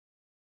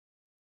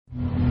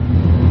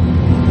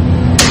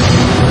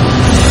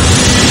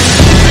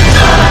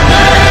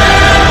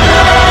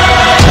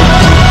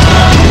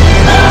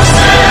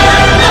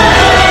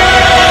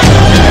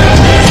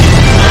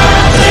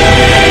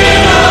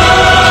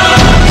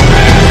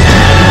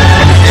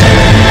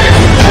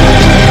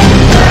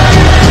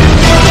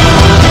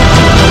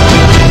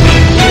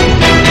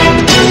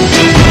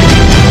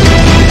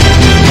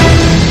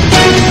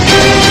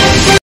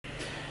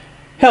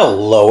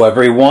Hello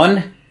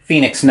everyone,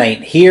 Phoenix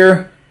Knight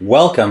here.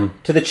 Welcome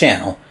to the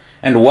channel,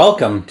 and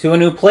welcome to a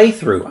new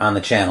playthrough on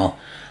the channel.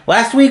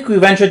 Last week we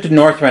ventured to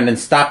Northrend and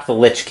stopped the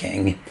Lich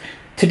King.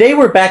 Today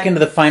we're back into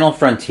the final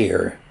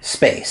frontier,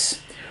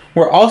 space.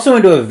 We're also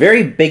into a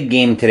very big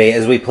game today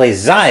as we play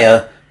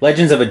Xayah,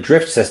 Legends of a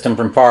Drift System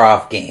from Far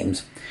Off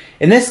Games.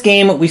 In this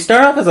game, we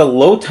start off as a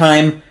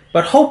low-time,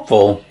 but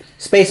hopeful,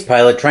 space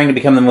pilot trying to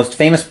become the most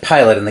famous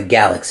pilot in the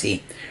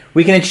galaxy.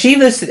 We can achieve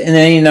this in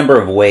any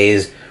number of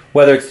ways,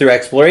 whether it's through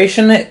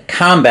exploration,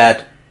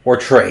 combat, or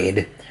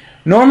trade.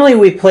 Normally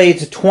we play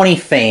to 20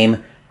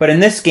 fame, but in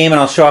this game, and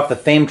I'll show off the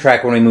fame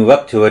track when we move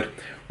up to it,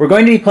 we're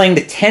going to be playing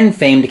to 10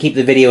 fame to keep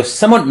the video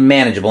somewhat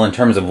manageable in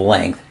terms of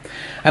length.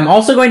 I'm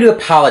also going to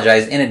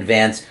apologize in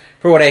advance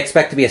for what I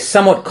expect to be a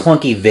somewhat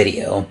clunky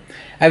video.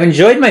 I've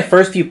enjoyed my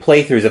first few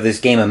playthroughs of this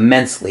game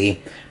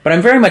immensely, but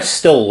I'm very much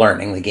still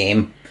learning the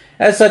game.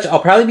 As such, I'll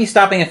probably be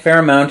stopping a fair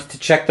amount to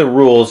check the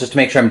rules just to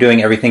make sure I'm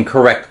doing everything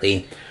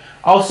correctly.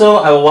 Also,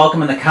 I will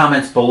welcome in the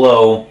comments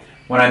below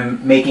when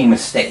I'm making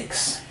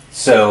mistakes.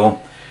 So,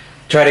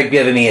 try to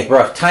give me a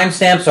rough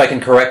timestamp so I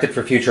can correct it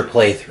for future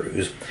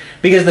playthroughs.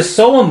 Because the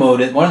solo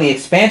mode, one of the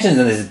expansions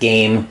in this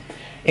game,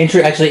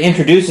 actually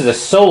introduces a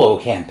solo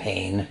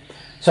campaign.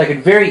 So I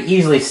could very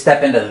easily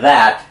step into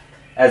that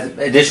as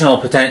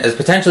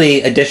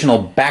potentially additional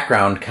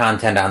background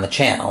content on the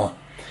channel.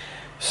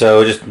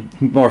 So just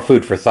more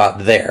food for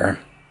thought there.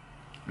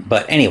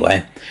 But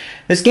anyway,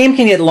 this game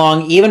can get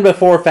long even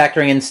before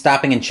factoring in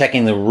stopping and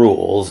checking the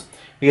rules.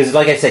 Because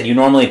like I said, you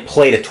normally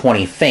play to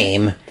 20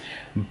 fame.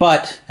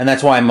 And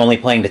that's why I'm only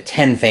playing to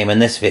 10 fame in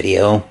this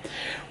video.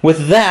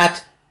 With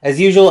that, as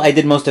usual, I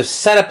did most of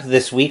setup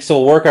this week, so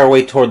we'll work our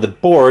way toward the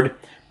board.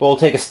 But we'll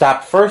take a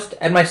stop first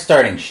at my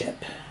starting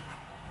ship.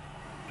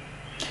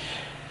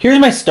 Here's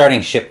my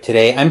starting ship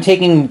today. I'm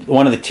taking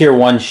one of the Tier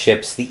 1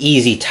 ships, the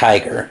Easy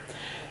Tiger.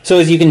 So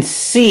as you can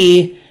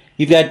see,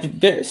 you've got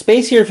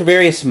space here for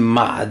various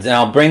mods, and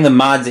I'll bring the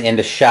mods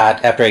into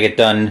shot after we get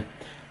done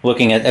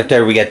looking at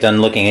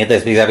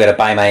this, because I've got to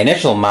buy my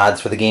initial mods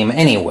for the game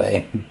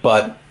anyway.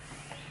 But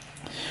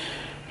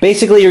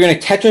basically, you're going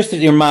to Tetris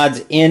your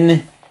mods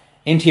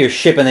into your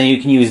ship, and then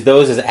you can use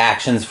those as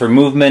actions for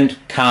movement,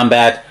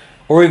 combat,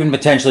 or even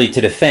potentially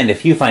to defend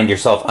if you find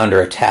yourself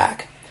under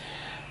attack.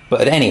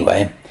 But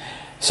anyway,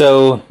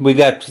 so we've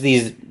got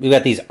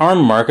these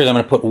arm markers. I'm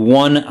going to put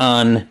one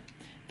on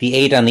the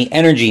 8 on the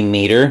energy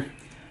meter.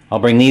 I'll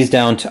bring these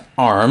down to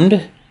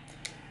armed,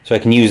 so I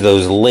can use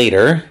those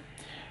later.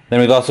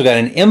 Then we've also got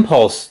an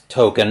impulse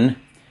token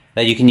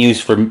that you can use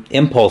for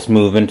impulse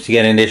movement to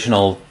get an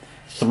additional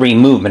 3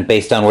 movement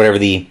based on whatever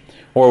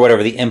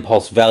the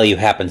impulse value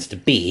happens to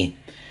be.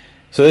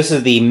 So this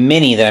is the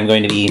mini that I'm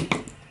going to be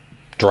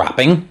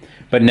dropping,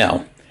 but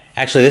no.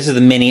 Actually, this is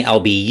the mini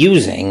I'll be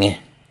using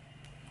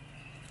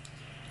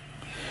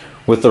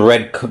with the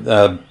red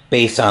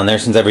base on there.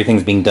 Since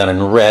everything's being done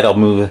in red, I'll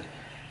move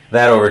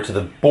that over to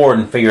the board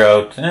and figure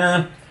out,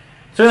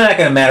 it's really not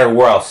going to matter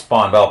where I'll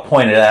spawn, but I'll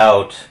point it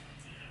out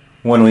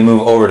when we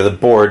move over to the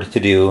board to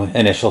do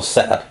initial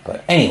setup.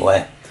 But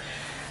anyway,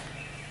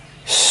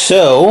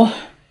 so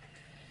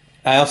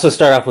I also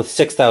start off with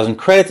 6,000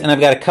 credits, and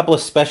I've got a couple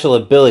of special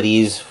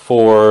abilities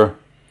for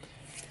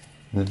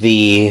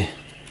the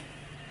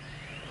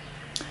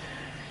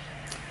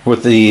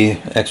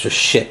extra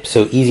ship.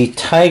 So Easy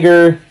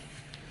Tiger.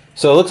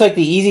 So it looks like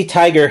the Easy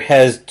Tiger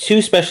has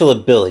 2 special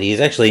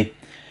abilities. Actually,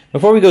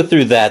 before we go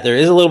through that, there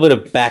is a little bit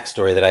of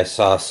backstory that I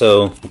saw,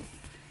 so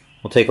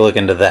we'll take a look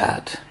into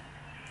that.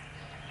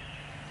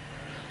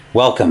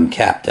 Welcome,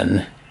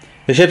 Captain.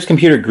 The ship's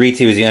computer greets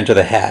you as you enter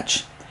the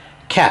hatch.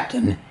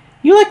 Captain,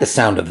 you like the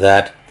sound of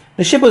that.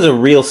 The ship was a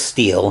real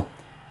steal.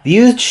 The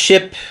used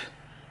ship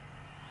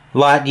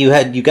lot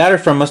you got her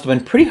from must have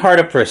been pretty hard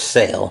up for a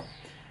sale.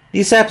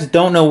 These saps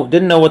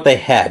didn't know what they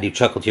had, you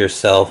chuckled to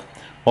yourself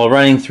while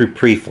running through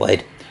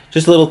pre-flight.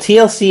 Just a little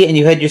TLC and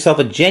you had yourself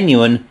a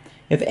genuine,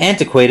 if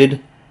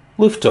antiquated,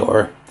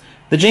 Luftdoor.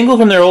 The jingle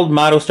from their old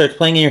motto starts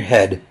playing in your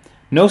head.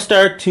 No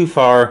star too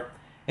far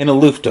in a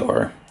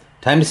Luftdoor.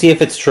 Time to see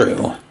if it's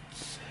true.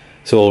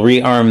 So we'll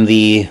rearm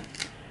the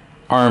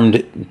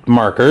armed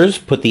markers,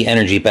 put the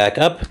energy back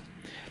up,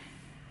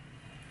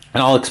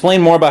 and I'll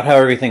explain more about how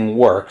everything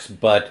works,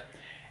 but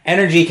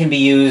energy can be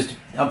used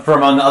for,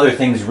 among other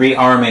things,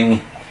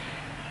 rearming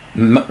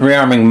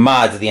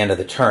mods at the end of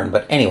the turn.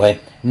 But anyway,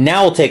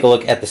 now we'll take a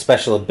look at the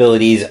special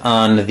abilities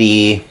for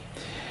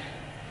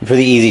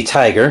the Easy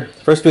Tiger.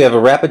 First, we have a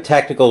rapid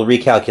tactical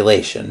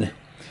recalculation.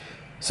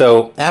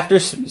 So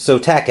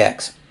TAC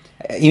X.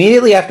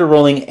 Immediately after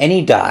rolling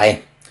any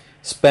die,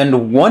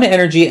 spend 1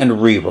 energy and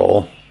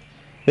reroll.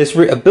 This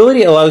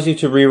ability allows you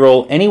to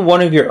reroll any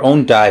one of your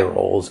own die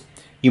rolls.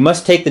 You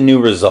must take the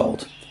new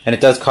result, and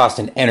it does cost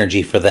an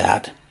energy for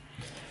that.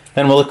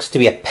 Then what looks to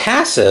be a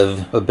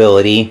passive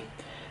ability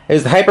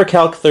is the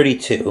Hypercalc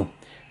 32,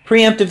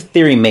 Preemptive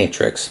Theory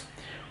Matrix.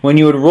 When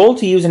you would roll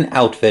to use an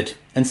outfit,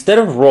 instead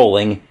of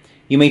rolling,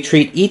 you may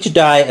treat each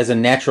die as a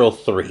natural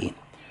 3.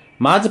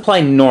 Mods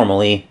apply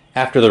normally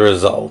after the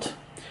result.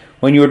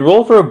 When you would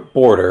roll for a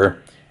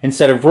border,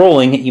 instead of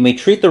rolling, you may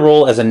treat the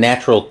roll as a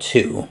natural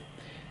 2.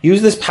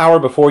 Use this power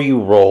before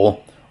you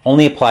roll.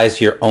 Only applies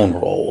to your own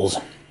rolls.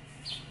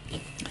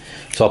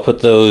 So I'll put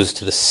those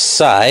to the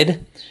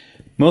side,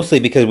 mostly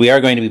because we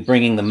are going to be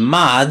bringing the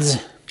mods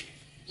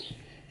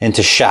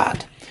into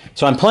shot.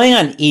 So I'm playing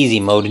on easy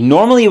mode.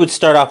 Normally it would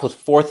start off with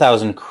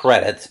 4,000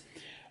 credits,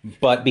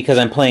 but because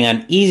I'm playing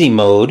on easy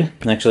mode,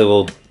 actually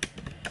we'll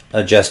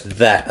adjust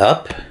that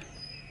up.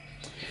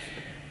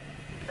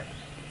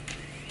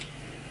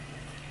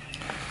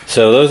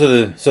 So those are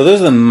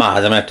the mods.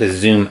 I'm gonna have to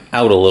zoom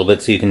out a little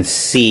bit so you can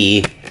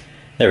see.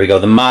 There we go,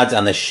 the mods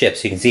on the ship,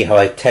 so you can see how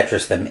I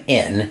Tetris them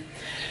in.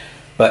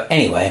 But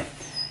anyway,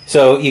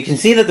 so you can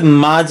see that the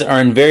mods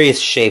are in various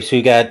shapes.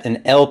 We've got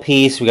an L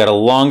piece, we've got a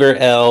longer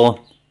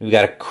L, we've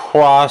got a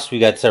cross,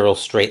 we've got several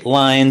straight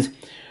lines,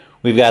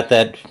 we've got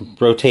that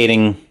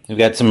rotating, we've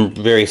got some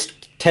various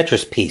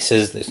Tetris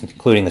pieces,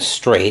 including the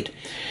straight.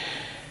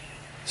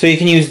 So you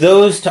can use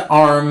those to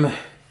arm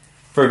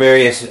for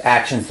various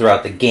actions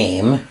throughout the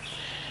game,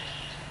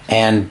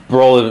 and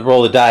roll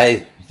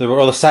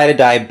the sided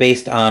die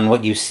based on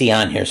what you see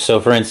on here. So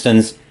for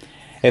instance,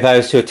 if I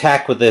was to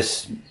attack with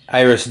this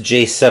Iris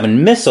J7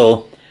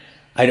 missile,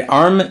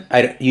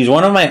 I'd use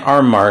one of my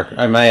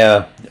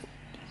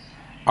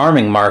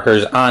arming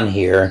markers on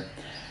here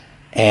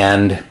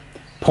and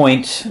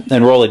point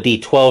and roll a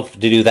d12 to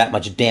do that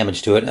much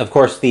damage to it. Of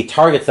course, the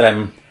targets that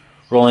I'm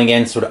rolling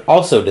against would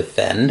also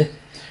defend,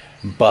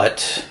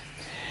 but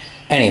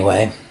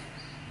anyway,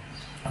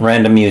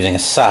 random using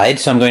aside,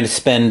 so I'm going to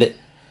spend,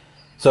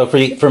 so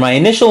for my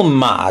initial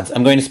mods,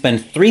 I'm going to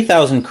spend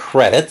 3,000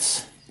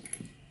 credits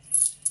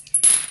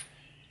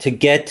to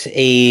get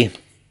a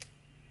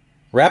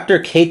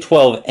Raptor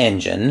K12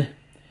 engine,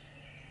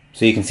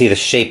 so you can see the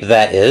shape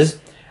that is.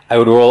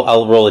 I'll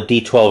roll a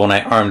d12 when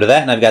I arm to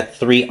that, and I've got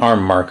 3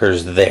 arm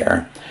markers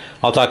there.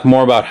 I'll talk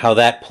more about how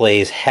that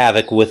plays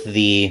havoc with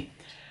the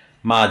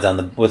mods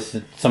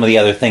with some of the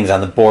other things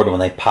on the board when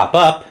they pop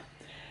up.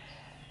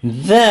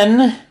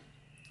 Then,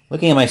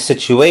 looking at my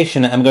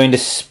situation, I'm going to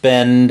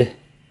spend...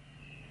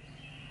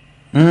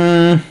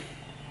 I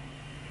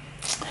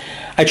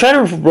try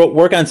to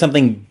work on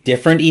something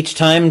different each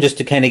time just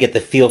to kind of get the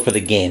feel for the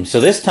game.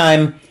 So this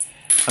time,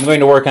 I'm going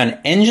to work on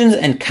engines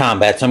and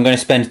combat. So I'm going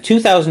to spend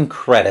 2,000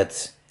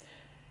 credits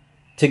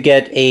to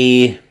get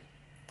a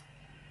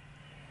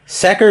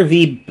Sacker,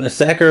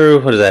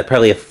 what is that?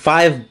 Probably a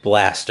 5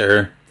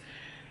 blaster.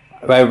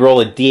 I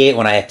roll a d8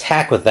 when I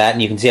attack with that,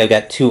 and you can see I've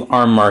got 2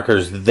 arm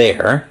markers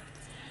there.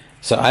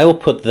 So I will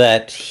put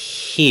that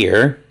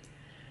here.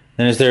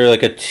 Then is there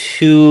like a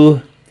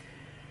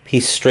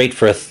 2-piece straight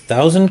for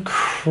 1,000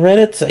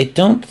 credits? I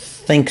don't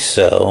think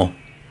so.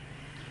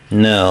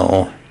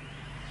 No.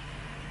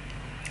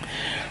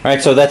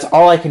 Alright, so that's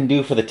all I can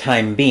do for the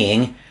time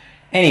being.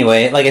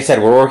 Anyway, like I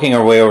said, we're working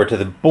our way over to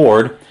the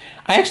board.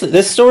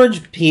 This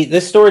storage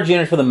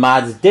unit for the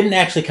mods didn't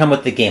actually come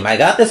with the game. I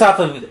got this off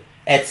of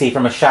Etsy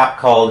from a shop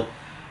called,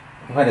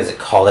 what is it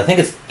called? I think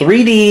it's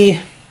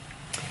 3D...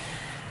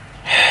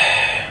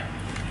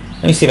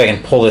 Let me see if I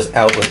can pull this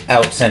out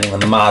without sending all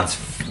the mods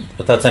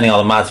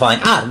flying.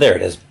 Ah, there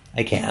it is.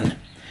 I can.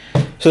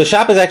 So the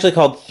shop is actually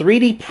called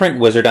 3D Print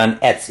Wizard on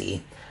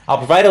Etsy. I'll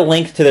provide a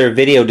link to their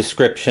video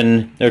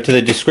description, or to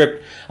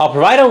the I'll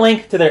provide a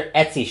link to their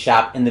Etsy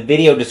shop in the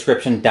video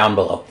description down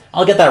below.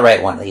 I'll get that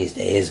right one of these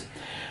days.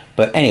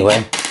 But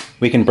anyway,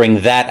 we can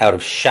bring that out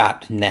of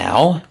shot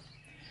now.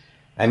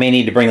 I may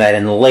need to bring that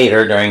in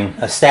later during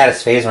a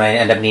status phase when I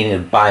end up needing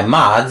to buy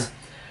mods.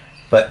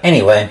 But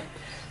anyway,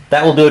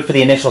 that will do it for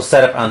the initial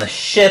setup on the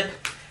ship.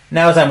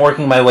 Now as I'm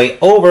working my way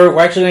over,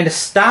 we're actually going to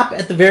stop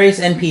at the various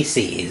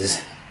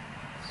NPCs.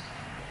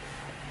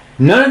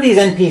 None of these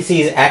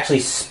NPCs actually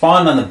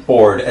spawned on the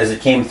board as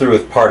it came through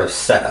with part of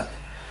setup.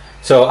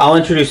 So I'll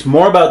introduce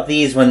more about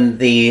these when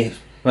they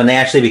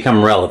actually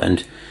become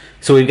relevant.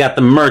 So we've got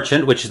the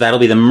Merchant, that'll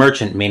be the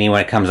Merchant mini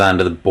when it comes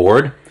onto the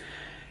board.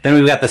 Then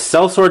we've got the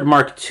Sellsword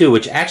Mark II,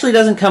 which actually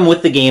doesn't come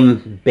with the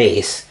game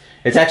base.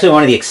 It's actually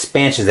one of the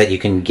expansions that you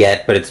can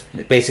get, but it's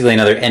basically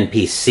another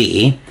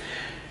NPC.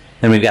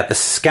 Then we've got the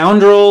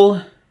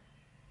Scoundrel.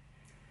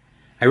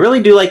 I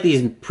really do like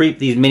these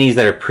minis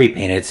that are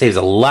pre-painted. It saves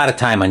a lot of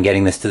time on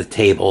getting this to the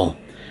table.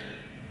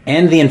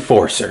 And the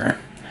Enforcer.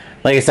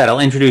 Like I said, I'll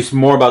introduce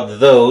more about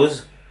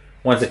those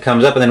once it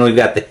comes up. And then we've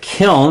got the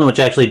Kiln, which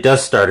actually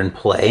does start in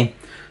play.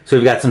 So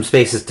we've got some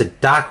spaces to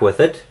dock with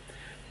it.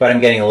 But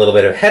I'm getting a little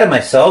bit ahead of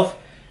myself.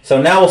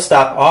 So now we'll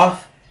stop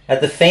off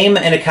at the Fame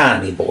and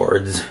Economy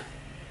boards.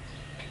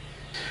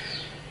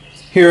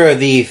 Here are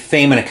the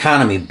Fame and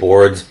Economy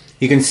boards.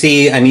 You can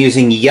see I'm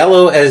using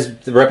yellow as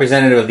the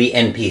representative of the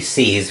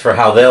NPCs for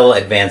how they'll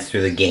advance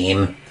through the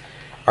game.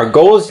 Our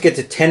goal is to get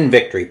to 10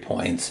 victory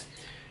points.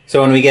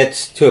 So when we get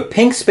to a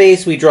pink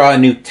space, we draw a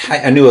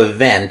new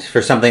event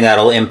for something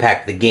that'll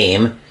impact the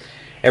game.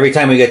 Every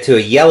time we get to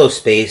a yellow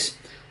space,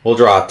 we'll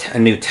draw a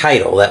new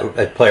title that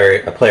a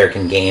player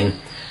can gain.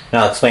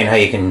 And I'll explain how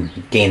you can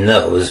gain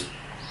those.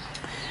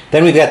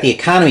 Then we've got the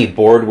economy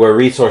board where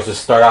resources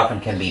start off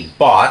and can be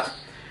bought.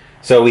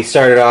 So we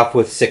started off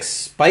with 6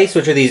 spice,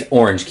 which are these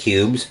orange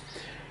cubes.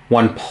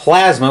 1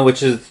 plasma,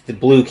 which is the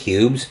blue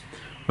cubes.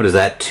 What is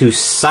that? 2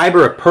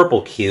 cyber, a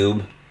purple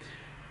cube.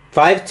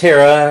 5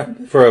 terra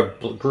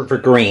for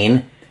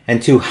green,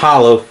 and 2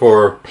 hollow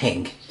for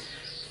pink.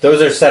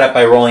 Those are set up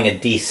by rolling a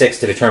d6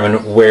 to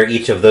determine where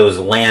each of those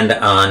land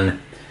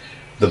on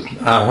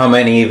how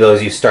many of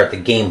those you start the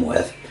game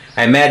with.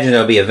 I imagine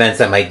there'll be events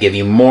that might give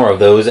you more of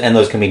those, and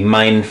those can be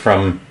mined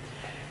from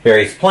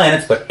various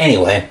planets, but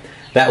anyway,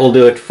 that will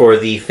do it for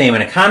the Fame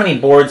and Economy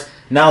boards.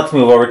 Now let's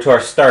move over to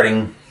our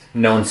starting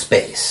known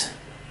space.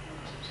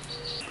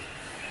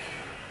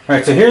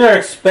 Alright, so here's our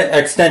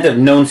extent of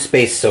known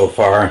space so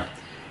far.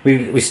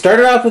 We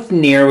started off with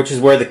near, which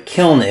is where the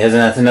kiln is,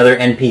 and that's another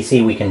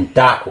NPC we can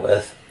dock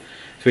with.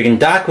 So we can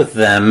dock with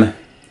them.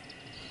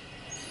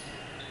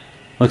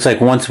 Looks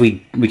like once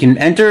we can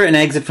enter and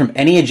exit from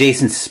any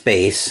adjacent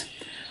space.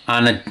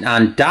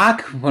 On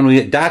dock, when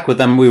we dock with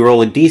them, we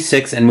roll a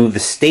d6 and move the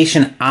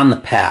station on the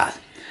path.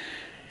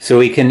 So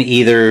we can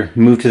either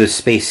move to the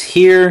space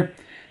here,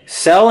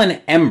 sell an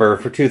ember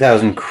for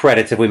 2,000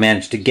 credits if we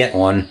manage to get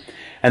one,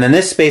 and then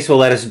this space will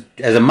let us,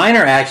 as a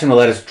minor action, will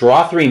let us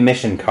draw 3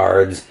 mission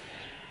cards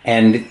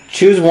and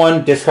choose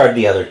one, discard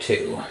the other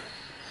 2.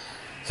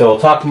 So I'll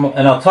talk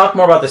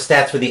more about the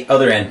stats for the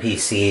other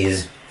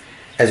NPCs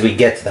as we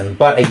get to them.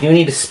 But I do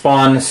need to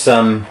spawn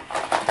some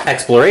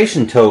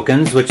exploration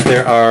tokens, which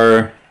there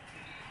are,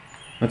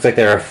 looks like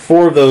there are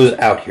 4 of those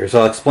out here.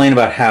 So I'll explain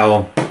about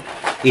how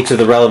each of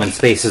the relevant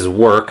spaces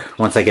work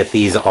once I get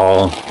these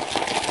all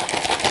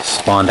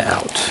spawned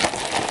out.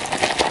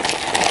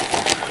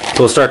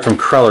 So we'll start from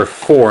Cruller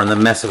 4 in the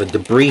mess of a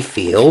debris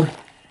field.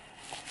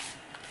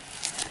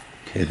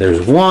 Okay,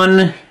 there's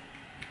 1.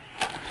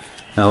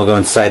 Now we'll go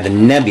inside the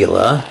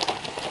nebula.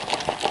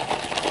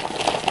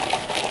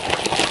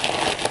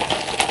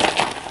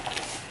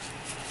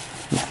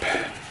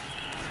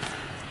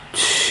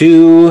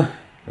 Two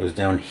goes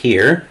down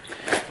here.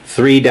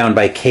 3 down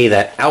by K,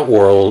 that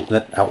outlaw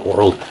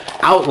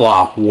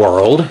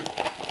world.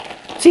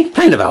 See,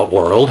 kind of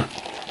outworld.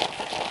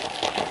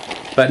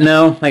 But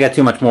no, I got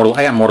too much Mortal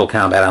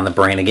Kombat on the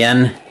brain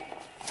again.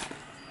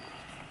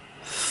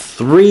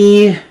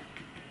 3.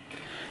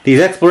 These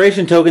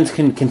exploration tokens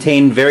can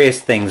contain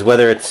various things,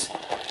 whether it's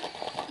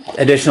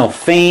additional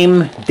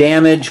fame,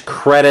 damage,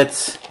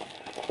 credits,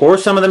 or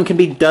some of them can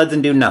be duds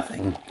and do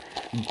nothing.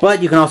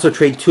 But you can also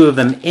trade 2 of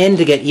them in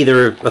to get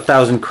either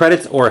 1,000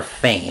 credits or a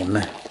fame.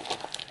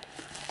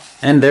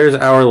 And there's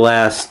our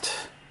last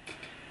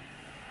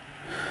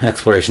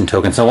exploration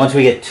token. So once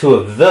we get 2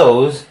 of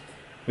those,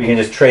 we can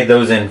just trade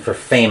those in for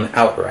fame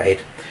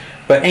outright.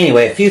 But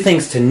anyway, a few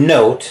things to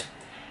note.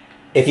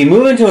 If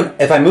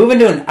I move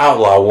into an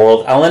outlaw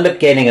world, I'll end up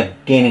gaining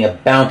a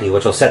bounty,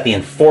 which will set the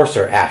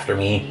enforcer after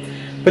me.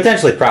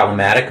 Potentially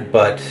problematic,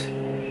 but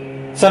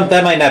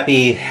that might not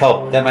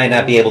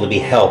be able to be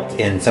helped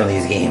in some of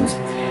these games.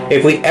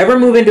 If we ever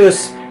move into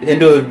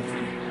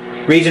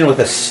a region with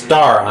a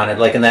star on it,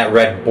 like in that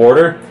red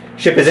border,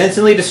 ship is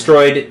instantly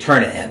destroyed,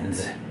 turn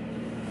ends.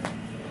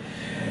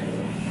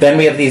 Then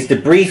we have these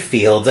debris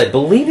fields. I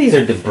believe these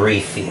are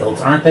debris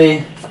fields, aren't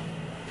they?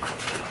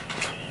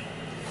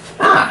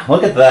 Ah,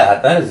 look at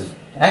that. That is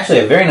actually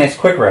a very nice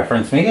quick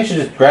reference. Maybe I should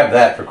just grab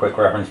that for quick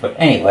reference, but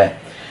anyway.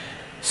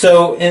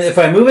 So if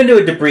I move into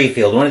a debris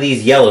field, one of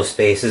these yellow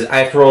spaces, I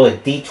have to roll a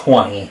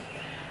d20.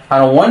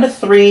 On a 1 to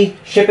 3,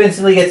 ship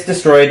instantly gets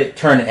destroyed,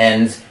 turn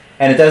ends,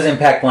 and it does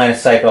impact line of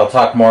sight, but I'll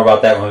talk more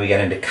about that when we get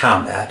into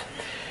combat.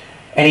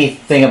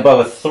 Anything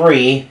above a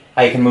 3,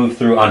 I can move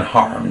through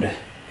unharmed.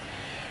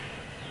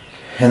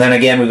 And then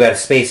again, we've got a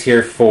space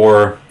here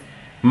for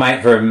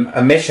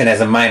a mission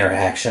as a minor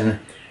action.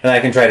 And I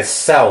can try to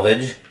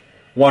salvage.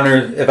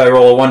 If I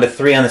roll a 1 to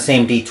 3 on the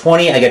same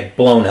d20, I get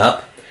blown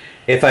up.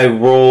 If I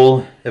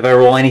roll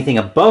anything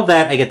above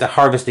that, I get to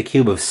harvest a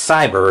cube of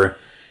cyber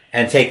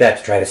and take that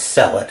to try to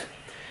sell it.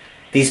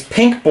 These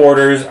pink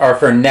borders are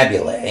for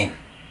nebulae.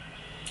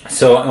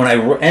 So when I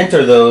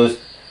enter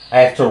those,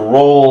 I have to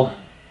roll.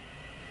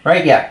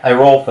 Right? Yeah, I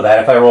roll for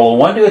that. If I roll a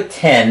 1 to a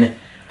 10,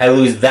 I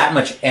lose that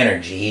much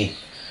energy.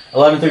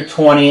 11 through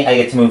 20, I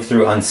get to move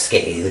through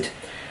unscathed.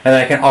 And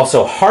then I can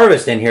also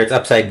harvest in here. It's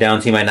upside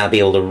down, so you might not be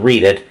able to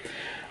read it.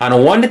 On a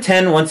 1 to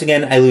 10, once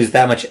again, I lose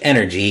that much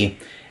energy.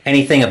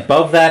 Anything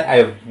above that,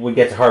 I would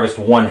get to harvest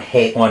one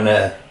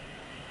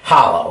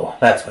hollow.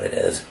 That's what it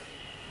is.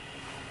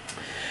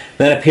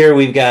 Then up here,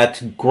 we've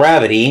got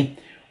gravity,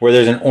 where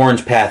there's an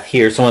orange path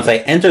here. So once I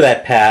enter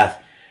that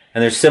path,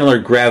 and there's similar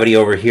gravity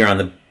over here on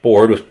the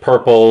board with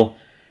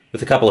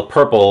a couple of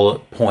purple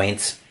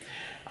points.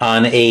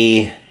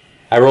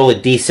 I roll a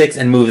d6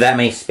 and move that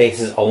many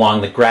spaces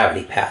along the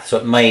gravity path. So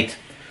it might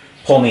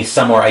pull me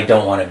somewhere I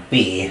don't want to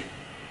be.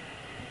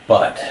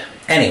 But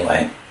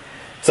anyway,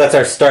 so that's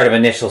our start of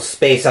initial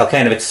space. I'll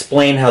kind of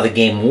explain how the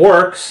game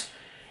works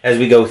as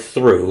we go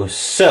through.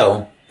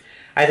 So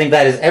I think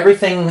that is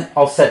everything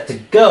all set to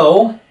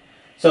go.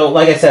 So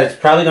like I said, it's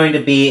probably going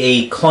to be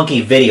a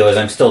clunky video as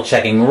I'm still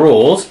checking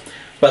rules.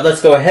 But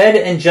let's go ahead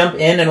and jump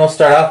in, and we'll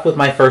start off with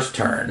my first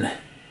turn.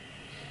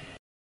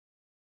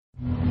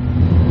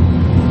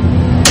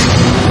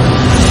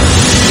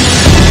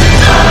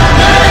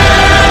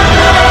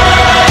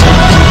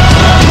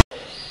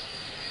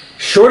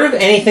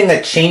 anything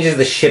that changes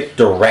the ship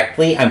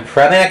directly, I'm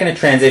probably not going to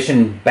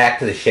transition back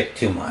to the ship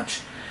too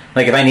much.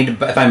 Like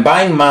if I'm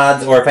buying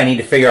mods or if I need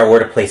to figure out where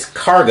to place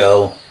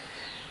cargo,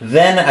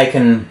 then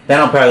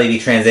I'll probably be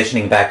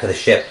transitioning back to the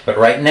ship. But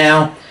right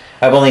now,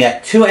 I've only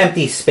got 2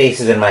 empty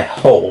spaces in my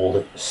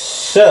hold.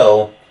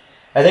 So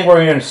I think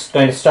we're going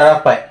to start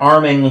off by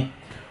arming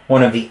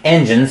one of the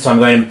engines. So I'm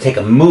going to take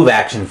a move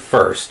action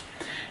first.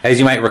 As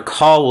you might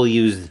recall, we'll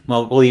use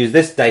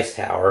this dice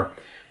tower.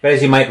 But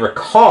as you might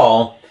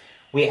recall,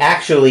 we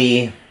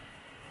actually...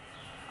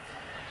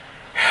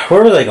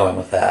 Where was I going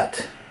with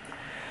that?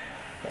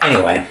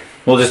 Anyway,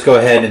 we'll just go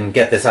ahead and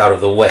get this out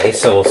of the way.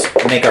 So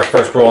we'll make our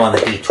first roll on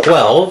the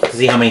D12 to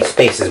see how many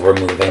spaces we're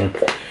moving.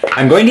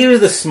 I'm going to use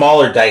the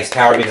smaller dice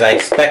tower because I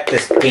expect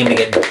this game to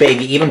get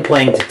big, even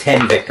playing to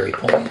 10 victory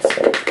points.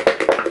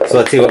 So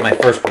let's see what my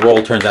first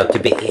roll turns out to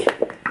be.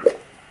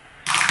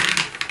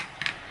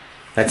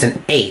 That's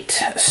an 8.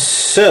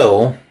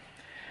 So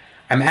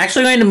I'm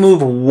actually going to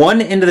move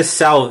 1 into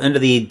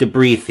the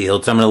debris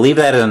field. So I'm going to leave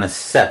that on a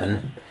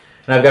 7.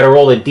 And I've got to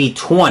roll a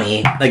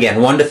d20.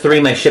 Again, 1 to 3,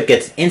 my ship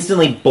gets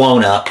instantly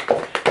blown up.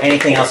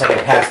 Anything else I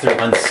can pass through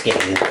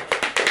unscathed.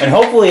 And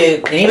hopefully,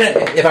 even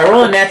if I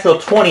roll a natural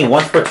 20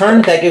 once per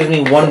turn, that gives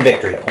me 1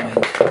 victory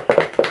point.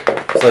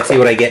 So let's see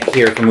what I get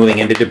here for moving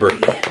into debris.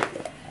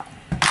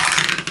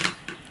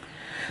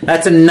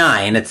 That's a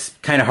 9. It's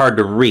kind of hard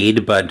to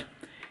read, but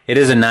it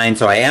is a 9,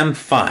 so I am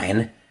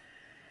fine.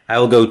 I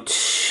will go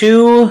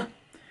 2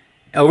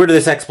 over to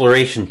this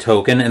exploration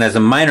token, and as a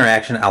minor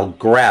action, I'll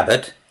grab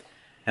it.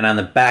 And on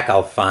the back,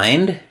 I'll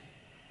find...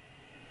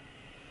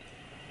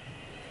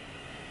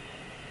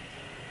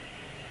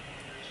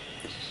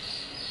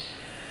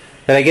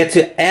 that I get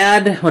to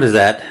add... What is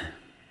that?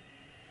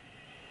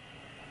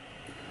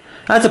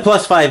 That's a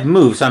 +5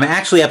 move, so I'm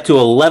actually up to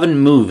 11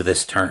 move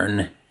this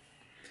turn.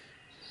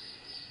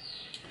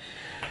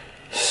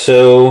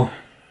 So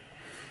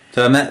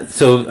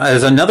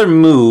as another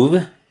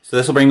move, so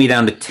this will bring me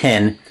down to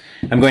 10,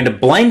 I'm going to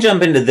blind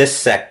jump into this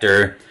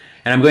sector,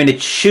 and I'm going to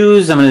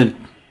choose... I'm going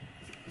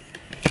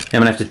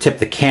to have to tip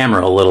the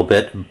camera a little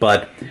bit,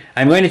 but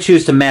I'm going to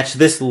choose to match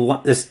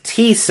this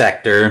T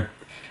sector,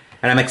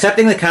 and I'm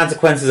accepting the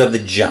consequences of the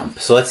jump.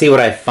 So let's see what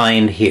I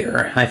find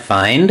here. I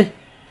find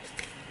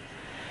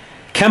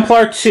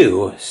Kemplar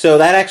 2. So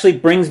that actually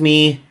brings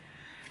me...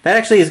 That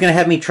actually is going to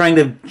have me trying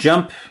to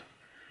jump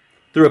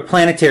through a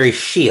planetary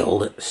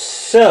shield.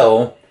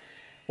 So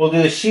we'll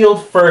do the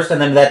shield first, and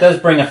then that does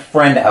bring a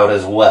friend out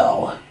as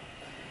well.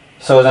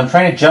 So as I'm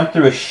trying to jump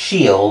through a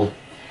shield...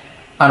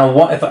 On a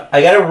 1, if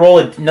I got to roll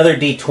another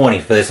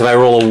d20 for this. If I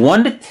roll a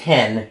 1 to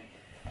 10,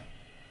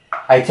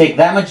 I take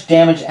that much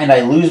damage and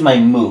I lose my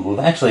move.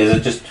 Actually, is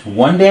it just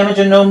 1 damage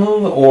and no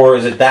move, or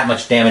is it that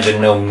much damage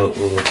and no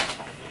move?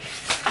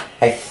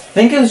 I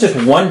think it was just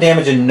 1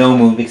 damage and no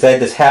move because I had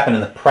this happen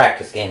in the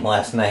practice game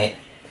last night.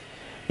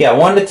 Yeah,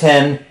 1 to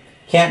 10,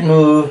 can't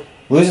move,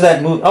 loses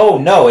that move. Oh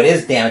no, it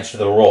is damage to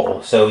the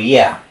roll. So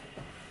yeah.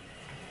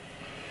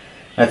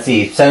 Let's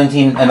see,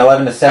 17 and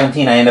 11 to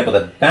 17, I end up with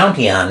a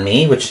bounty on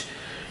me, which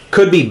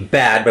could be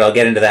bad, but I'll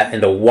get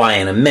into why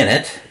in a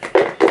minute.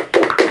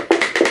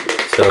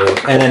 So,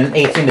 and then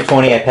 18 to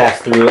 20 I pass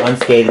through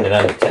unscathed and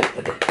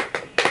undetected.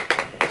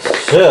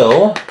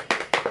 So,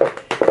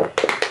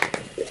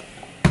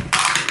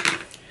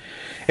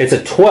 it's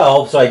a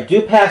 12, so I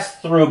do pass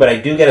through, but I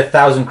do get a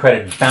 1,000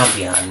 credit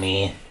bounty on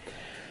me.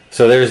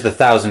 So there's the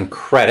 1,000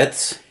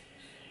 credits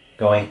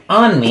going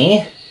on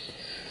me.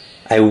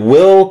 I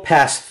will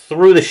pass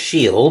through the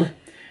shield,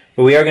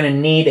 but we are going to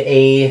need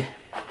a...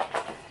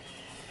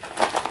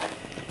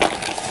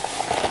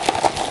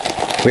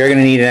 We are going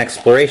to need an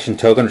exploration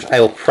token, which I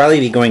will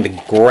probably be going to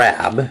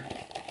grab.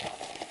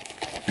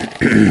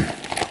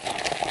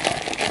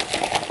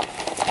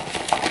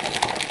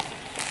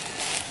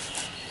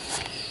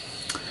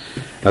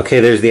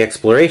 Okay, there's the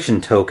exploration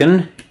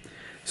token.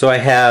 So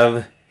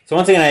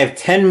once again I have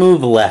 10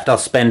 move left. I'll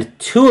spend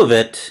 2 of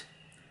it,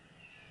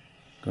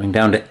 going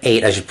down to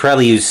 8. I should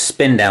probably use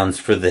spin downs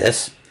for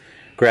this.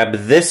 Grab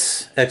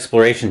this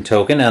exploration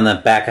token, on the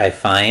back I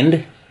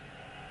find...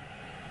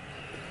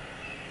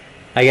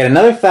 I get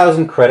another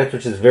 1,000 credits,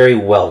 which is very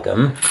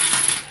welcome.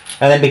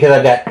 And then because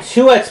I've got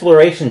 2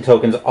 exploration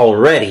tokens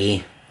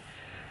already,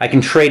 I can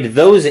trade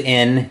those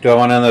in. Do I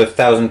want another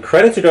 1,000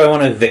 credits or do I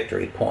want a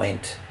victory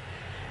point?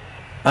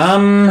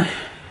 I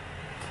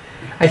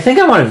think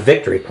I want a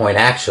victory point,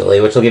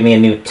 actually, which will give me a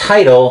new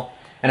title.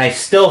 And I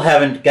still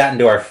haven't gotten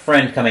to our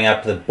friend coming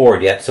up to the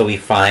board yet, so we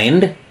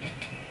find...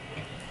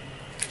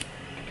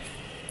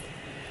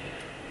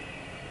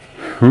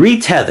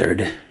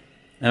 Retethered.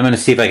 I'm going to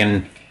see if I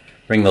can...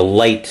 turn the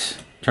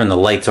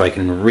light so I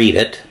can read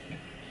it.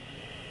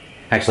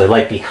 Actually,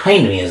 light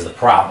behind me is the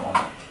problem.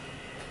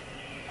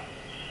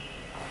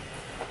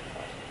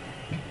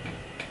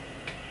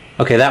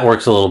 Okay, that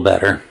works a little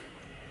better.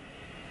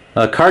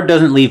 Card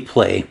doesn't leave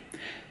play.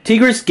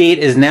 Tigris Gate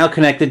is now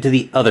connected to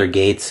the other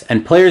gates,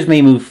 and players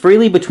may move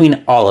freely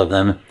between all of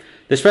them.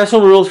 The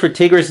special rules for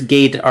Tigris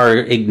Gate are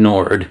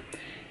ignored.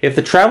 If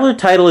the Traveler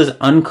title is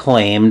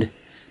unclaimed,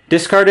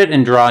 discard it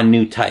and draw a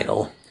new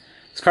title.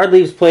 This card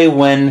leaves play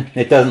when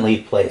it doesn't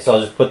leave play, so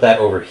I'll just put that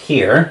over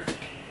here.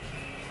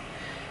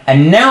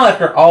 And now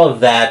after all of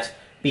that,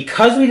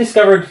 because we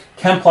discovered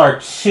Templar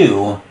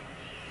 2,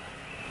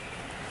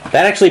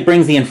 that actually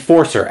brings the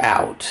Enforcer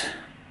out.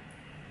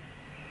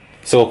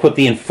 So we'll put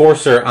the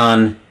Enforcer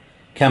on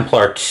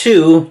Templar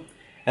 2,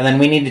 and then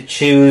we need to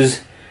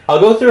choose... I'll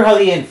go through how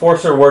the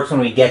Enforcer works when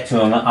we get to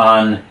him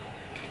on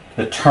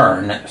the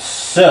turn.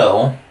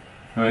 So,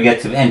 when we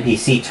get to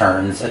NPC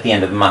turns at the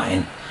end of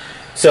mine.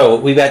 So,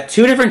 we've got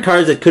two different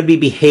cards that could be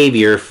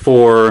behavior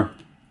for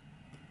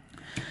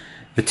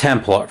the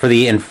Templar, for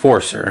the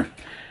Enforcer.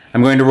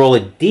 I'm going to roll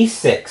a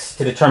d6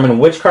 to determine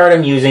which card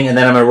I'm using, and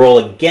then I'm going to roll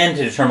again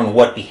to determine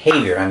what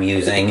behavior I'm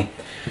using.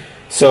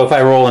 So, if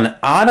I roll an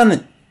odd on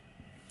the...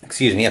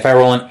 Excuse me, if I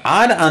roll an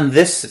odd on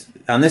this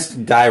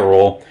die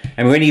roll,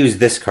 I'm going to use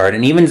this card,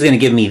 and Even's going to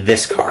give me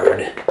this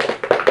card.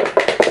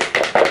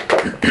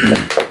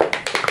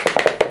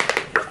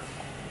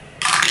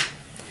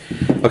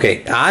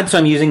 Okay, odd, so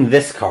I'm using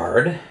this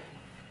card.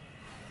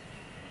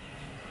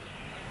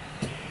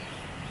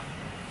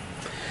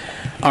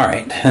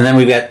 Alright, and then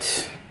we've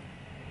got...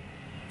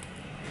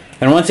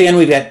 And once again,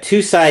 we've got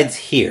two sides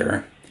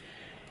here.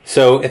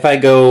 So if I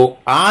go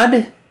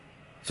odd...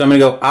 So I'm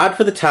going to go odd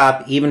for the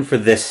top, even for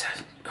this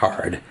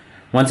card.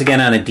 Once again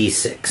on a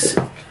d6.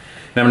 And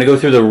I'm going to go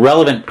through the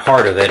relevant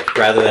part of it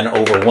rather than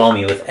overwhelm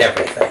you with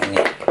everything.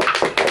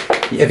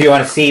 If you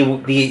want to see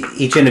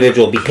each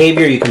individual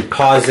behavior, you can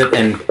pause it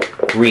and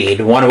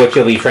read. One of which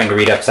you'll be trying to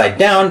read upside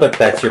down, but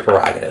that's your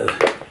prerogative.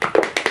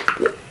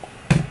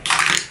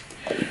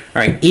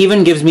 Alright,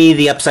 even gives me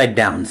the upside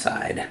down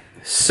side.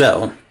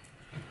 So,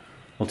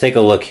 we'll take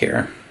a look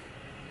here.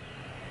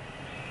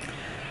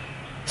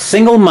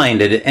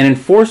 Single-minded, an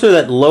enforcer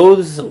that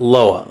loathes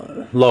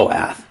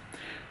Loath.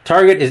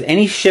 Target is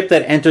any ship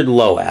that entered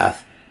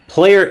Loath.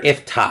 Player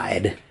if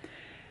tied.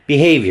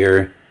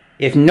 Behavior.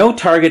 If no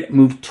target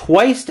moved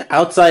twice to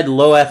outside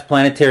Loath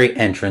planetary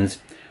entrance.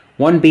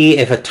 1B,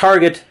 if a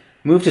target,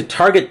 move to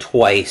target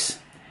twice.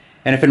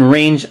 And if in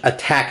range,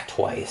 attack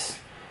twice.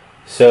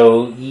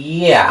 So,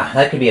 yeah,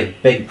 that could be a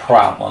big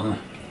problem.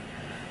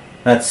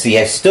 Let's see,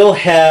 I still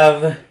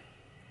have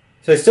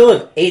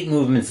 8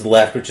 movements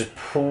left, which is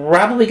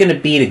probably going to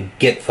be to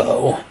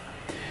Gitfo.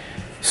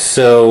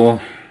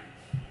 So,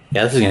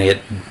 yeah, this is going to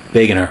get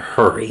big in a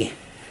hurry.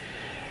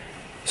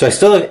 So I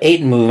still have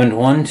 8 movement.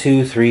 1,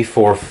 2, 3,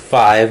 4,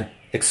 5.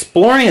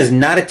 Exploring is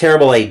not a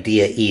terrible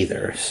idea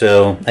either.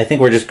 So I think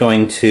we're just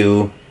going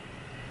to...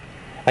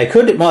 I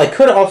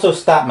could also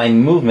stop my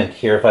movement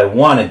here if I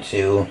wanted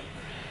to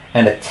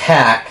and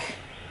attack.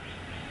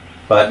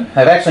 But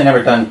I've actually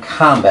never done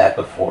combat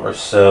before,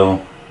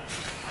 so...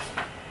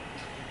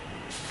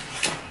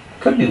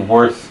 Could be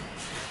worth...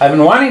 I've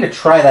been wanting to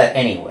try that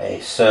anyway,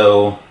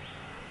 so...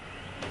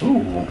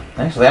 Ooh,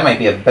 actually that might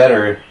be a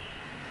better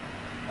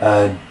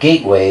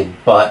gateway,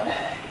 but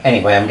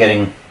anyway,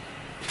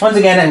 once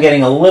again, I'm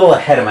getting a little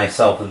ahead of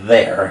myself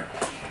there.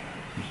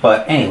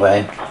 But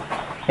anyway,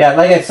 yeah,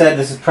 like I said,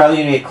 this is probably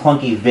going to be a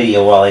clunky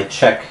video while I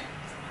check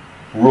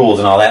rules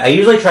and all that. I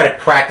usually try to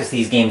practice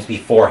these games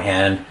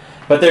beforehand,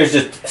 but there's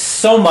just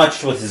so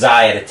much with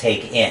Zaya to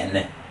take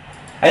in.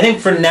 I think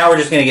for now we're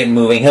just going to get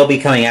moving. He'll be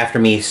coming after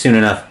me soon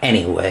enough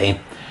anyway.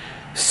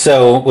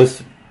 So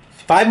with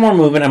 5 more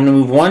movement, I'm going to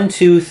move 1,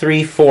 2,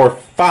 3, 4,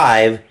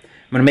 5. I'm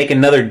going to make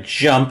another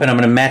jump, and I'm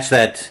going to match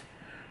that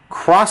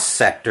cross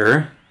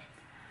sector.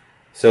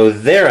 So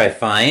there I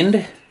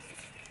find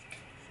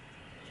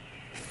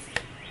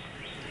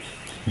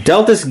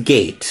Delta's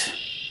Gate.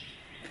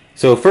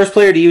 So first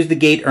player to use the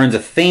gate earns a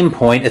fame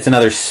point. It's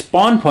another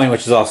spawn point,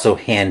 which is also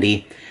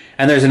handy.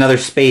 And there's another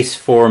space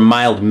for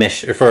minor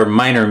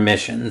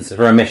missions,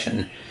 for a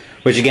mission,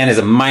 which again is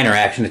a minor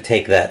action to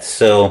take that.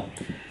 So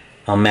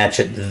I'll match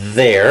it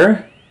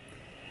there,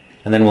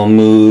 and then we'll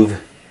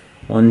move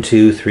 1,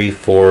 2, 3,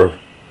 4,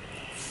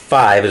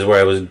 5 is where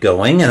I was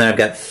going, and then I've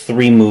got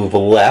 3 move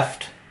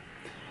left.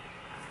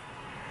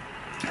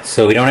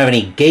 So we don't have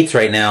any gates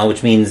right now,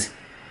 which means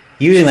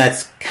using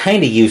that's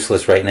kind of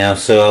useless right now.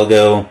 So I'll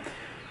go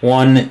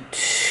 1,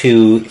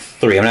 2,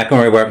 3. I'm not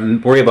going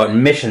to worry about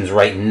missions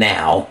right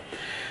now.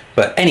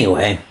 But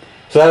anyway,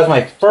 so that was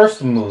my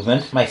first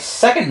movement. My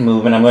second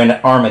movement, I'm going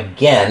to arm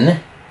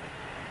again.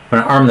 I'm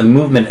going to arm the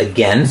movement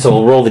again, so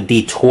we'll roll the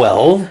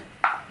d12.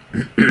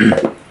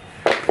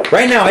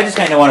 Right now, I just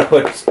kind of want to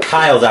put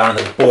tiles out on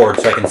the board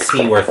so I can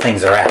see where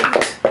things are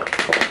at.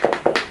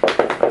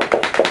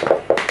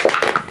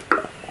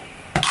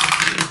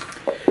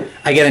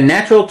 I get a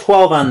natural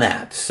 12 on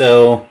that,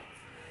 so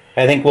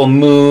I think we'll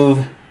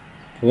move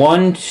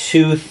 1,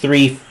 2,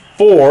 3,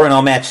 4, and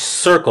I'll match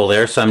circle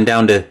there, so I'm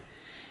down to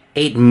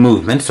 8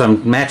 movement, so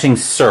I'm matching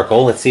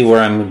circle. Let's see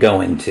where I'm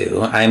going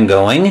to. I'm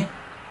going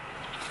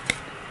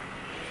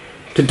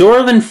to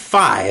Dorlin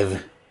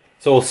 5.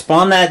 So we'll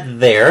spawn that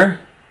there.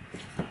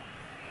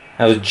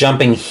 I was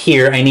jumping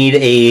here. I need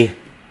a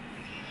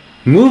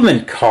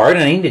movement card,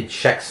 and I need to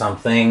check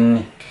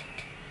something.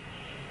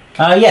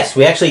 Yes,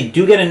 we actually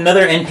do get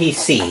another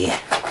NPC.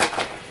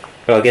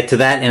 But I'll get to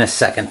that in a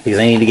second, because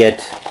I need to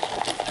get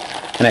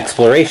an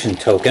exploration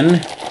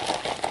token.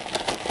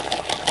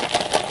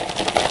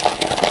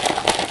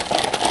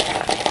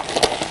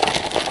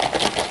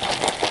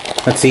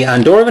 Let's see,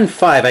 on Dwarven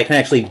 5, I can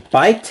actually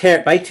buy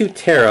 2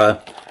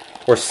 Terra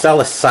or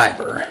sell a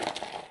Cyber.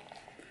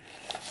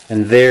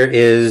 And there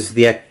is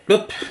the...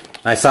 Oop,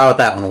 I saw what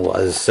that one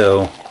was,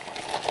 so...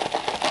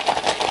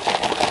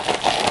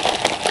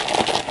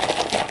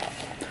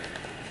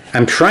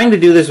 I'm trying to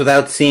do this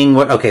without seeing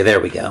what... Okay, there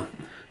we go.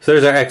 So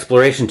there's our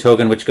exploration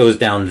token, which goes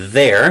down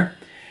there.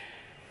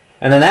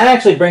 And then that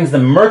actually brings the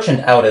merchant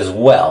out as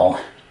well.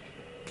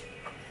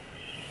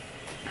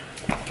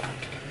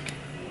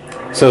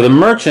 So the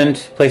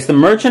merchant, place the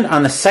merchant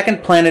on the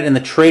second planet in the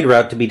trade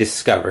route to be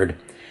discovered.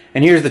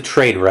 And here's the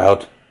trade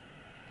route.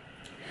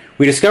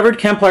 We discovered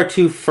Kemplar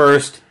 2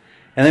 first,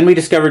 and then we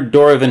discovered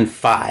Dwarven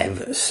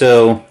 5.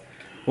 So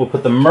we'll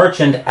put the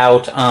merchant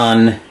out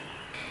on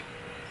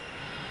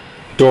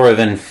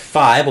Dwarven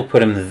 5. We'll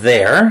put him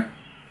there.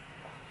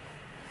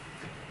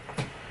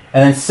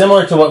 And then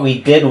similar to what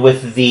we did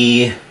with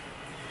the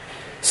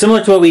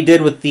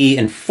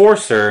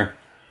Enforcer,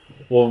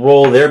 we'll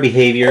roll their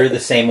behavior the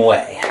same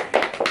way.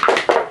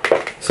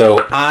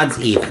 So, odds,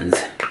 evens.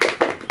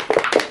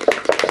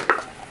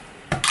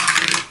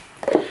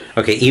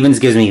 Okay, evens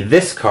gives me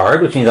this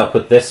card, which means I'll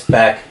put this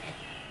back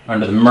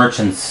under the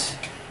merchant's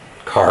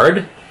card.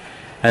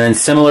 And then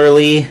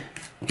similarly,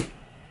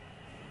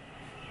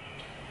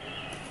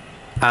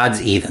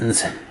 odds,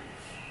 evens.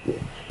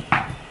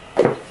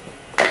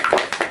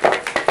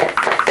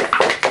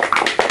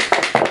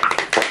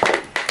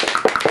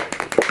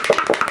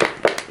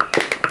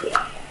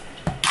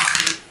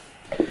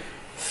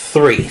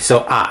 Three,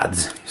 so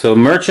odds. So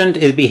merchant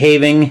is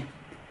behaving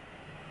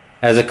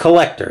as a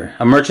collector,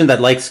 a merchant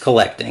that likes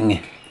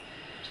collecting.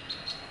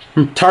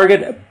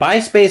 Target,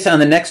 buy space on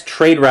the next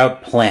trade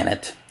route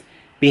planet.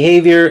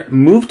 Behavior,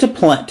 move to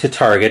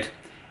target.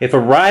 If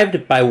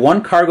arrived, buy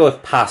 1 cargo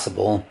if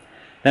possible.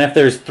 Then if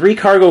there's 3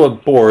 cargo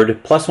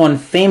aboard, plus 1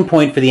 fame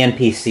point for the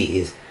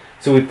NPCs.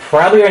 So we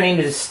probably are going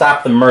to need to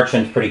stop the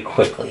merchant pretty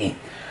quickly.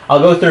 I'll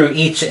go through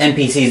each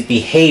NPC's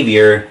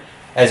behavior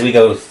as we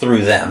go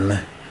through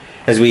them.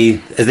 As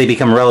they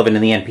become relevant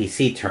in the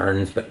NPC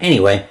turns. But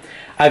anyway,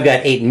 I've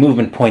got 8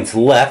 movement points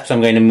left, so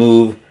I'm going to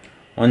move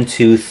 1,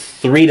 2,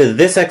 3 to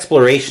this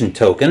exploration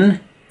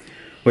token,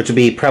 which will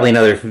be probably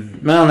another,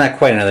 well, not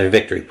quite another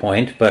victory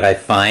point, but I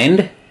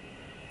find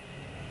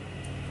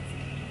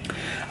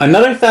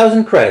another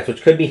 1,000 credits,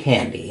 which could be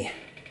handy.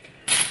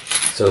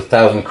 So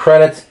 1,000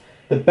 credits.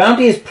 The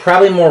bounty is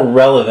probably more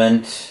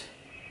relevant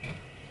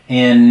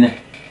in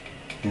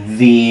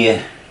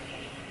the...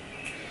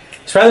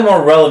 It's probably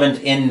more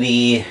relevant in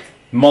the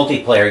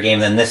multiplayer game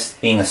than this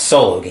being a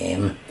solo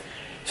game.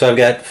 So I've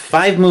got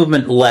 5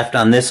 movement left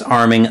on this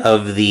arming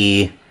of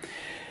the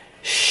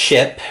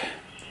ship.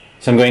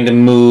 So I'm going to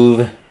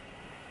move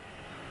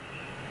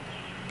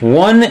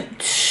 1,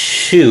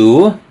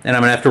 2, and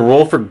I'm going to have to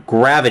roll for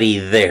gravity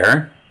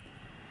there.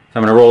 So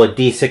I'm going to roll a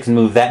d6 and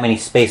move that many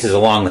spaces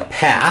along the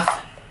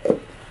path.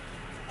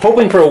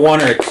 Hoping for a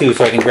 1 or a 2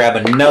 so I can grab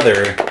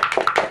another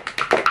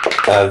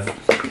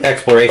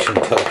exploration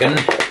token.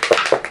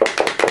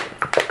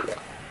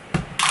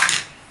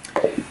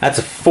 That's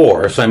a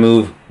 4, so I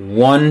move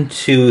 1,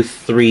 2,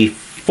 3,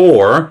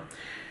 4.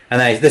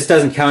 And this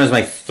doesn't count as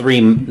my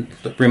 3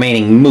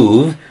 remaining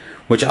move,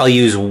 which I'll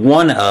use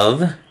 1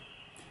 of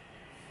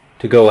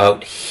to go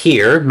out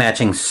here,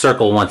 matching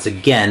circle once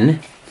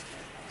again.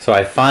 So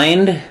I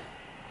find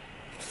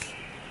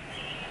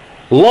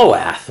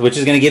Loath, which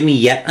is going to give me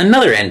yet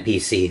another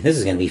NPC. This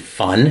is going to be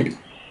fun.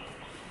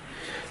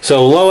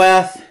 So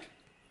Loath,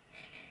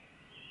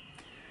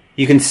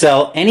 you can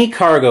sell any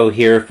cargo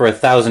here for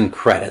 1,000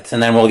 credits,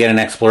 and then we'll get an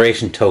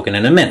exploration token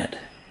in a minute.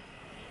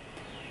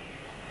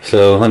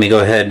 So let me go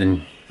ahead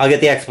and... I'll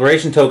get the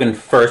exploration token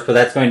first, but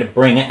that's going to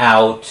bring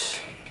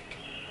out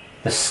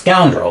the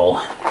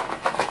Scoundrel.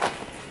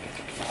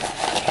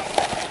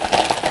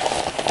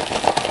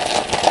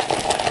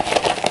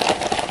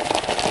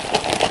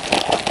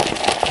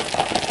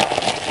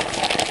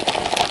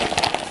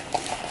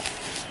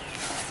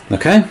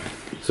 Okay,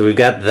 so we've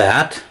got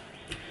that.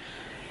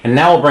 And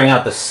now we'll bring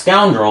out the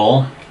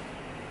Scoundrel.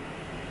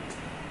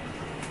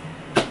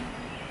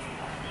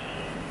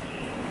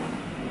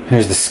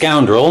 Here's the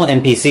Scoundrel.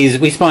 NPCs,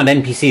 we spawned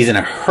NPCs in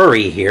a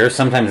hurry here.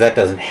 Sometimes that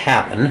doesn't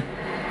happen.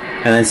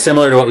 And then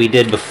similar to what we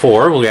did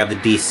before, we'll grab the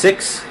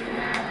D6.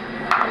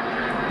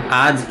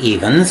 Odds,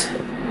 evens.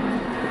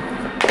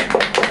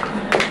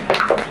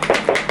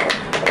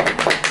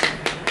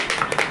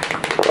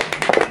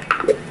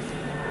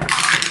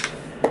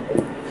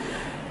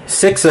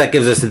 Six, so that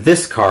gives us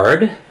this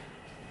card.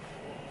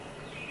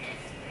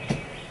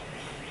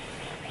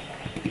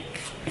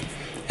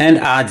 And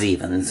odds,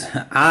 evens.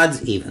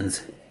 Odds,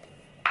 evens.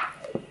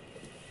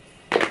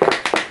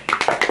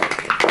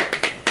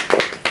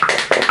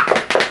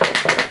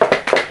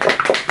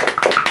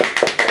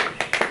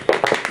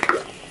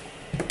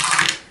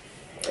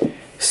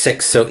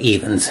 Six, so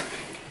evens.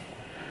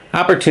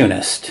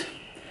 Opportunist.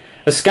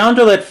 A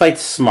scoundrel that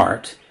fights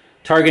smart,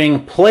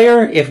 targeting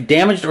player if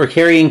damaged or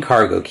carrying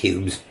cargo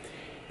cubes.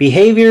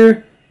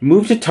 Behavior,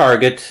 move to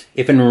target,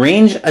 if in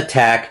range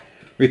attack,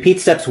 repeat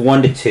steps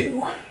 1 to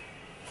 2.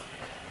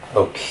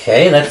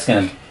 Okay, that's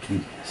gonna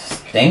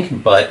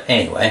stink, but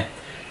anyway,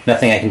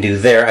 nothing I can do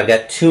there. I've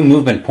got 2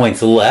 movement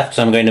points left,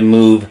 so I'm going to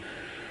move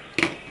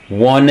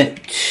 1,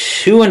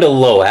 2 into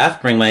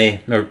Loath,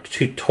 or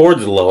 2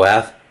 towards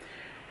Loath,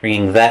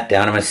 bringing that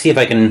down. I'm going to see if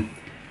I can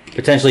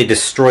potentially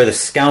destroy the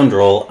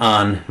scoundrel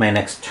on my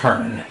next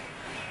turn.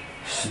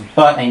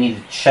 But I need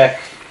to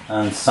check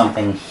on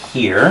something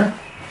here,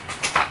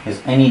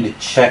 because I need to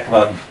check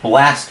about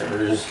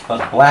blasters,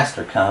 about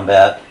blaster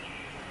combat.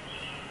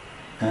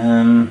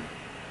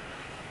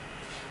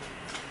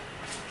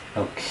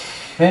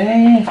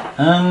 Okay,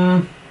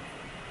 I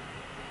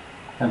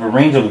have a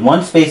range of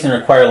 1 space and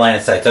require line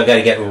of sight, so I've got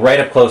to get right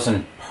up close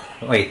and...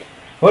 Wait,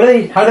 how do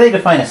they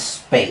define a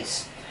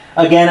space?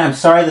 Again, I'm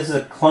sorry this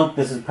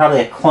is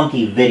probably a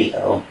clunky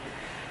video,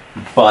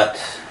 but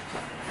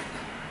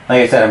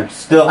like I said,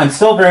 I'm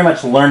still very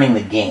much learning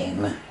the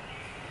game.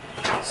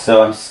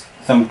 So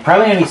I'm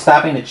probably going to be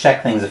stopping to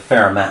check things a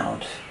fair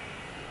amount.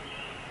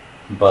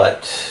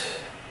 But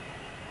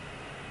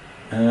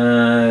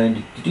there's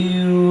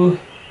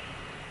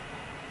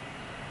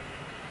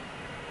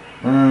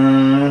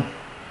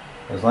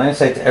line of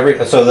sight to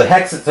every... So the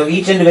hex... So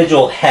each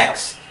individual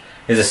hex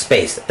is a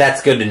space.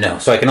 That's good to know.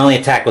 So I can only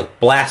attack with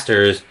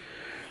blasters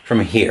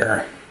from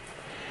here.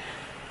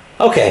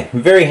 Okay,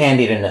 very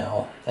handy to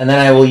know. And then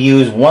I will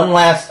use 1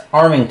 last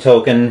arming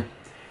token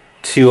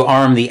to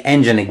arm the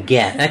engine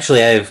again. Actually,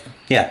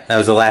 that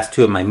was the last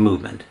 2 of my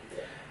movement.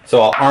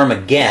 So I'll arm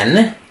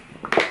again.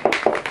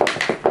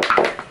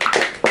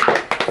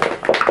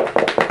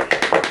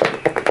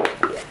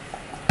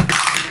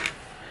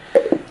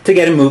 To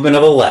get a movement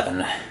of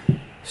 11.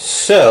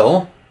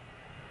 So,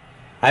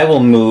 I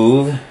will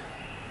move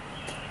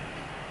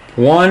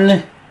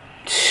 1,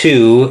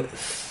 2,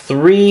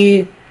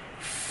 3,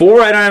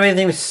 4. I don't have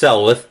anything to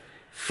sell with.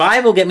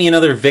 5 will get me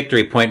another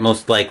victory point,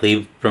 most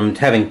likely, from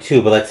having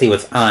 2, but let's see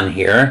what's on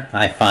here.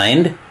 I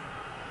find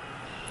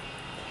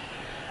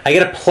I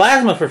get a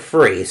plasma for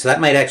free, so that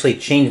might actually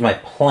change my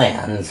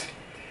plans.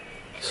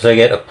 So I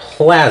get a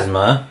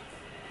plasma.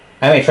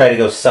 I may try to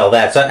go sell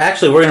that. So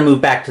actually, we're going to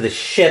move back to the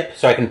ship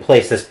so I can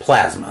place this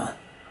plasma.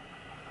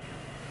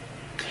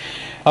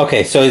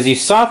 Okay, so as you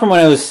saw from when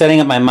I was setting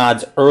up my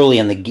mods early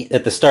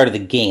at the start of the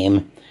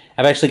game,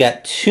 I've actually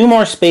got 2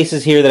 more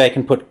spaces here that I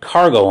can put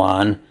cargo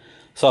on.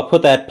 So I'll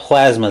put that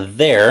plasma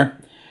there,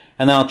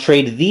 and then I'll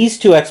trade these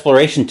 2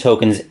 exploration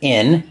tokens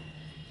in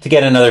to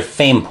get another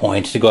fame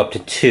point to go up to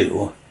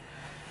 2.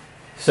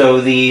 So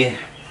this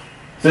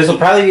will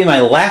probably be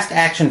my last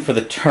action for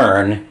the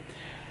turn.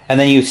 And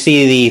then you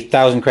see the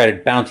 1,000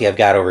 credit bounty I've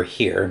got over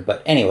here.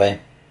 But anyway,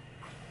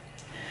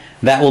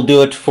 that will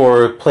do it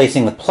for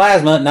placing the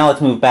plasma. Now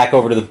let's move back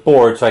over to the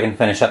board so I can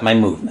finish up my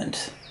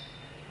movement.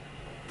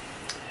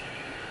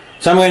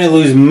 So I'm going to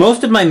lose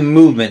most of my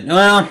movement.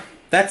 Well,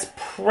 that's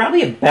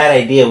probably a bad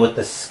idea with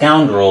the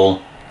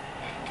scoundrel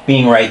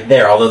being right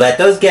there. Although that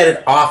does get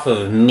it off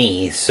of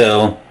me.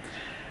 So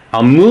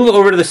I'll move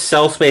over to the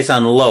sell space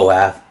on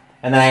Loath.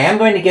 And then I am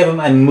going to give him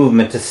my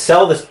movement to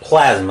sell this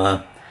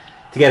plasma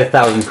to get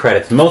 1,000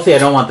 credits. Mostly I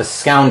don't want the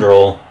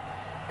scoundrel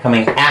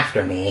coming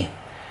after me.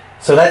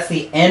 So that's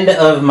the end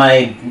of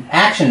my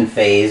action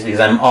phase,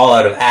 because I'm all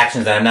out of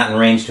actions and I'm not in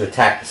range to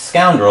attack the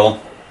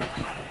scoundrel.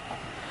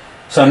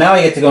 So now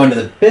I get to go into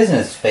the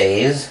business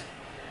phase,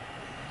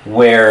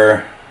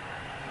 where...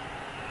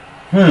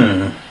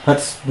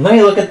 Let's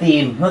look at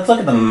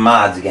the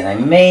mods again. I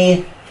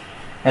may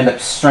end up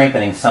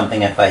strengthening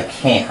something if I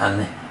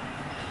can.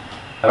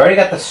 I've already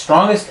got the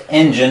strongest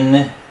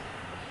engine.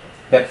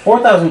 Got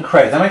 4,000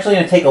 credits. I'm actually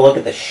going to take a look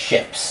at the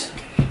ships,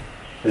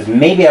 because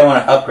maybe I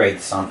want to upgrade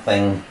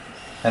something.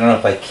 I don't know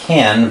if I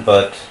can,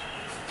 but...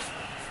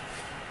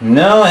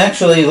 No,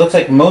 actually, it looks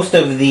like most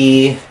of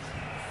the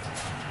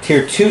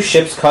Tier 2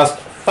 ships cost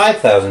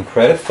 5,000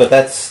 credits, but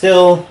that's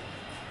still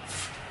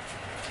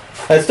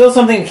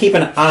something to keep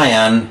an eye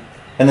on.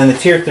 And then the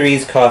Tier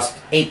 3s cost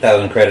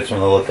 8,000 credits from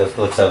the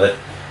looks of it.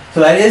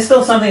 So that is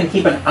still something to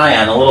keep an eye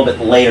on a little bit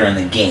later in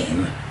the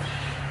game.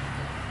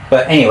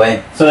 But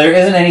anyway, so there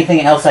isn't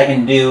anything else I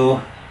can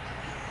do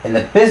in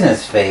the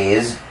business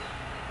phase.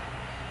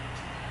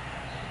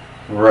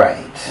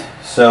 Right.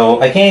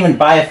 So I can't even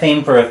buy a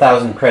fame for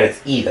 1,000 credits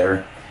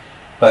either.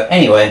 But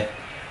anyway,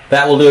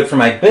 that will do it for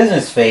my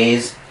business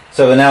phase.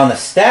 So now in the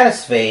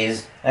status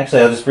phase,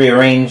 actually I'll just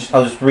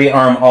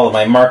rearm all of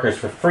my markers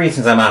for free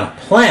since I'm on a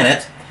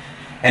planet.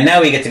 And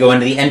now we get to go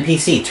into the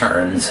NPC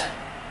turns.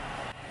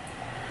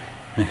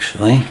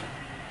 Actually,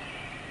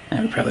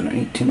 we probably don't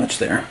need too much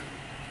there.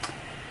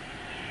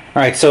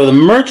 Alright, so the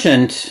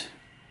merchant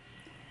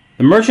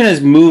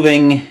is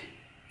moving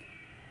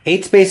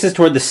 8 spaces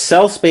toward the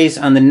sell space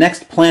on the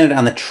next planet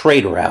on the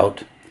trade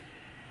route,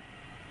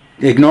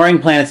 ignoring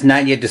planets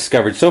not yet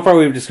discovered. So far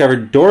we've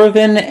discovered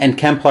Doravin and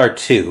Kemplar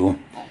 2.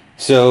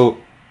 So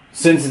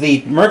since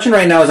the merchant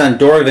right now is on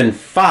Doravin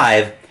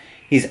 5,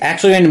 he's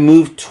actually going to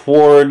move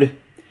toward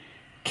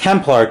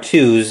Kemplar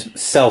 2's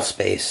cell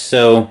space.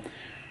 So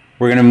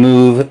we're going to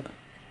move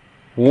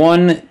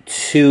 1,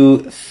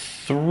 2,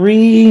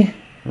 3,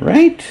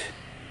 right?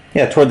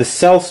 Yeah, toward the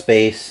cell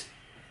space.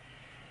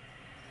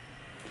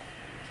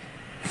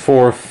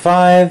 4,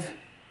 5,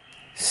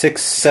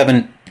 6,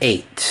 7,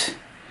 8.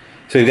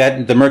 So we've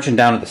got the merchant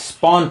down at the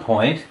spawn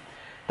point.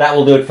 That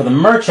will do it for the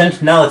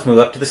merchant. Now let's move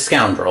up to the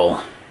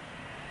scoundrel.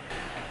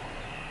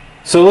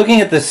 So looking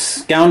at the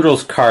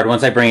scoundrel's card,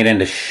 once I bring it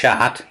into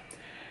shot,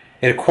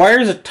 it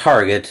acquires a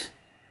target.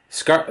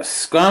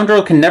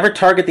 Scoundrel can never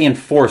target the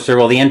enforcer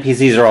while the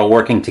NPCs are all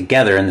working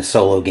together in the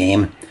solo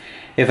game.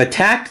 If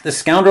attacked, the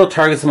scoundrel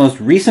targets the most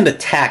recent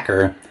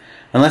attacker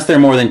unless they're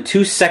more than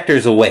 2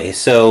 sectors away.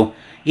 So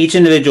each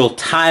individual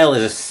tile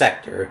is a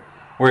sector,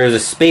 whereas a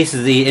space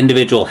is the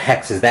individual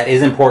hexes. That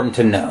is important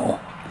to know.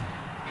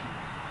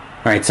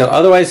 Alright, so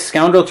otherwise,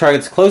 scoundrel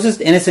targets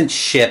closest innocent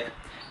ship.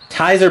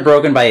 Ties are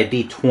broken by a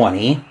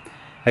d20,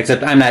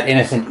 except I'm not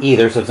innocent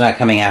either, so it's not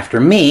coming after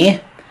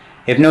me.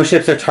 If no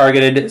ships are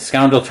targeted,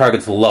 scoundrel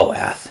targets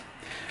Loath.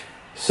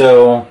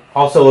 So,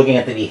 also looking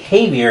at the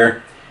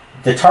behavior,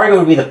 the target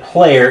would be the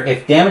player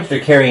if damaged or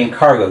carrying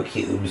cargo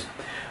cubes.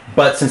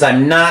 But since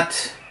I'm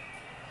not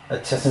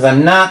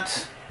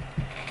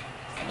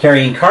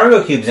carrying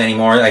cargo cubes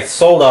anymore, I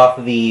sold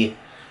off the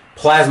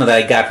plasma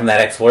that I got from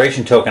that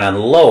exploration token on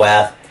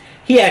Loath.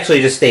 He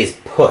actually just stays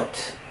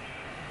put.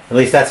 At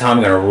least that's how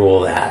I'm going to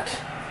rule that.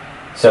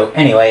 So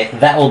anyway,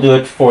 that will do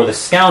it for the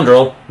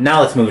scoundrel.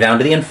 Now let's move down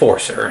to the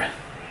enforcer.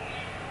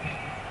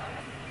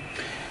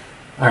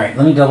 Alright,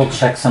 let me double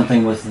check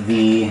something with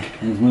the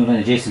move an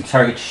adjacent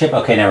target ship.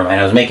 Okay, never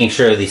mind. I was making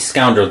sure the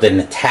scoundrel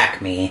didn't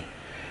attack me,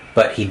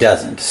 but he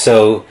doesn't.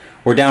 So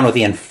we're down with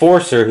the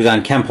enforcer, who's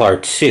on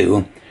Kemplar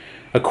 2.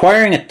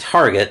 Acquiring a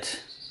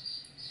target.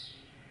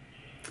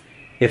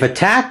 If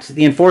attacked,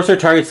 the enforcer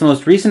targets the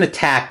most recent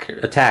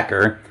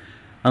attacker,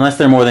 unless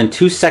they're more than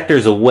 2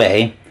 sectors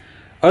away.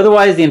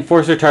 Otherwise, the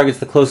enforcer targets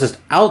the closest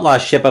outlaw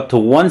ship up to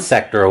 1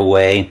 sector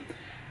away.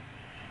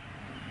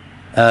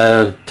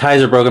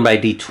 Ties are broken by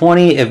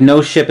d20. If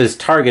no ship is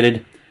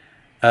targeted,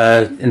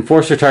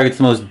 enforcer targets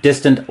the most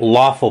distant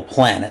lawful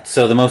planet.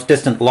 So the most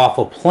distant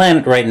lawful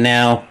planet right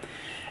now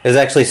is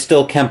actually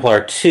still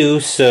Kemplar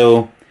 2,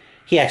 so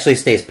he actually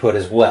stays put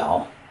as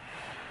well.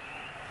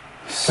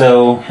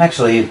 So,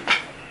 actually,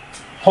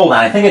 hold on,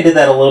 I think I did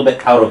that a little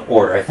bit out of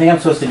order. I think I'm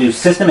supposed to do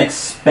System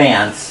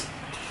Expanse,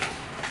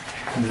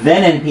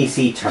 then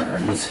NPC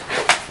turns.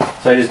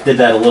 So I just did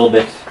that a little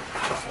bit.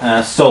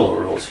 Solo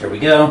rules, here we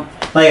go.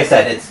 Like I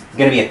said, it's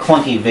going to be a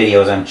clunky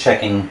video as I'm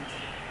checking.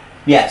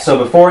 Yeah, so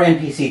before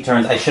NPC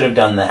turns, I should have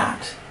done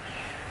that.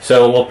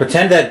 So we'll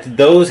pretend that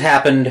those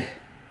happened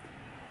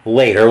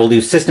later. We'll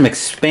do System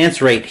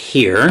Expanse right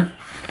here.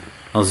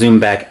 I'll zoom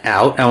back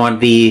out. I want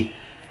the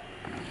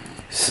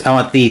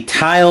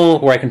tile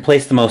where I can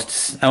place the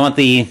most. I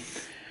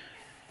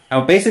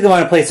basically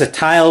want to place a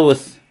tile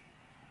with.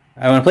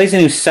 I want to place a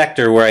new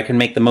sector where I can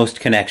make the most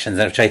connections,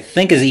 which I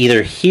think is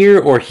either here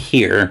or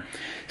here.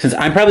 Since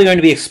I'm probably going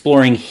to be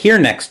exploring here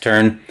next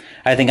turn,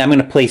 I think I'm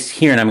going to place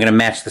here and I'm going to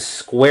match the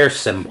square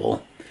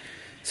symbol.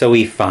 So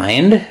we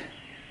find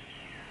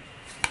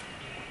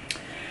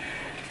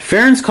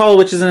Farron's Call,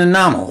 which is an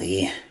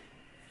anomaly.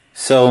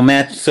 So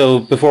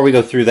before we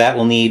go through that,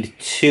 I'll need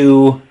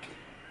 2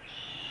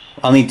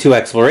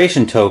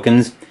 exploration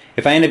tokens.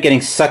 If I end up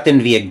getting sucked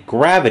in via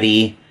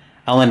gravity,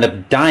 I'll end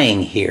up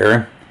dying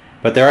here.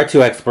 But there are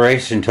 2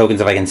 exploration tokens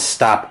if I can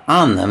stop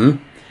on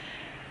them.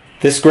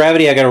 This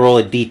gravity, I gotta roll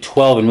a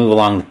d12 and move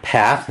along the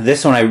path.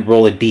 This one, I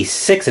roll a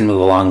d6 and move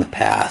along the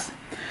path.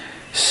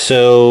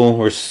 So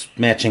we're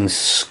matching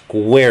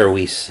square,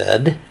 we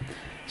said.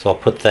 So I'll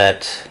put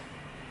that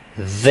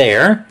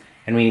there.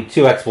 And we need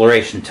 2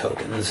 exploration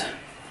tokens.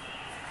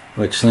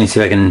 Which, let me see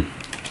if I can.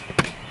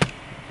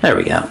 There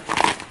we go.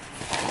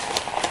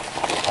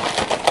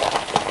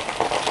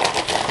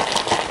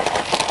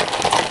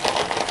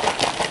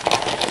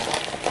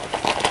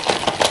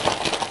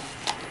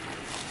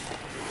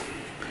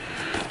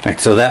 Alright,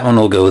 so that one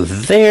will go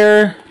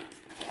there.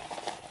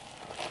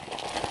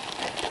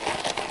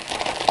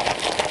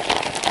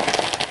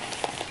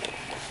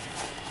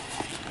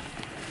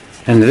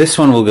 And this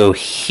one will go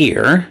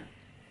here.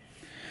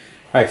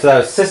 Alright, so that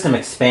was System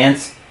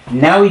Expanse.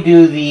 Now we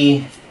do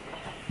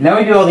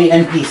all the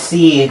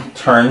NPC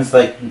turns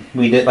like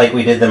we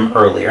did them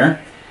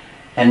earlier.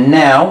 And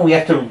now we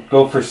have to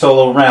go for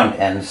solo round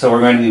end. So we're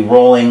going to be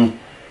rolling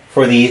a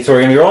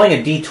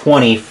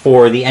d20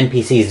 for the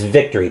NPC's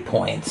victory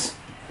points.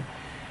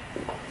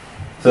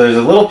 So there's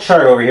a little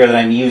chart over here that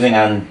I'm using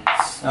on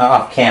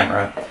off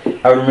camera.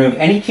 I would remove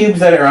any cubes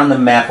that are on the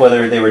map,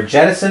 whether they were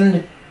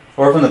jettisoned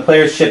or from the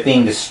player's ship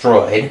being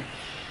destroyed.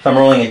 So I'm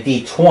rolling a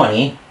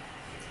d20,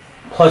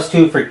 plus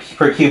 2 for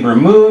cube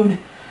removed,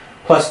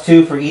 plus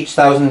 2 for each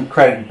 1,000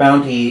 credit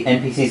bounty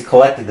NPCs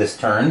collected this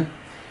turn,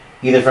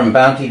 either from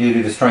bounty due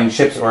to destroying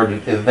ships or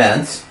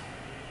events.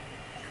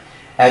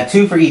 Add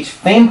 2 for each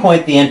fame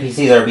point the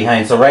NPCs are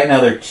behind. So right now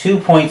they're 2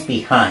 points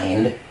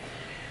behind.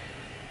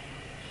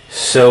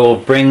 So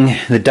we'll bring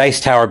the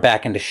dice tower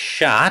back into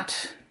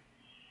shot.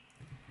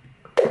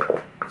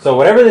 So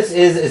whatever this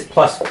is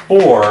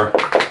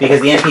 +4 because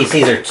the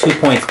NPCs are 2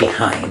 points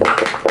behind.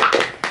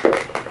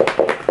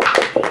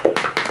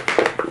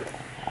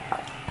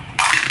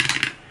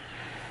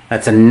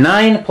 That's a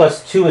 9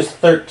 plus 2 is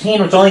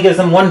 13, which only gives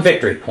them 1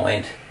 victory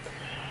point.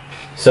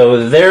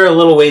 So they're a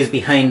little ways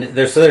behind.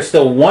 So they're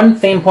still 1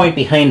 fame point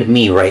behind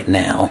me right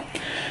now.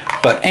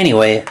 But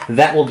anyway,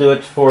 that will do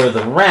it for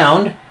the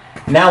round.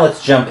 Now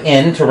let's jump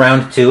into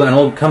round 2, and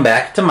we'll come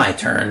back to my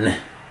turn.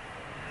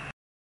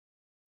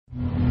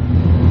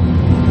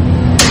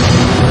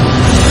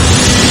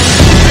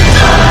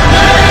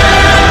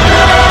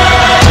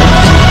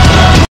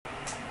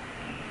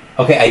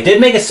 Okay, I did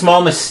make a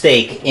small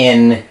mistake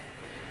in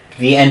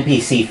the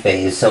NPC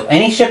phase. So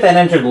any ship that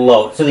entered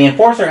low, so the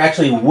Enforcer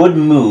actually would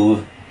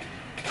move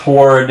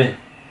toward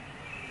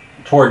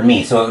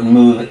me. So it would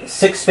move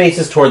 6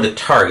 spaces toward the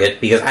target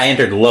because I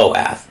entered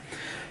Loath.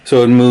 So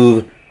it would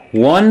move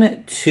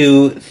 1,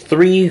 2,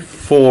 3,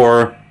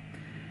 4,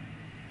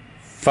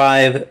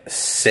 5,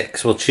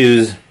 6. We'll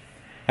choose...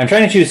 I'm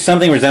trying to choose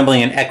something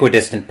resembling an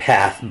equidistant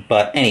path,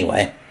 but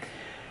anyway.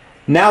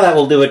 Now that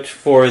will do it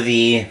for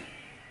the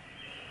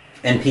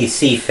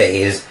NPC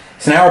phase.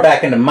 So now we're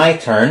back into my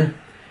turn,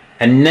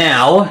 and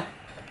now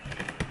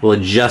we'll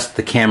adjust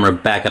the camera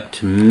back up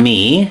to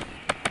me.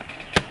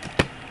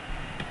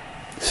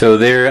 So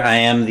there I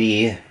am,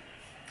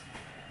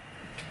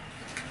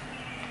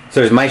 so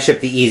there's my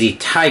ship, the Easy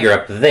Tiger,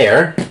 up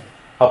there.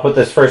 I'll put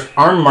this first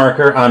arm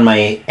marker on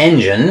my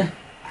engine.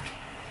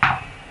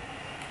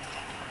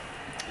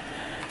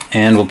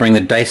 And we'll bring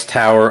the dice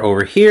tower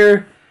over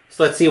here.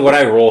 So let's see what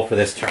I roll for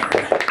this turn.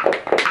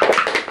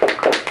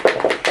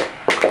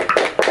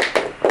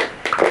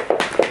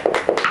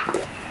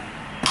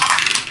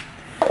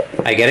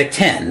 I get a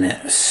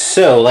 10.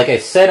 So, like I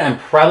said, I'm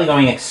probably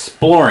going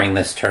exploring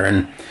this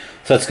turn.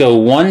 So let's go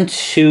 1,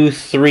 2,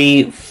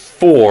 3,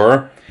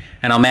 4.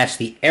 And I'll match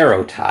the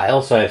arrow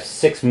tile, so I have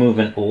 6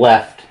 movement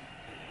left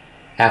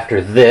after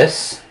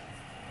this.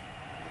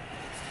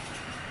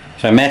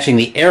 So I'm matching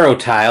the arrow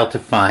tile to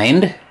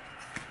find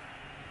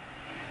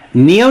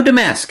Neo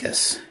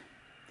Damascus.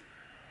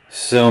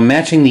 So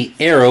matching the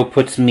arrow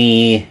puts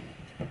me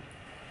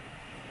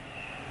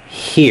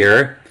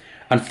here.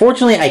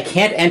 Unfortunately, I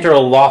can't enter a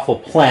lawful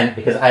planet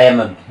because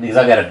I've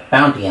got a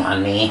bounty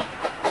on me.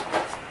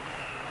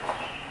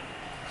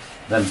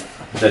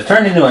 They're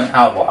turned into an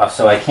outlaw,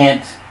 so I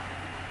can't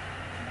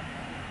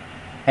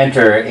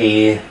enter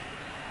via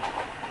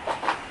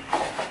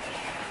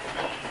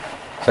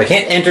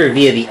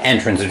the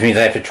entrance, which means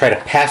I have to try to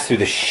pass through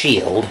the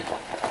shield.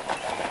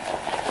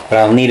 But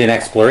I'll need an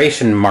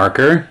exploration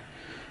marker,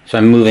 so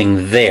I'm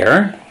moving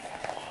there.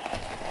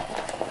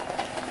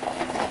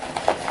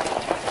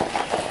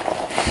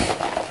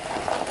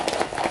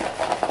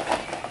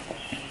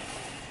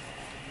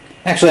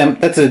 Actually,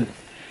 that's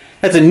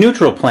a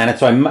neutral planet,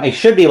 so I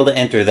should be able to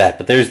enter that.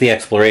 But there's the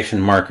exploration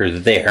marker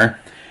there.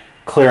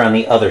 Clear on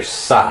the other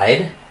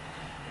side.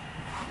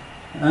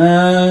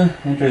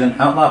 Enters an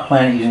outlaw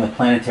planet using the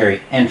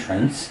planetary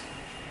entrance.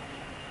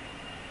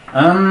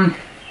 I'm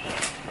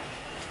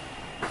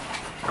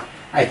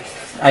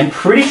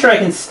pretty sure I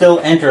can still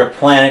enter a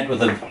planet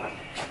with a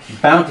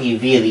bounty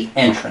via the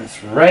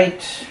entrance,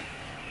 right?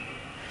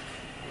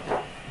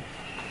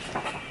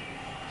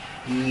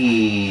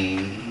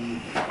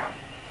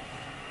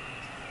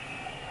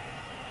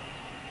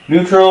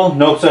 Neutral,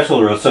 no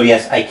special rules. So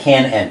yes, I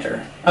can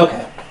enter.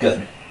 Okay,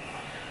 good.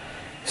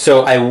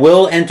 So I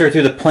will enter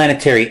through the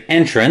planetary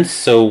entrance.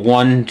 So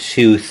 1,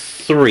 2,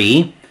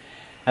 3.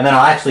 And then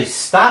I'll actually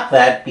stop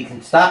that. You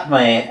can stop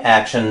my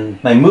action,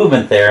 my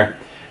movement there,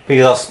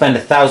 because I'll spend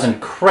 1,000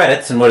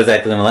 credits. And what is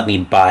that going to let me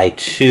buy?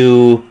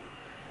 Two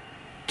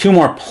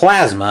more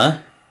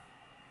plasma.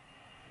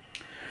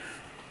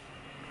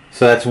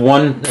 So that's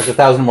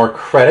 1,000 more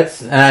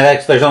credits. And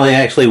there's only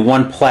actually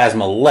 1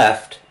 plasma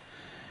left.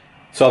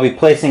 So I'll be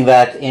placing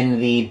that in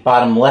the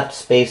bottom left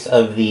space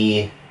of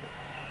the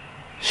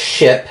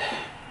ship.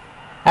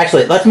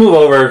 Actually, let's move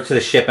over to the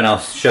ship and I'll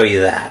show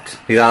you that.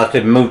 Because I'll have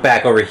to move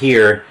back over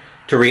here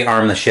to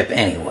rearm the ship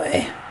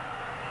anyway.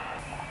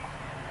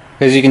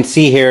 As you can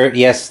see here,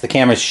 yes, the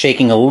camera's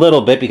shaking a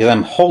little bit because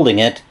I'm holding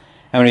it.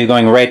 I'm going to be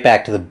going right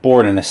back to the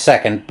board in a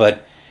second,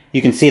 but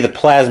you can see the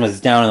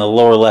plasma's down in the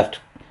lower left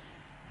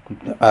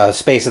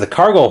space of the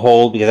cargo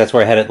hold because that's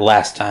where I had it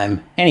last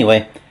time.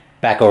 Anyway,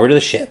 back over to the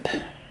ship.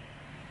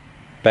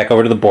 Back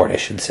over to the board, I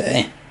should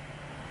say.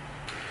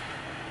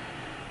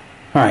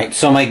 Alright,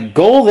 so my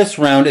goal this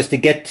round is to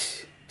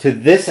get to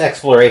this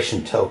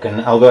exploration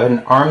token. I'll go ahead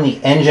and arm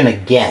the engine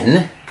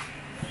again.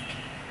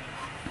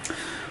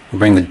 We'll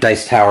bring the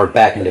dice tower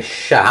back into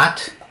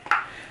shot.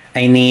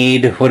 I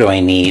need... what do I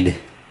need?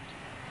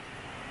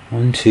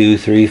 1, 2,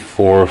 3,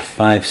 4,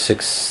 5,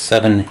 6,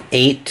 7,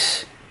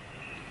 8.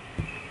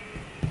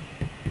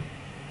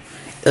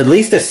 At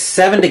least a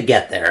 7 to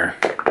get there.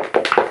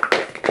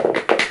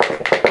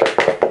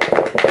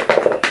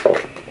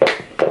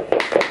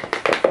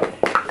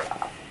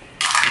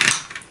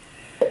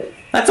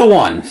 That's a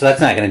 1, so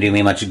that's not going to do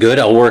me much good.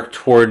 I'll work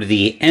toward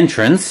the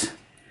entrance.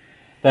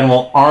 Then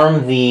we'll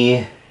arm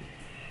the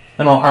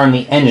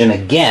engine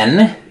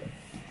again.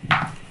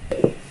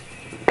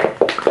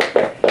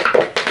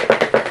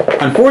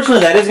 Unfortunately,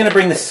 that is going to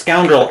bring the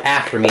scoundrel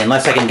after me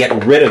unless I can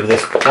get rid of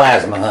this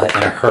plasma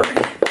in a hurry.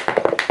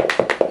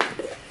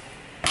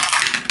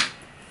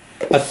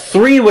 A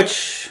 3,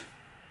 which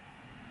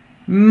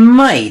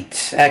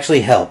might actually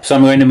help. So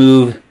I'm going to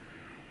move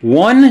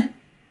 1,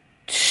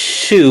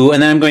 2,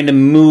 and then I'm going to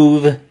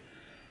move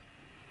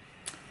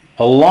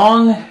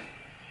along.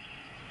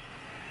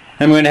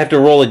 I'm going to have to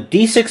roll a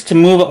d6 to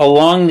move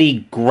along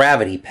the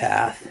gravity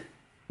path.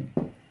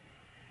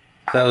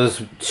 That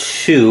was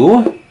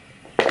 2.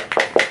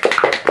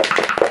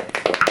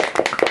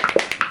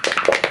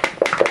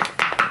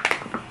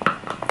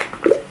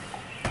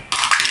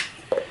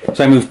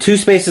 So I move 2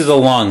 spaces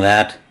along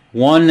that.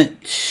 1,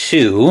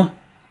 2.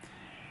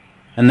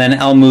 And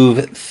then I'll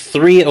move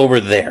 3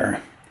 over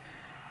there.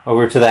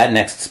 Over to that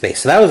next space.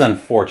 So that was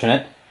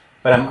unfortunate.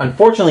 But I'm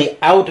unfortunately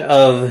out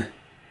of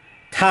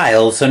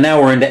tiles, so now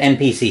we're into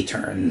NPC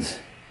turns.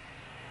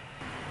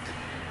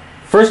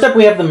 First up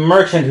we have the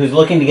merchant who's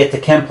looking to get to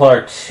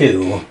Kemplar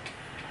 2.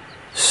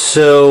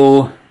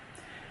 So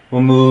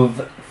we'll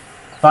move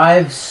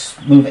 8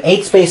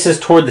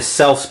 spaces toward the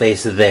sell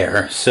space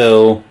there.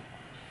 So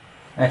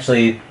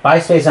actually buy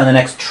space on the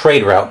next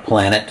trade route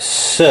planet.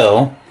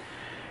 So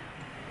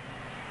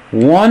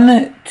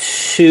 1,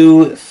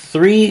 2,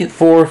 3,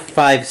 4,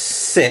 5,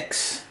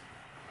 6.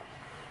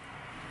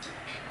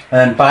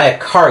 And then buy a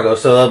cargo,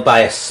 so they'll buy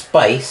a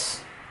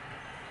spice.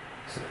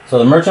 So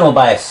the merchant will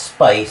buy a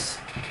spice.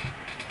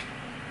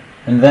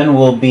 And then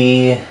we'll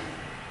be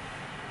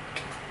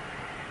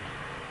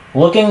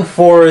looking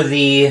for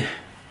the... And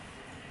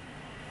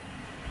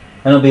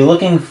we'll be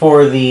looking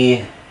for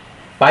the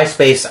buy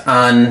space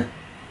on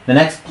the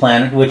next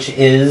planet, which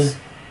is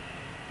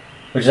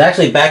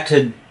actually back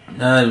to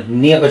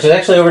which is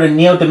actually over to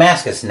Neo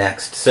Damascus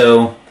next.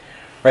 So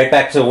right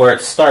back to where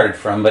it started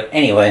from. But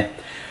anyway,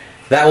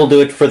 that will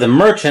do it for the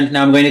merchant.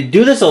 Now I'm going to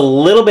do this a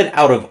little bit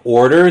out of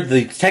order.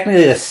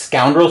 Technically the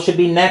scoundrel should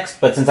be next,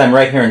 but since I'm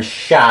right here in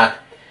shot,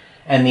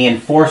 and the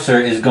enforcer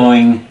is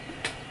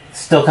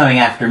still coming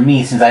after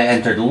me since I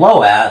entered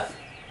Loath,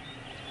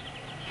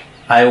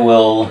 I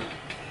will...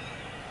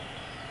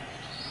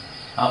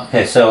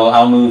 Okay, so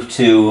I'll move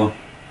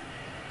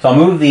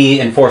the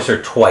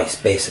enforcer twice,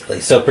 basically.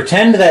 So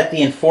pretend that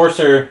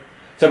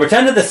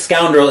the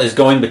scoundrel is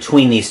going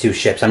between these two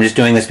ships. I'm just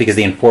doing this because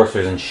the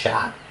enforcer's in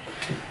shot.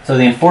 So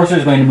the enforcer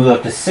is going to move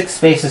up to 6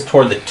 spaces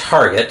toward the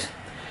target.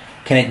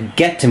 Can it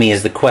get to me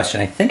is the question.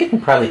 I think it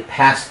can probably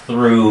pass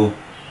through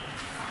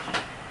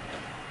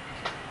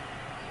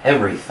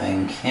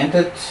everything, can't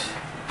it?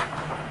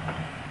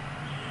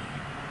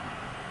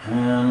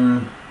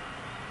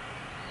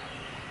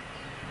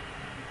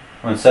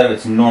 Well, instead of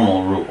its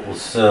normal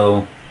rules.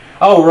 So,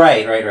 oh,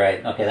 right.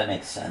 Okay, that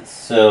makes sense.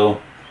 So,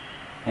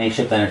 any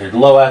ship that entered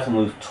Loath will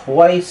move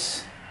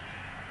twice.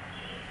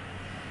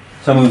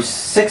 So I'll move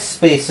 6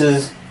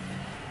 spaces.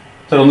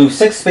 So it'll move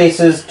 6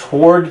 spaces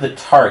toward the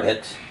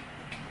target.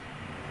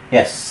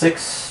 Yes,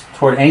 6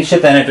 toward any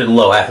ship that entered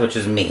Loath, which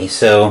is me.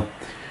 So,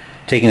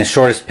 taking the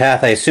shortest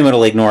path, I assume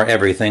it'll ignore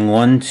everything.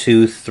 1,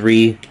 2,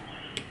 3,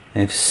 I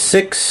have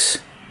 6.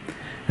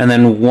 And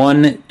then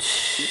 1,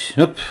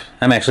 2, oop,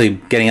 I'm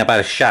actually getting up out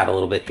of shot a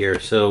little bit here.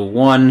 So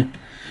 1,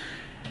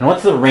 and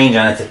what's the range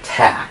on its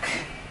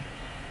attack?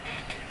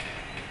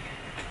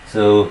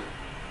 So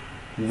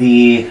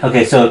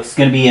okay, so it's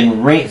going to be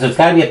in range, so it's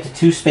got to be up to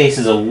 2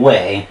 spaces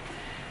away.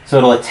 So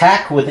it'll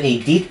attack me with a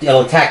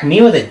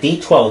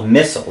D12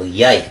 missile.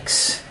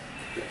 Yikes.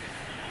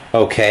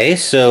 Okay,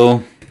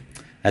 so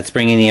that's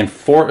bringing the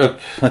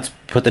let's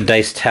put the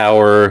dice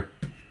tower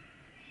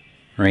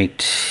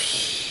right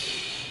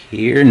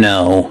here.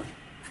 No.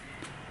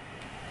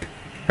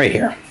 Right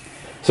here.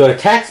 So it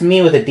attacks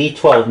me with a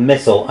D12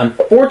 missile.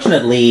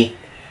 Unfortunately,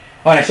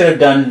 and I should have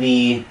done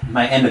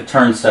my end of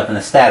turn stuff in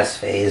the status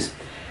phase.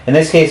 In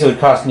this case, it would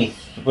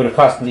have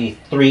cost me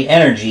 3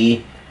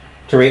 energy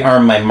to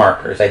rearm my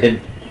markers. I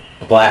did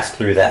blast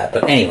through that,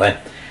 but anyway,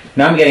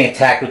 now I'm getting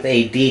attacked with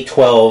a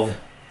D12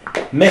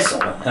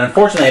 missile, and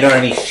unfortunately, I don't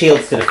have any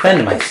shields to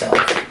defend myself.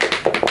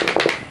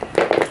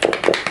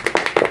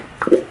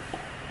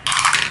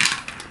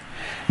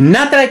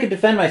 Not that I could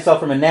defend myself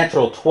from a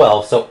natural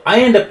 12, so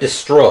I end up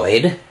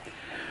destroyed,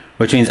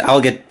 which means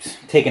I'll get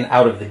taken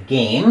out of the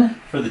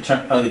game for the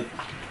turn.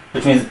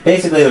 Which means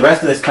basically the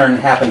rest of this turn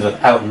happens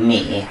without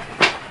me.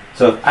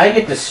 So if I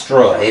get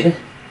destroyed,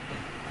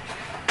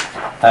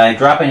 I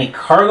drop any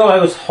cargo I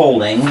was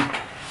holding.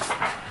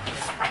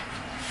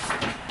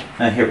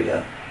 Here we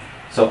go.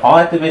 So all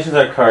activations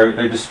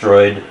are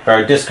destroyed,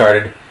 or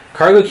discarded.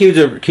 Cargo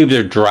cubes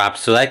are dropped,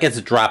 so that gets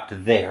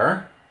dropped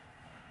there.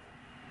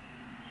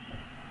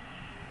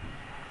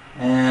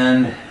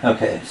 And,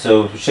 okay,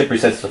 so ship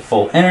resets to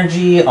full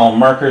energy, all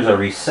markers are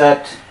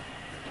reset,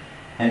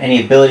 and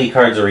any ability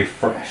cards are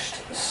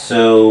refreshed.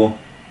 So,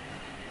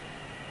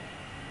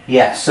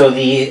 Yeah, so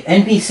the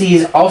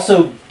NPCs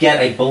also get,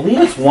 I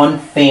believe it's 1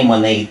 fame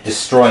when they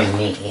destroy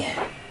me.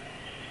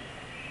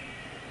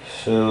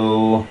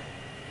 So...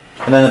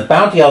 And then the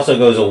bounty also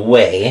goes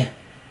away.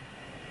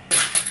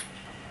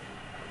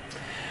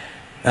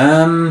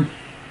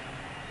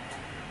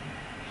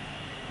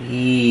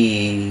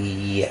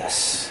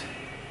 Yes.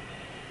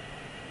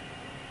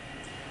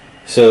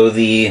 So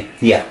the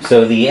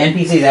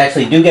NPCs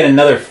actually do get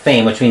another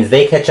fame, which means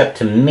they catch up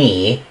to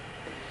me.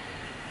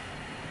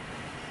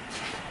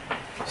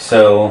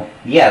 So,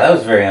 yeah, that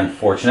was very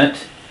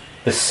unfortunate.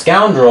 The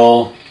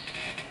scoundrel...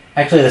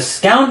 Actually, the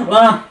scoundrel...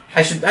 Well,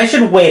 I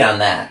should wait on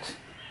that.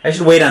 I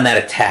should wait on that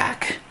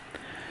attack.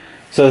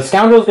 So the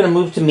scoundrel is going to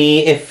move to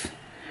me.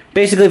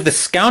 Basically, if the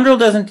scoundrel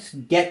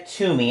doesn't get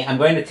to me, I'm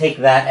going to take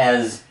that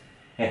as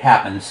it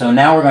happened. So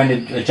now we're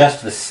going to adjust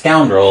to the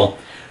scoundrel,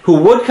 who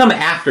would come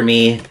after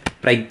me,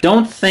 but I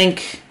don't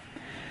think...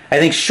 I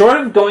think short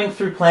of going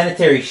through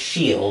planetary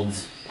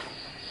shields...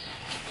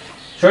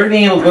 Short of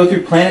being able to go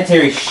through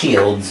planetary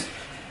shields,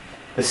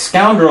 the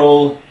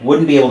scoundrel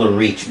wouldn't be able to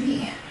reach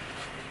me.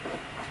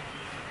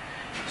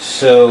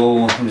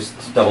 So, I'm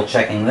just double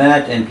checking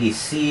that.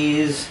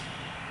 NPCs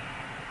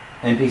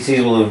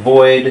will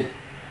avoid...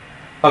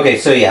 Okay,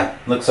 so yeah,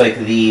 looks like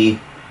the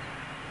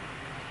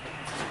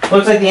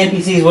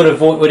NPCs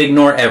would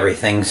ignore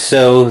everything.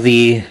 So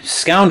the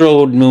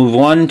scoundrel would move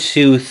 1,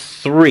 2,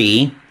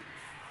 3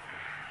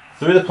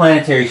 through the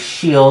planetary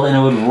shield, and it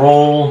would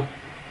roll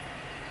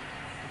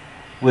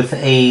with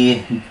a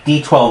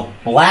D12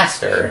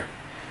 blaster.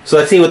 So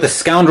let's see what the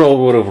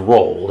scoundrel would have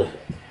rolled.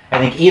 I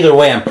think either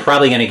way I'm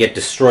probably going to get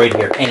destroyed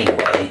here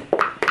anyway,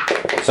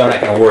 so I'm not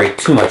going to worry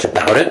too much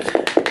about it.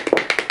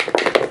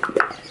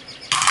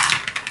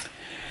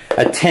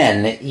 A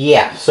 10,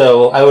 yeah,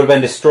 so I would have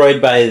been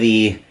destroyed by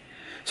the...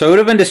 So I would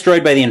have been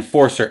destroyed by the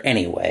Enforcer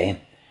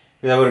anyway.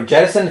 I would have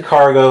jettisoned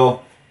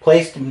cargo,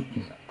 placed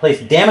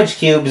damage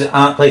cubes,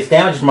 placed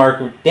damage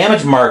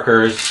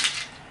markers,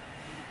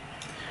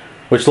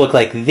 which look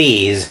like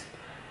these,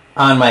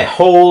 on my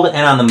hold and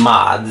on the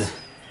mods.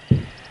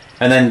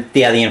 And then,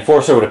 yeah, the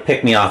Enforcer would have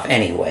picked me off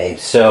anyway.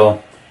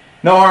 So,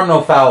 no harm, no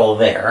foul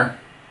there.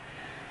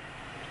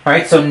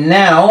 Alright, so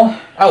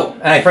now... Oh,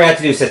 and I forgot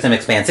to do System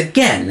Expanse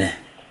again.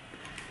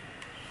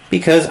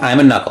 Because I'm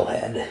a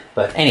knucklehead.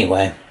 But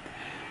anyway,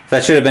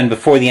 that should have been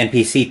before the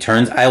NPC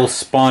turns. I will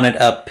spawn it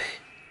up.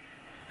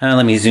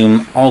 Let me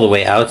zoom all the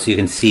way out so you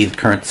can see the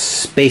current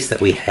space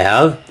that we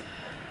have.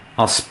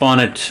 I'll spawn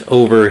it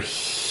over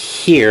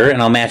here,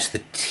 and I'll match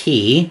the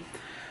T.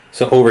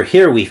 So over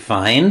here we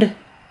find...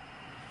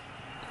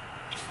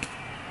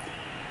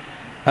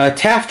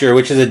 Tafter,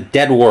 which is a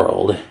dead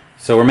world.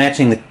 So we're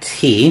matching the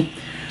T.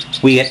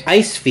 We get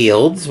ice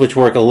fields, which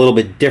work a little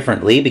bit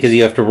differently because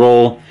you have to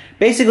roll...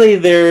 Basically,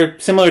 they're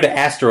similar to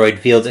asteroid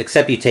fields,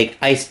 except you take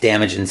ice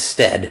damage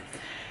instead.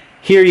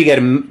 Here you get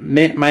a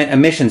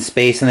mission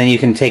space, and then you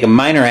can take a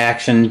minor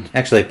action,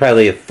 actually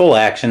probably a full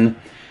action,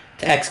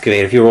 to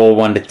excavate. If you roll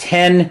 1 to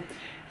 10,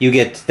 you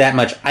get that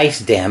much ice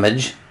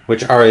damage,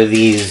 which are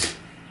these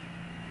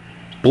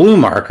blue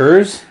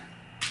markers.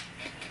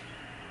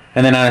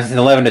 And then on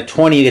 11 to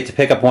 20, you get to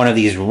pick up one of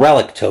these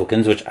relic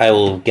tokens, which I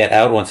will get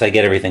out once I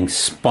get everything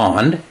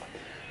spawned.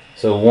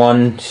 So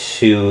 1,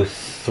 2,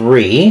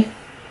 3.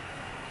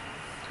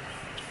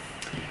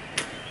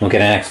 We'll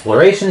get an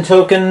exploration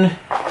token.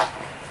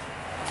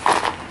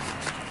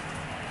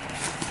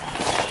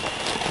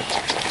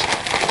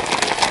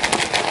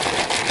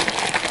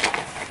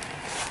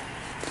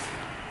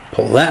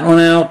 Pull that one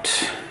out.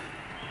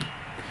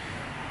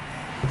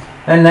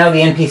 And now the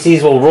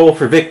NPCs will roll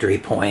for victory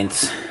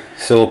points.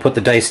 So we'll put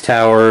the dice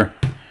tower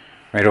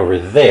right over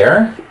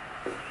there.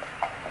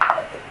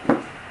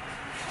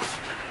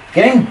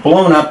 Getting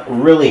blown up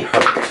really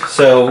hurt.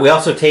 So we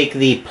also take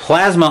the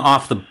plasma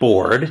off the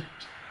board.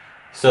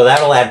 So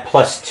that'll add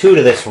 +2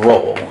 to this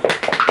roll.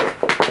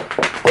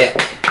 Dick.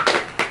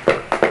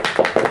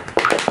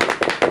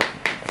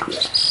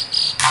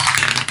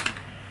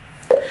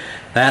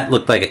 That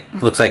looks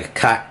like a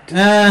cocked.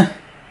 Yeah,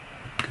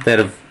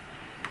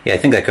 I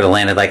think that could have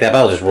landed like that. But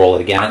I'll just roll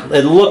it again.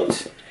 It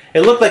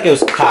looked like it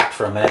was cocked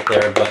for a minute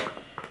there, but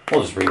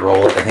we'll just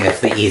re-roll it. I think that's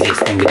the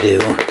easiest thing to do.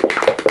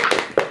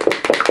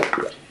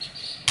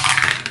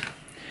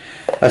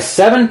 A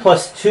 7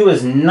 + 2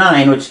 is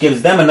 9, which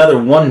gives them another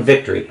 1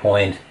 victory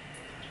point,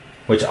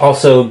 which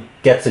also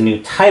gets a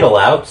new title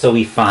out. So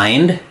we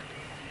find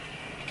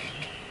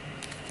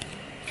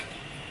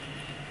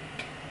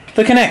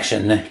The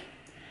Connection.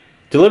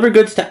 Deliver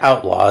goods to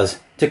outlaws.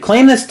 To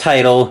claim this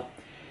title,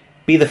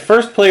 be the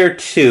first player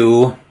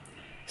to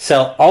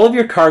sell all of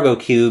your cargo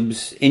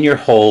cubes in your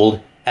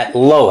hold at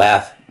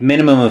Loath,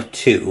 minimum of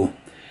 2.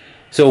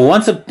 So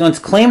once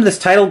claimed, this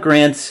title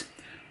grants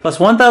plus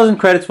 1,000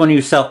 credits when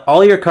you sell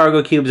all your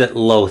cargo cubes at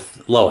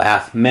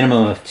Loath,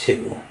 minimum of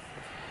 2.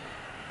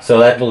 So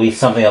that will be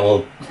something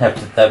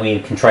that we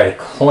can try to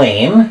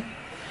claim.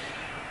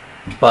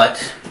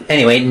 But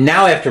anyway,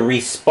 now I have to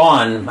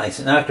respawn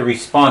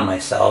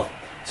myself.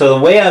 So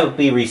the way I'll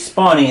be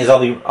respawning is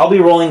I'll be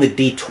rolling the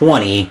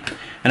D20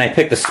 and I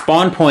picked the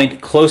spawn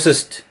point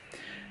closest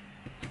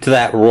to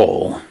that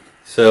roll.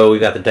 So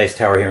we've got the dice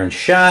tower here in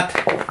shot.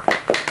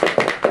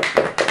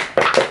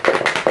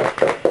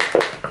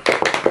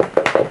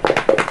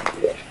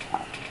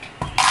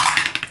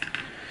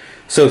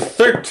 So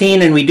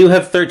 13, and we do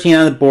have 13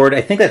 on the board.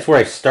 I think that's where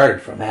I started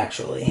from,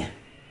 actually.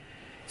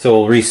 So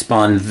we'll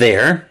respawn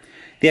there.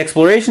 The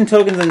exploration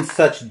tokens and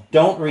such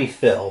don't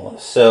refill,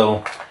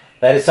 so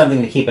that is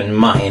something to keep in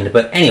mind.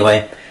 But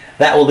anyway,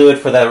 that will do it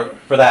for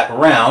that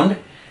round.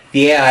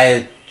 The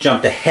AI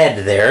jumped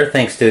ahead there,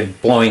 thanks to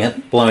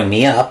blowing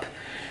me up.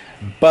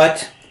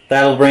 But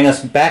that'll bring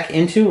us back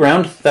into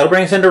round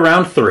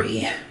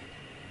 3.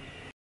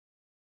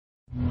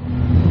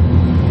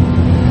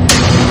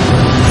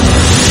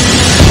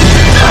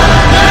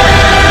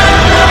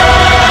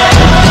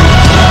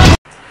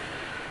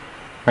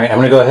 Alright, I'm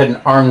going to go ahead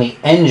and arm the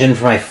engine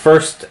for my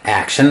first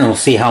action, and we'll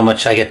see how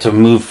much I get to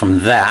move from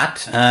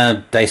that.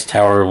 Dice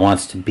tower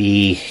wants to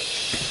be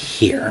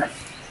here.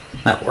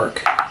 That'll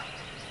work.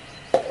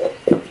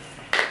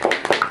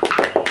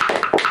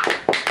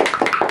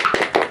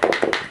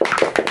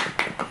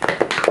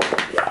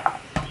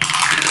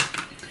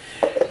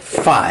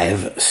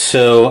 Five.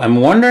 So I'm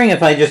wondering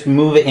if I just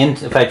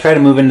if I try to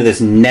move into this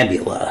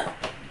nebula.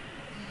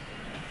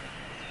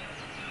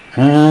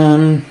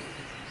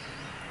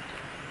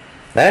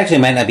 That actually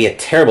might not be a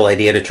terrible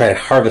idea to try to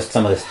harvest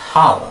some of this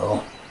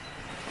hollow.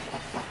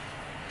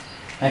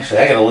 Actually,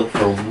 I gotta look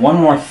for one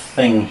more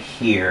thing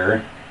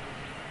here.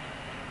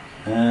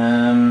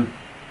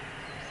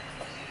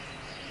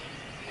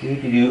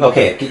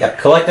 Okay, yeah,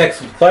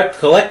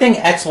 collecting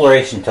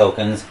exploration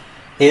tokens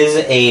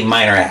is a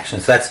minor action,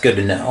 so that's good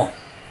to know.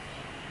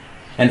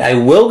 And I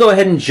will go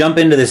ahead and jump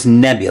into this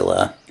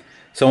nebula.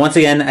 So once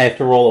again, I have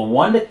to roll a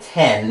 1 to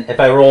 10. If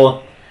I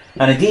roll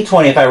on a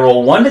d20, if I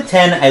roll 1 to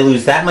 10, I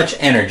lose that much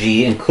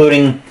energy,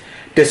 including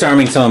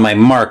disarming some of my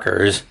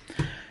markers.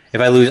 If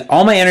I lose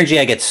all my energy,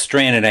 I get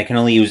stranded. I can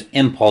only use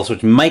impulse,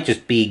 which might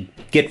just be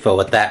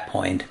Gitfo at that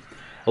point.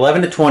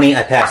 11 to 20,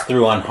 I pass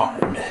through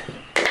unharmed.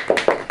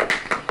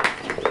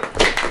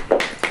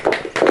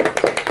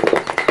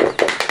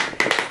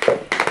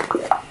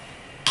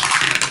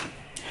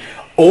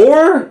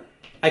 Or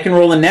I can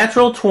roll a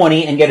natural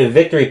 20 and get a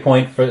victory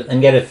point and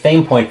get a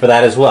fame point for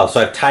that as well. So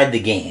I've tied the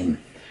game.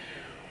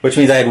 Which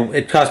means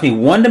it cost me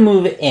 1 to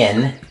move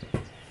in.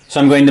 So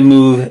I'm going to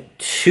move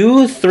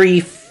 2, 3,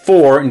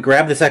 4 and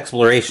grab this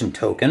exploration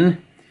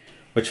token,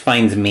 which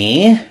finds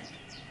me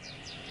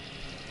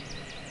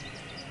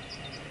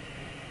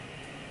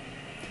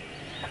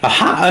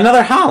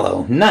another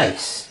hollow.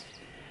 Nice.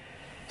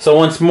 So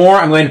once more,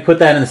 I'm going to put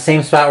that in the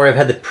same spot where I've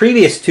had the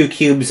previous 2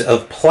 cubes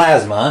of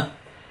plasma.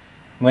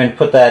 I'm going to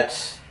put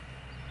that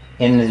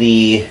in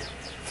the...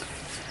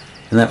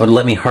 and that would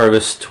let me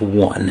harvest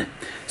 1.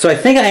 So I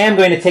think I am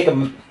going to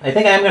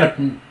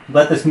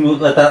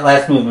let that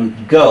last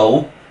movement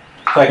go,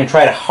 so I can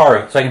try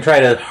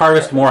to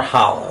harvest more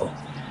hollow.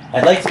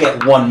 I'd like to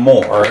get 1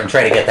 more and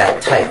try to get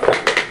that title.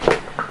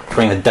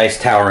 Bring the dice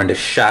tower into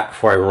shot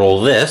before I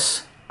roll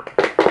this.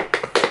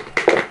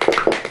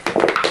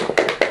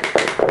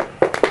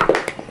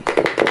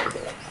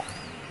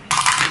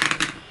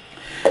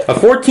 A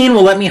 14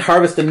 will let me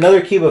harvest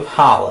another cube of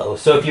hollow.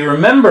 So if you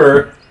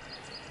remember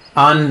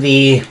when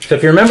we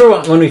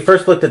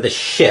first looked at the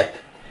ship,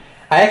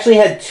 I actually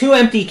had 2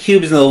 empty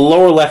cubes in the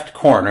lower left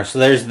corner. So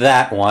there's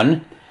that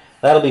one.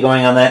 That'll be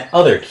going on that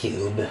other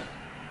cube.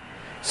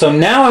 So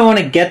now I want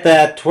to get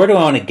that. Where do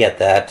I want to get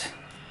that?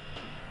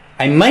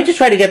 I might just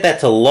try to get that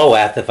to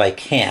Loath if I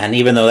can,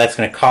 even though that's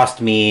going to cost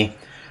me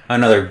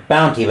another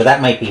bounty, but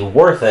that might be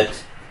worth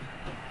it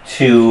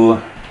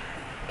to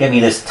get me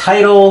this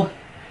title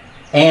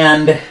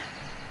and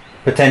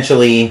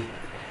potentially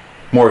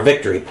more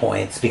victory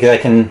points, because I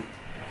can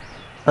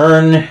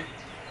earn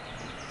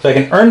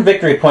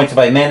victory points if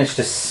I manage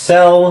to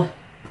sell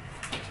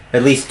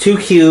at least 2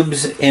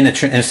 cubes in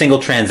a single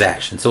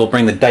transaction. So we'll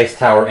bring the dice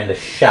tower into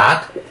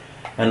shot,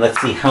 and let's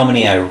see how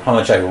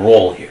much I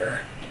roll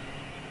here.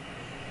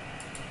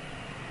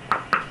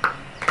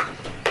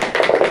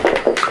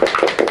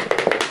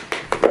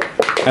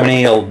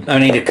 I'm gonna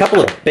need a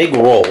couple of big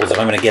rolls if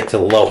I'm gonna get to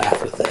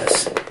Loath with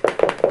this.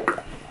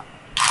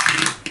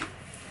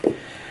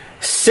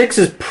 6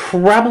 is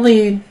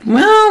probably,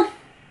 well,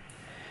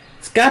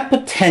 it's got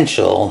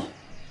potential,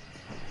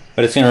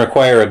 but it's going to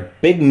require a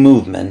big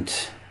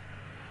movement.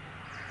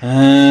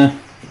 Actually,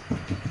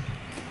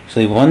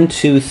 1,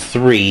 2,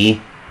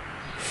 3,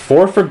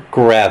 4 for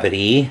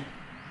gravity.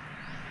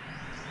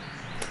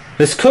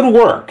 This could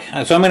work,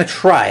 so I'm going to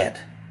try it.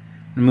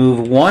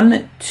 Move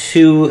 1,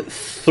 2,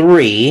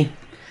 3.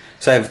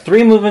 So I have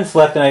 3 movements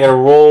left, and I got to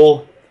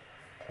roll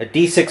a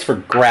d6 for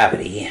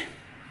gravity.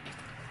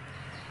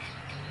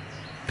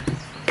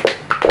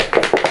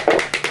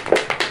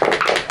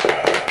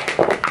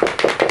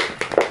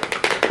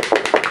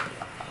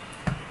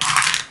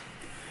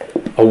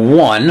 A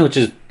 1, which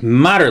is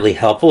moderately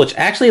helpful, which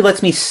actually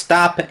lets me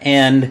stop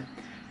and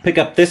pick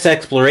up this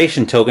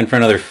exploration token for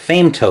another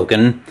fame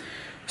token.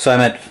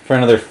 So for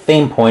another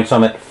fame point, so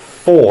I'm at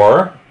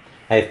 4.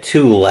 I have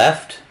 2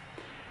 left.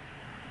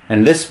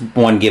 And this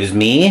one gives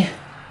me...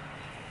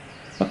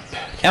 come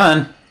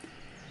on.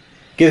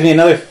 Gives me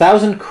another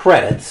 1,000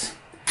 credits.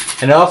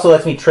 And it also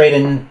lets me trade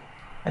in...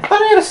 I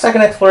thought I had a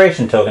second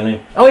exploration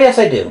token. Oh, yes,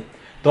 I do.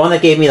 The one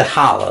that gave me the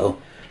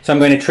hollow. So I'm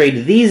going to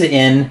trade these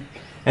in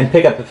and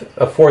pick up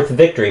a 4th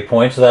victory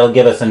point. So that'll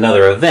give us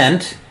another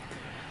event.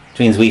 Which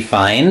means we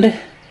find...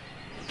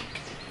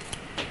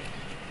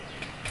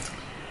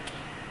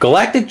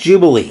 Galactic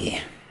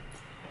Jubilee.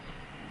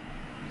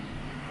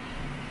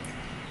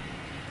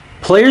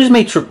 Players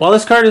may... while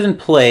this card is in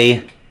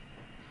play...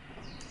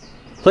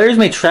 Players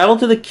may travel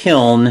to the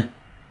kiln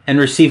and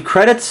receive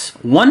credits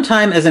one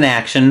time as an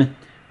action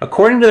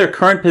according to their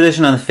current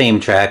position on the fame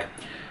track.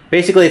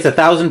 Basically, it's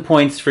 1,000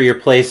 points for your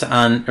place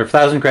on, or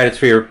 1,000 credits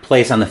for your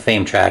place on the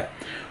fame track.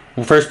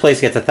 Well, first place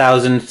gets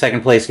 1,000,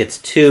 second place gets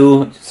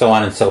 2, so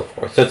on and so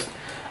forth. So it's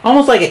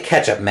almost like a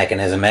catch-up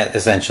mechanism,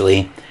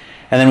 essentially.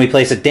 And then we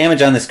place a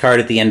damage on this card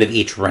at the end of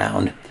each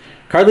round.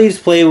 Card leaves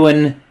play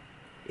when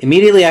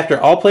immediately after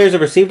all players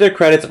have received their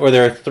credits or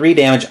there are 3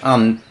 damage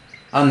on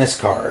this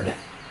card.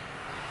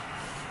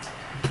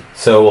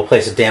 So we'll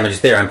place a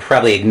damage there. I'm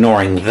probably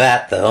ignoring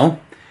that, though.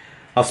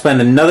 I'll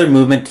spend another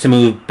movement to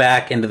move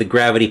back into the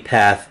gravity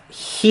path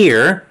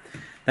here.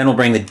 Then we'll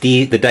bring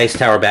the dice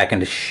tower back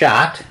into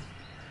shot.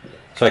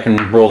 So I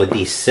can roll a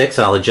d6.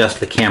 I'll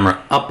adjust the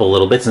camera up a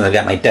little bit since I've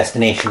got my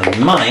destination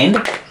in mind.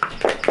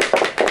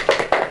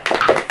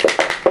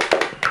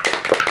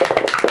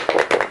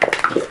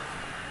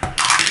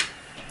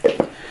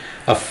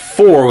 A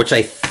 4, which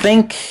I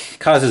think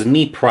causes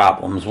me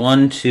problems.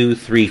 1, 2,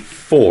 3,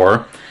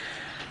 4.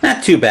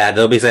 Not too bad,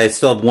 though, because I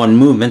still have 1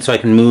 movement, so I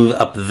can move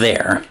up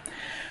there.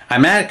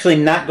 I'm actually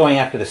not going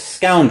after the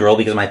Scoundrel,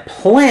 because my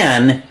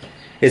plan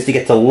is to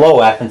get to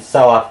Loath and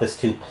sell off this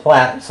 2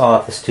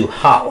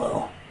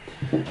 hollow.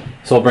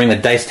 So we'll bring the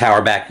dice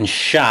tower back in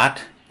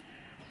shot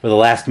for the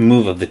last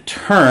move of the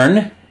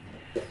turn.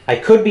 I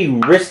could be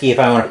risky if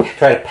I want to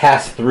try to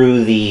pass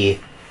through the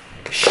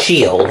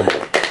shield.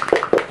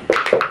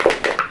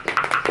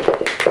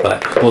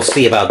 But we'll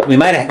see about... We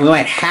might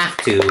have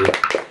to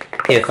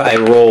if I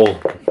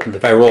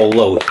roll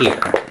low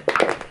here.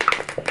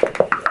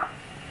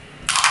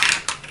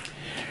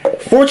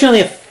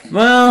 Fortunately,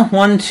 well,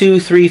 1, 2,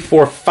 3,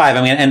 4, 5.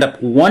 I'm going to end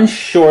up 1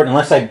 short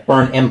unless I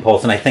burn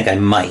Impulse, and I think I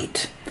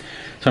might.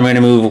 So I'm going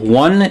to move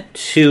 1,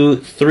 2,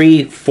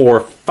 3, 4,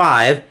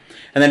 5.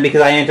 And then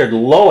because I entered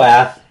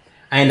Loath,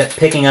 I end up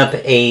picking up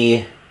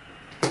a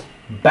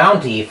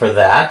bounty for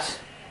that.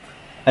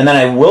 And then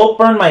I will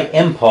burn my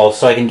Impulse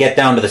so I can get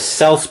down to the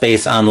sell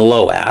space on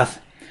Loath.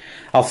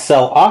 I'll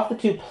sell off the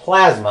 2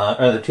 plasma,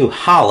 or the 2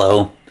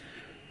 hollow.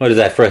 What is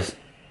that for? So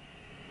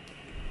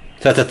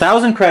that's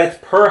 1,000 credits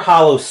per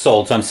hollow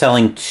sold. So I'm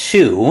selling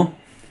 2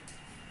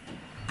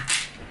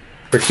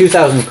 for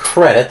 2,000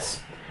 credits.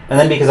 And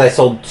then because I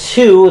sold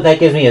 2, that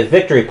gives me a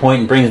victory point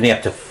and brings me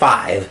up to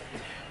 5.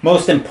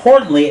 Most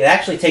importantly, it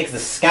actually takes the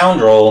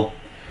Scoundrel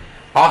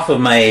off of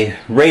my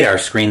radar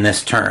screen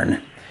this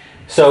turn.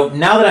 So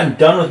now that I'm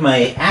done with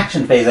my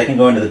action phase, I can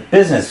go into the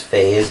business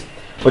phase,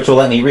 which will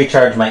let me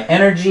recharge my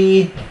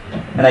energy,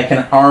 and I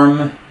can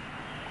rearm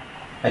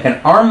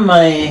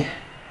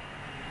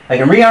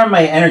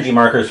my energy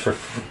markers for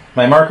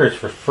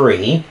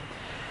free.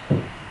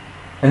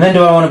 And then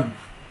do I want to...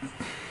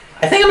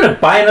 I think I'm going to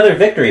buy another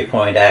victory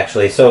point,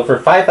 actually. So for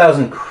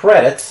 5,000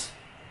 credits...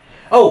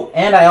 Oh,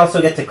 and I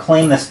also get to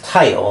claim this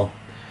title.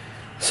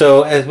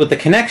 So as with the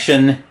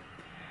connection,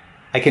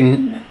 I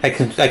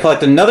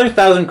collect another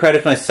 1,000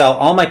 credits when I sell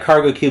all my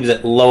cargo cubes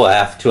at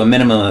Loath to a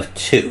minimum of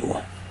 2.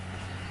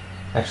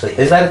 Actually,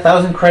 is that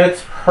 1,000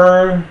 credits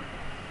per...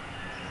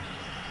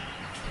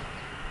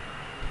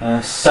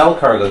 sell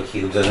cargo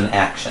cubes as an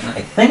action.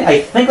 I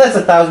think that's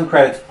 1,000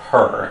 credits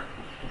per.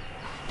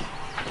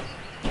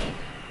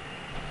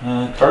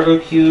 Cargo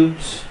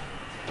cubes.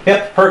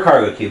 Yep, per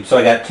cargo cube. So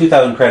I got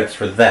 2,000 credits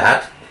for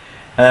that.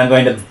 And then I'm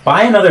going to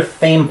buy another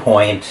fame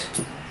point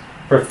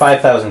for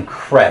 5,000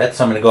 credits.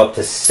 So I'm going to go up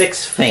to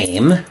 6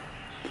 fame.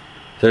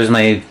 There's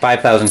my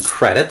 5,000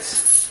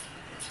 credits.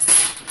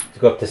 To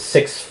go up to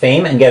 6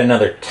 fame and get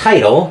another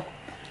title.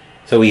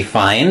 So we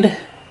find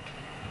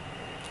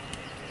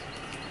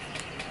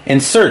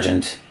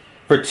Insurgent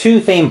for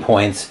 2 fame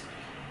points.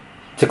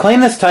 To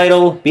claim this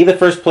title, be the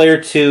first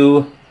player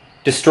to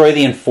destroy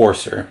the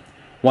Enforcer.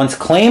 Once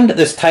claimed,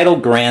 this title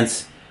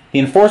grants the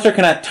Enforcer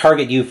cannot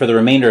target you for the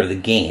remainder of the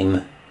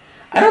game.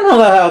 I don't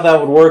know how that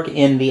would work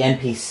in the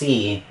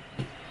NPC,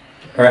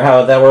 or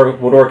how that would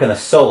work in the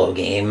solo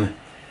game.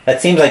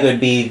 That seems like it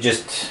would be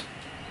just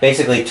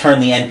basically turn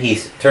the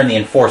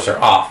Enforcer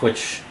off,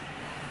 which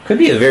could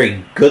be a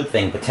very good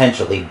thing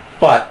potentially,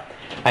 but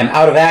I'm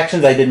out of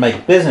actions. I did my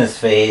business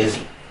phase.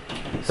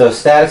 So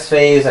status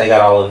phase, I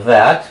got all of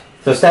that.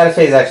 So status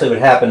phase actually would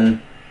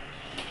happen...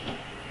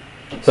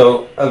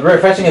 So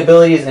refreshing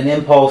abilities and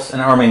impulse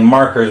and arming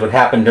markers would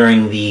happen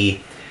during the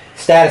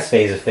status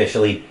phase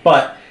officially,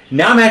 but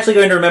now I'm actually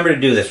going to remember to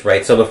do this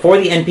right. So before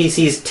the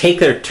NPCs take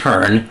their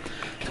turn,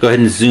 go ahead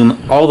and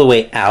zoom all the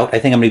way out. I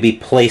think I'm going to be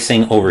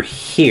placing over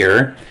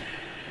here,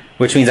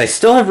 which means I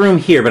still have room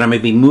here, but I'm going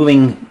to be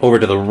moving over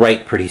to the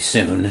right pretty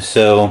soon.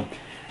 So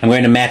I'm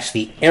going to match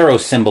the arrow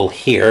symbol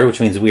here, which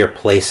means we are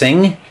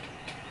placing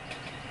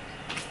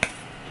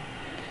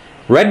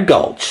Red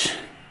Gulch.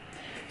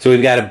 So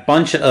we've got a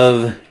bunch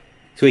of...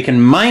 So we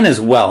can mine as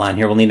well on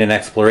here. We'll need an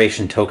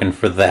exploration token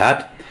for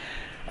that.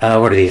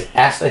 What are these?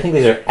 I think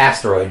these are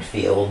asteroid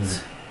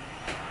fields.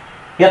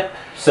 Yep.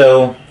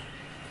 So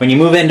when you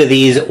move into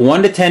these,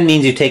 1 to 10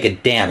 means you take a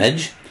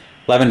damage.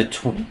 11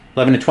 to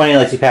 20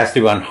 lets you pass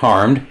through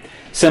unharmed.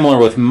 Similar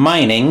with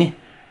mining.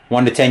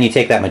 1 to 10 you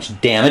take that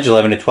much damage.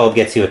 11 to 12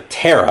 gets you a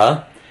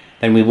Terra.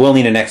 Then we will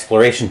need an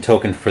exploration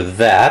token for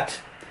that.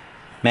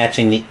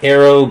 Matching the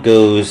arrow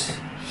goes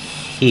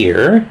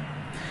here.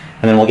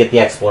 And then we'll get the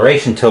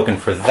exploration token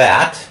for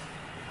that.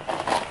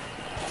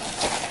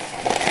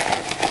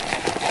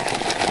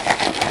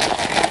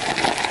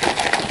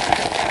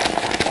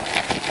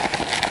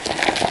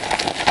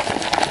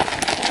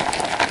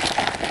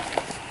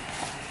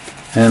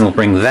 And we'll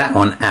bring that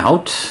one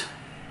out.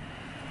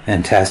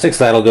 Fantastic,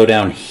 so that'll go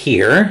down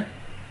here.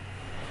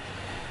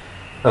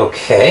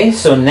 Okay,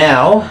 so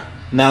now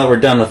that we're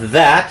done with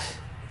that,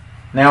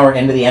 now we're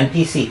into the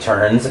NPC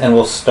turns, and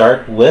we'll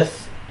start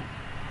with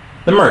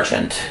the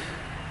merchant.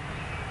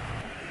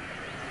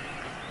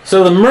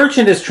 So the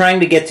merchant is trying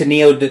to get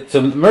to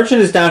so the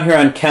merchant is down here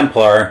on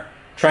Kemplar,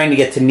 trying to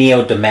get to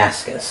Neo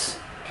Damascus.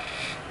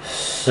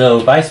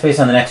 So buy space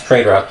on the next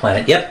trade route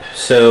planet. Yep,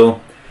 so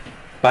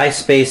buy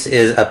space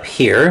is up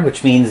here,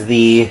 which means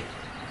the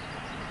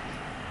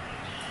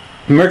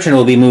merchant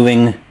will be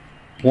moving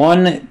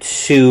 1,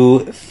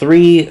 2,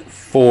 3,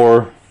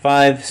 4,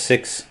 5,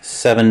 6,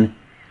 7,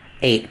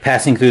 8,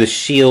 passing through the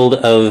shield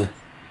of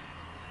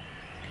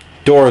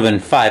Dorvan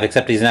 5,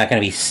 except he's not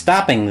going to be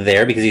stopping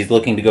there because he's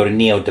looking to go to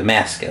Neo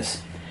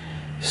Damascus.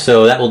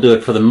 So that will do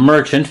it for the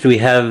merchant. We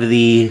have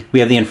the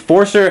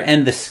enforcer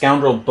and the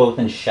scoundrel both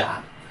in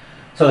shot.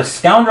 So the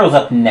scoundrel's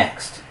up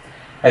next.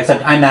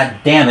 Except I'm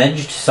not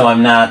damaged, so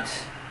I'm not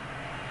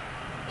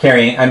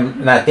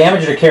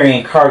damaged or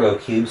carrying cargo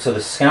cubes, so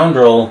the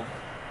scoundrel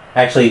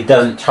actually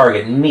doesn't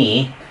target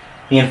me.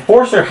 The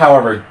enforcer,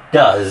 however,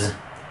 does,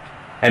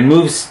 and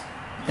moves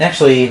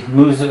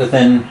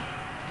within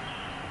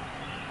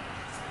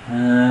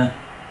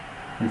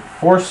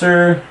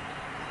enforcer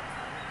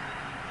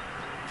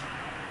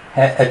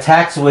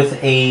attacks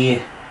with a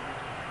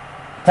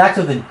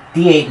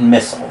D8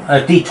 missile,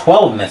 a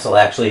D12 missile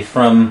actually,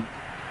 from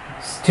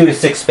 2 to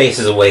 6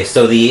 spaces away.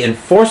 So the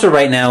enforcer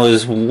right now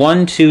is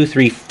 1, 2,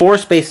 3, 4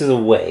 spaces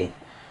away.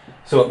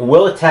 So it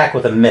will attack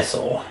with a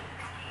missile,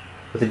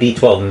 with a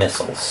D12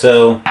 missile.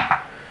 So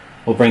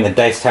we'll bring the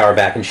dice tower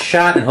back in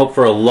shot and hope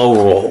for a low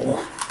roll.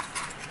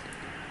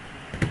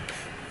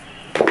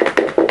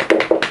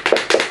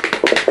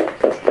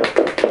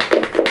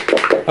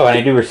 Oh, and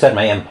I do reset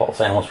my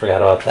impulse. I almost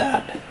forgot about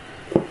that.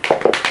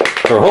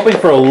 So we're hoping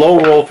for a low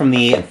roll from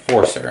the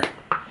enforcer.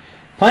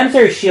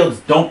 Planetary shields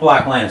don't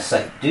block line of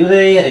sight, do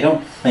they? I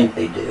don't think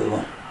they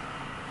do.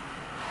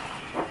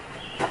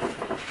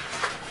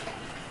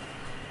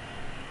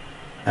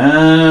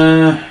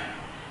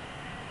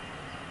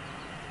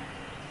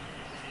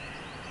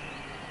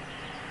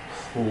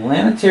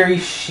 Planetary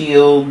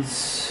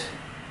shields...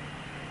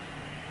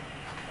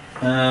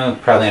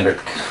 probably under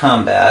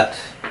combat.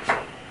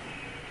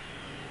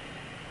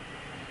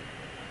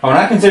 Oh,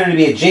 not considered to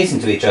be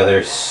adjacent to each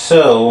other,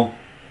 so...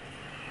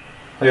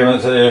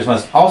 Theirs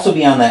must also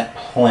be on that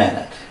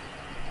planet.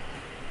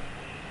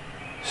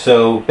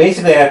 So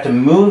basically I have to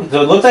move...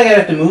 So it looks like I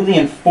have to move the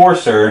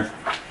enforcer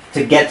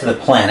to get to the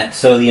planet.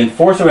 So the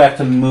enforcer would have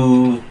to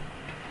move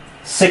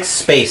 6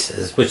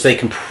 spaces, which they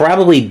can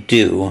probably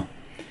do.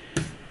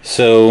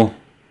 So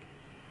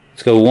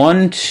let's go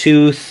 1,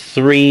 2,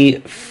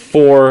 3,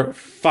 4,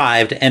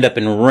 5 to end up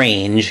in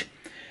range.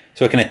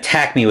 So it can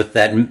attack me with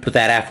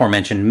that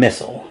aforementioned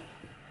missile.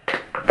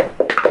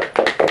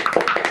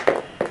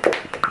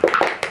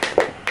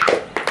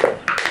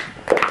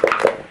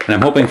 And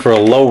I'm hoping for a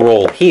low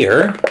roll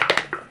here.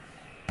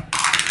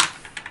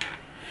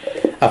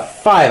 A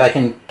 5, I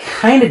can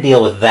kind of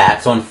deal with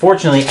that. So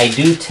unfortunately, I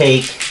do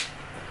take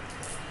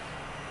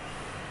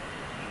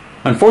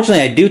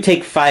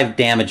 5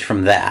 damage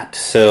from that.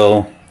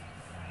 So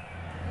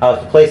I'll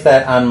have to place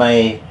that on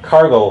my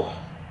cargo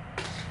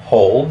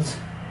holds.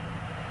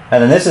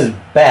 And then this is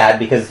bad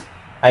because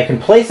I can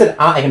place it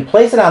on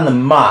the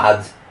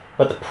mods,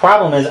 but the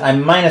problem is I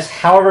minus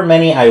however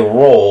many I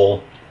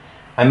roll.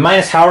 I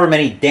minus however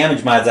many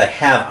damage mods I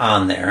have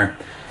on there.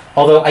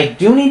 Although I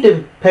do need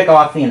to pick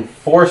off the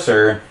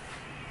enforcer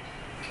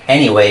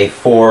anyway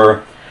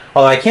although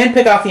I can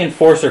pick off the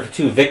enforcer for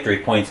 2 victory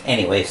points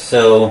anyway,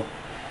 so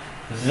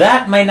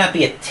that might not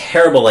be a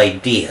terrible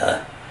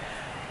idea.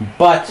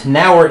 But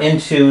now we're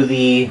into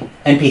the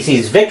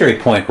NPC's victory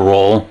point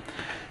roll.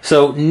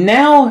 So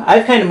now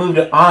I've kind of moved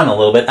it on a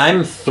little bit.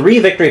 I'm 3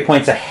 victory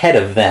points ahead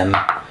of them.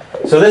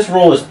 So this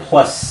roll is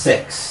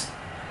 +6.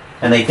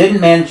 And they didn't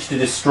manage to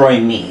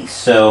destroy me,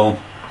 so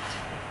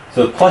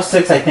So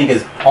 +6, I think,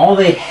 is all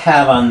they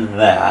have on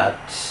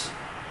that.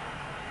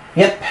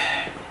 Yep,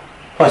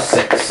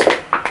 +6.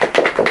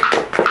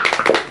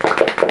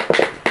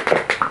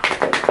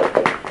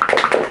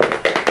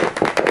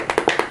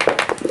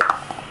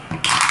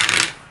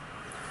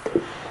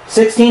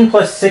 +16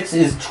 +6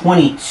 is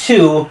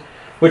 22,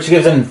 which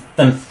gives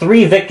them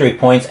 3 victory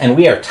points, and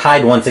we are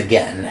tied once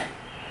again.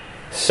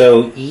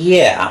 So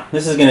yeah,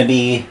 this is going to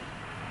be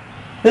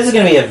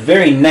a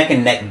very neck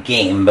and neck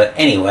game. But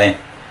anyway,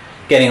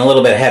 getting a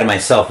little bit ahead of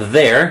myself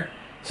there.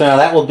 So now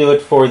that will do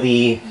it for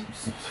the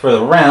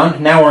round.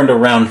 Now we're into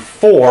round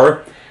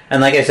 4,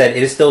 and like I said,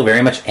 it is still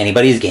very much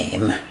anybody's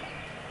game.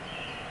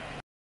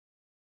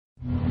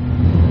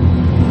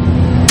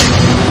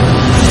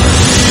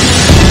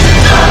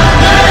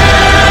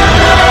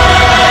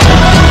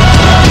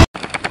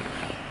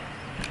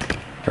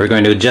 We're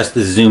going to adjust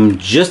the zoom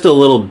just a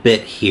little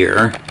bit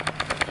here.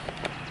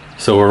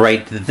 So we're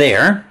right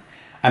there.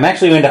 I'm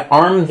actually going to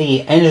arm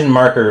the engine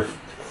marker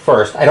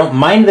first. I don't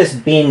mind this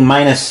being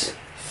minus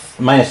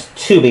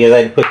 2 because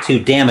I put 2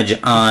 damage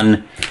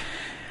on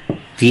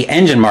the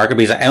engine marker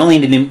because I only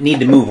need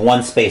to move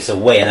 1 space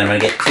away, and then I'm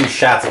going to get 2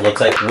 shots, it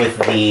looks like, with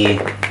the...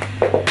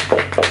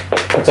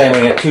 Looks like I'm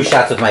going to get 2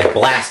 shots with my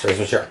blasters,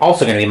 which are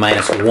also going to be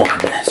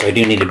 -1. So I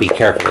do need to be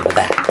careful of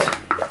that.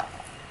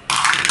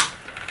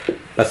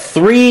 A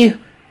 3,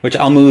 which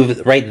I'll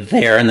move right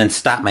there and then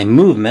stop my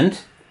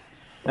movement.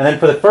 And then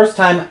for the first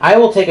time, I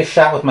will take a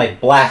shot with my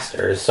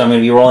blasters. So I'm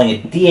going to be rolling a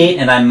d8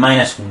 and I'm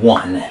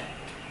 -1.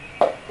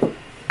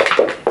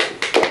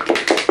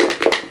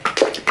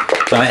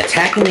 So I'm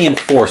attacking the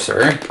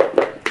Enforcer.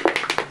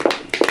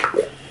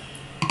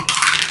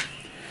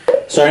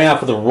 Starting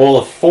off with a roll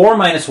of 4,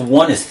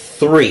 -1 is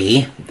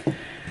 3.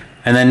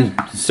 And then,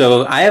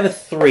 so I have a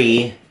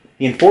 3.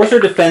 The Enforcer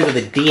defends with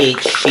a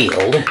d8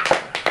 shield.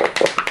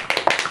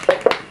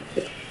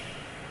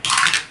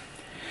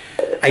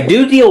 I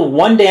do deal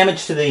 1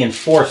 damage to the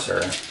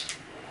Enforcer.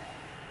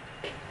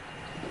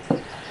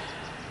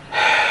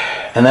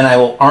 And then I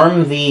will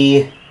arm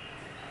the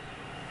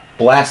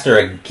blaster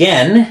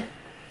again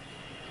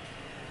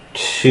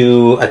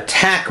to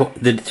attack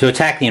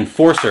the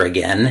Enforcer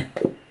again.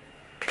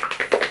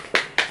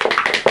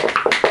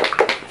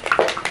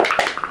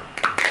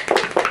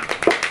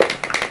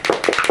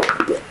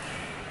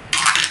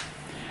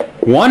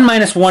 One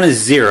 -1 is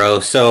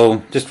 0,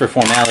 so just for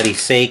formality's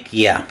sake,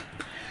 yeah.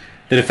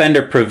 The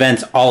defender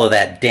prevents all of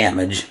that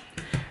damage.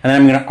 And then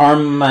I'm going to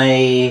arm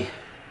my...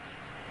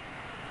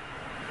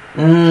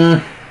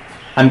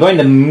 I'm going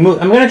to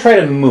move. I'm going to try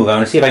to move. I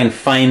want to see if I can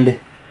find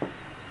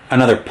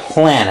another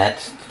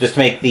planet. Just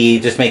make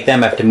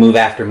them have to move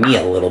after me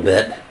a little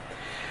bit.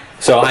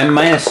 So I'm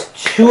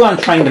 -2 on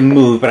trying to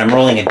move, but I'm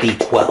rolling a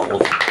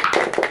d12.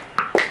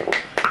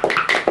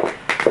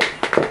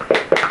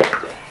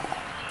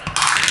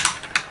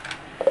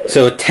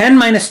 So 10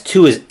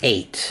 -2 is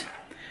 8.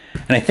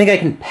 And I think I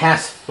can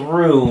pass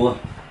through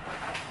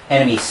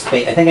enemy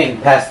space. I think I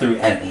can pass through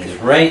enemies,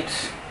 right?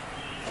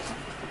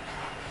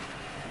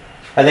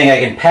 I think I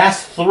can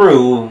pass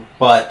through,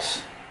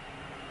 but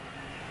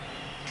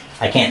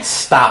I can't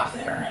stop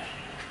there.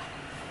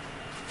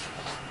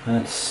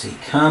 Let's see.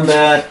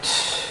 Combat.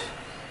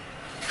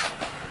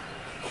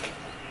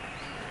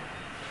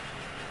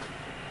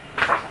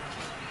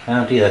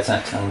 Bounty, that's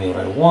not telling me what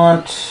I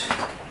want.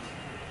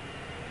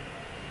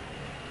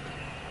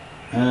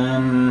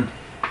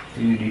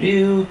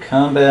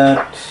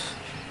 Combat.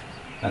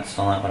 That's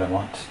still not what I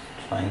want to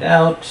find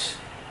out.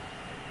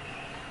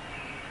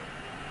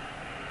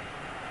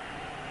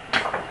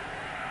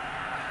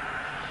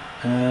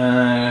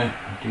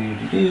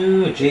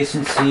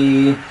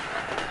 Adjacency.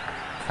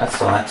 That's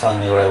still not telling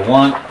me what I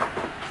want.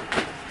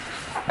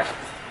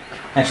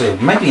 Actually,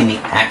 it might be in the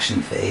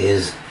action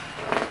phase.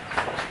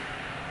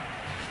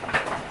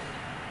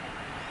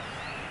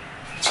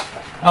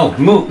 Oh,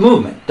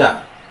 movement.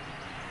 Duh.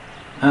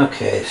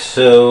 Okay,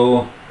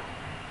 so...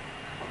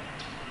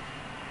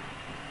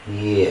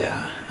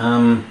 Yeah.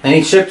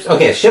 Any ships...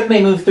 Okay, a ship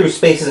may move through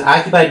spaces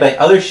occupied by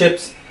other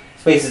ships.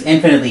 Space is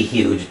infinitely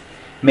huge.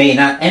 May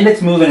not end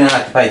its movement in an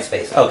occupied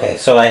space. Okay,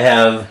 so I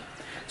have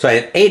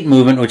 8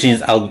 movement, which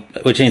means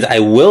I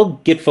will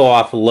Gitfo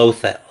off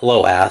Loath.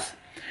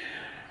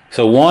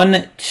 So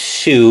 1,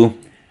 2.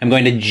 I'm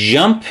going to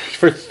jump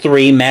for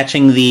 3,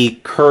 matching the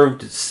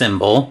curved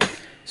symbol.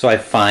 So I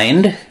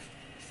find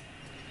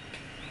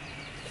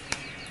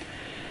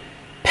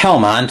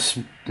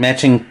Pelmont,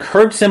 matching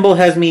curved symbol,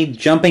 has me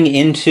jumping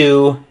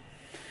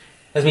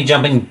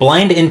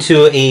blind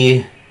into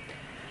a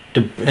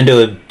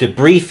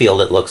debris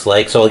field, it looks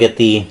like. So I'll get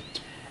the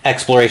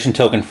exploration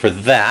token for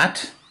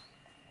that.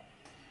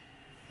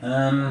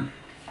 Right.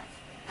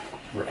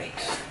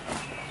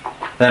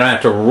 Then I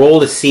have to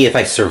roll to see if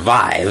I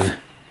survive.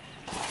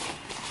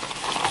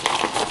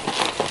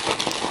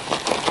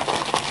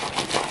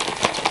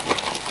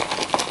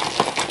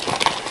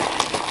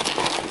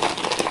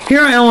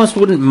 Here I almost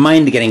wouldn't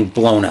mind getting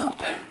blown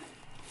up.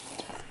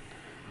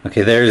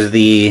 Okay, there's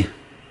the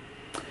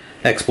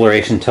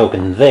exploration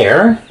token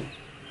there.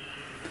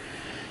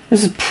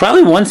 This is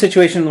probably one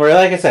situation where,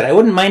 like I said, I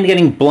wouldn't mind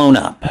getting blown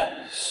up.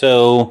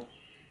 So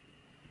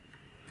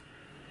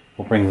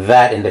we'll bring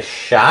that into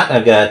shot.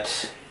 I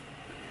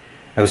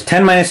was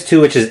 10 minus 2,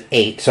 which is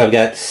 8. So I've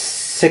got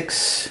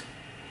 6.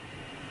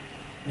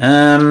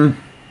 I've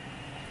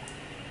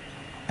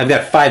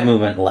got 5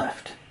 movement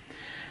left.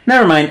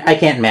 Never mind, I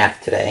can't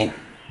math today.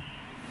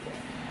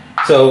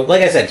 So,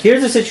 like I said,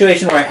 here's a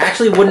situation where I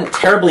actually wouldn't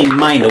terribly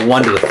mind a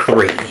 1 to a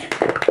 3.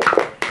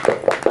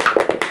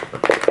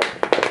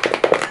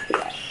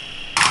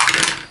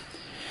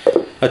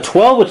 A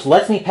 12, which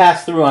lets me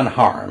pass through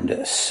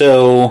unharmed.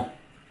 So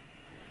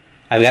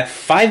I've got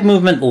 5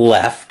 movement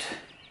left.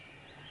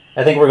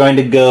 I think we're going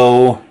to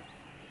go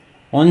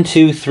 1,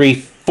 2, 3,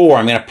 4.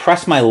 I'm going to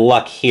press my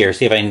luck here,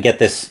 see if I can get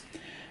this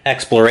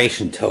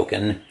exploration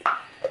token.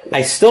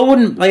 I still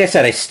wouldn't, like I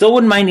said, I still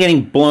wouldn't mind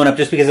getting blown up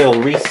just because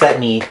it'll reset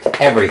me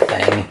to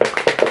everything.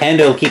 And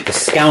it'll keep the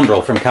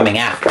scoundrel from coming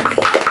after me.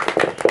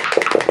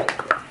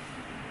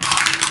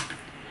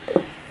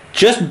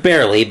 Just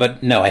barely,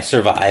 but no, I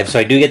survived. So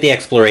I do get the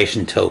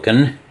exploration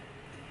token.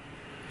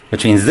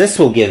 Which means this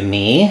will give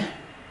me...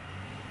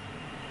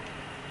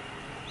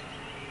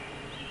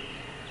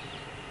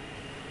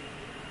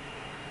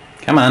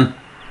 Come on.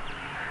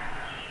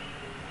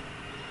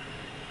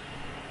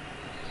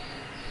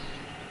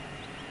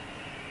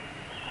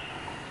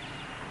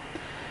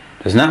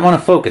 Does not want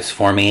to focus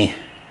for me.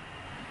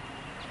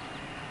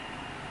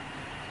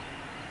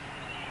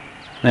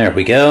 There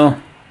we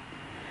go.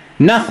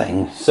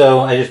 Nothing.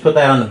 So I just put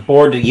that on the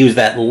board to use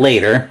that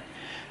later.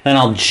 Then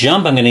I'll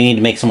jump. I'm going to need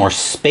to make some more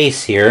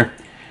space here.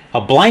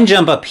 I'll blind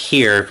jump up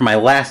here for my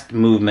last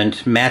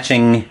movement,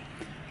 matching,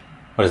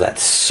 what is that,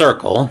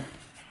 circle.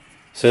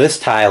 So this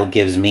tile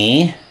gives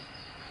me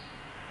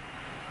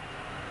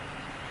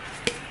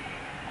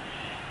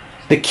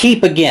the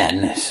keep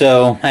again.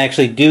 So I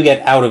actually do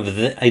get out of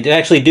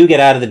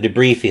the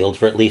debris field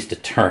for at least a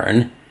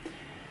turn.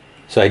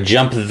 So I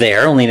jump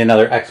there. I'll need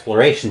another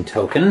exploration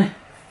token.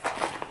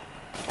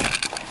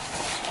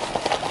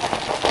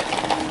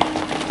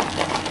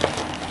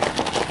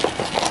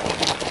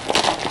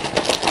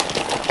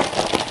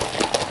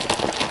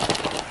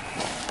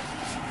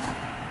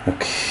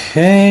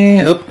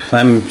 Okay. Oop.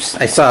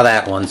 I saw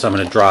that one, so I'm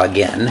going to draw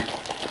again.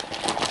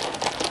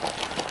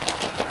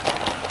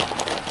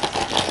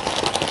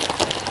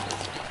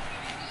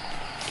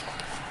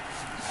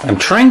 I'm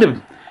trying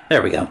to...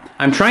 There we go.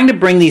 I'm trying to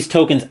bring these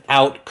tokens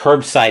out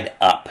curbside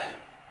up.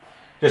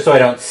 Just so I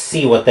don't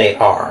see what they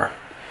are.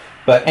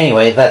 But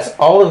anyway, that's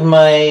all of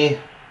my...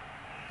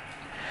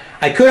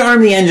 I could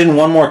arm the engine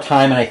one more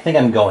time, and I think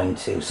I'm going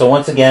to. So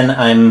once again,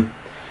 I'm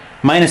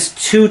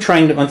 -2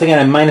 trying to... Once again,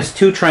 I'm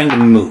 -2 trying to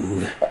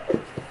move.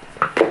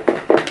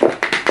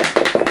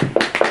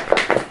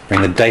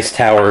 Bring the dice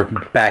tower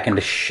back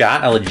into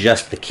shot. I'll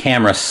adjust the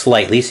camera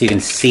slightly so you can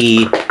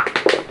see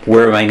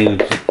where my new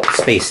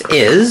space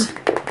is.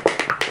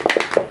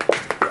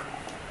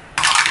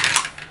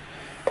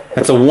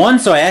 That's a 1,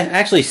 so I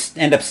actually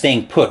end up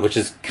staying put, which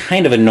is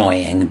kind of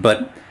annoying,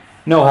 but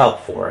no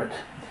help for it.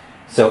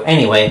 So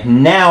anyway,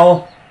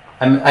 now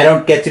I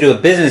don't get to do a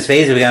business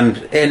phase if I'm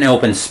in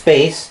open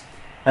space,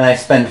 and I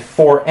spend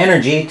 4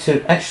 energy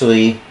to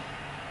actually...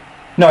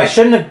 No, I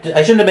shouldn't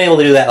have been able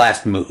to do that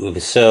last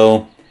move,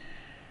 so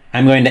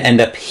I'm going to end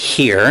up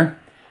here.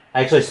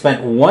 I actually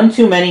spent one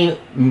too many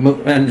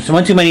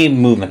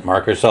movement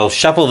markers, so I'll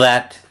shuffle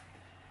that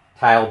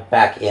tile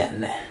back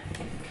in.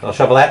 I'll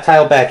shuffle that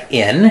tile back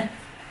in.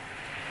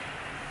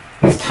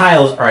 These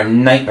tiles are a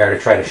nightmare to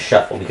try to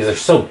shuffle because they're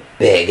so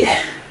big,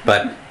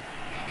 but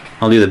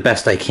I'll do the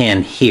best I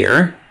can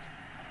here.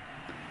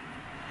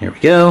 Here we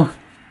go.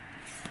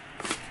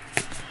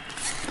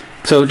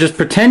 So just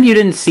pretend you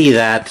didn't see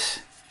that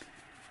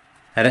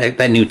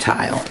new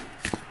tile.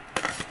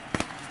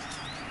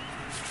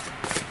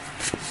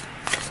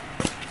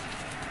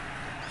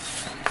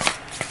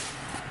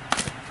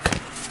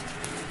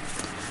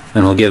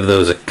 Then we'll give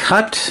those a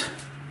cut.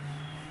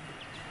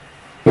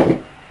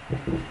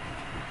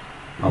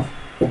 I'll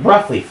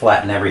roughly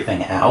flatten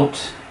everything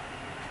out.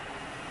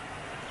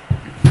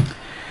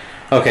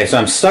 Okay, so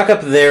I'm stuck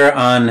up there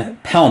on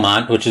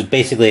Pelmont, which is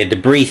basically a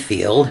debris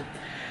field.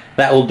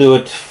 That will do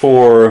it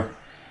for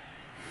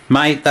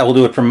my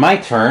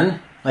turn.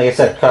 Like I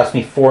said, it cost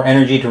me 4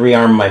 energy to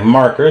rearm my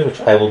markers,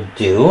 which I will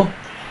do.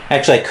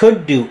 Actually, I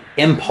could do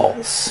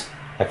Impulse.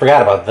 I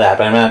forgot about that,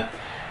 but I'm not...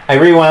 I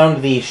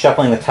rewound the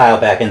shuffling the tile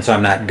back in, so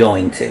I'm not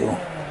going to.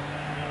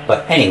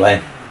 But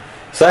anyway,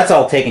 so that's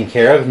all taken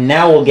care of.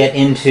 Now we'll get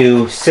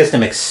into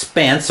System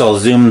Expanse. So I'll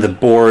zoom the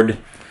board,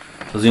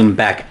 I'll zoom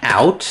back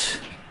out.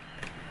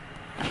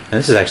 And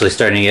this is actually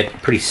starting to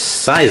get pretty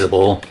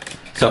sizable.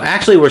 So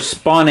actually we're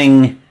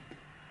spawning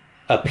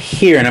up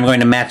here, and I'm going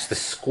to match the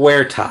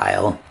square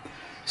tile.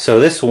 So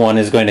this one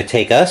is going to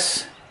take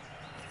us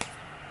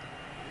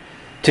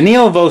to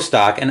Neo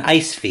Vostok, an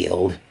ice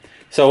field.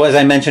 So as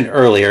I mentioned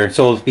earlier,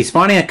 so we'll be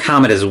spawning a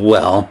comet as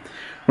well.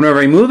 Whenever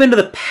we move into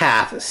the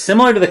path,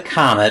 similar to the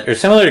comet, or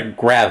similar to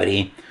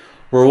gravity,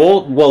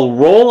 we'll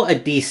roll a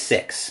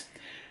d6.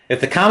 If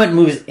the comet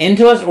moves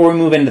into us or we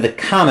move into the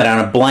comet on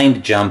a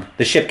blind jump,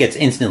 the ship gets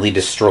instantly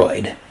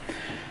destroyed.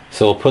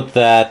 So we'll put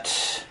that,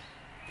 so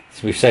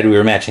we said we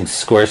were matching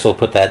squares, so we'll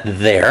put that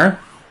there.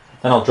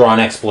 Then I'll draw an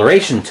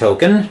exploration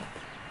token.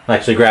 I'll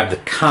actually grab the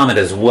comet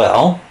as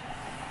well.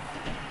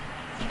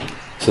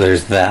 So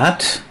there's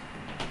that.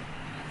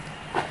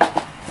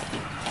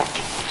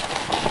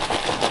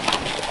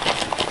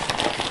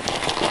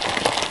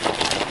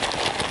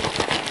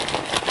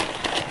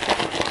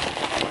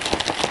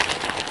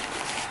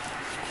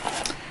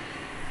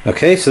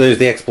 Okay, so there's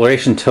the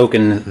exploration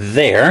token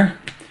there.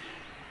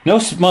 Well,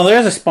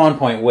 there's a spawn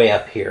point way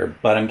up here,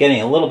 but I'm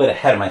getting a little bit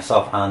ahead of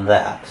myself on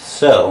that.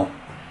 So,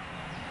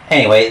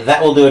 anyway,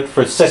 that will do it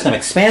for System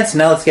Expanse.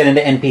 Now let's get into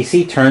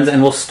NPC turns,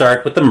 and we'll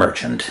start with the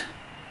Merchant.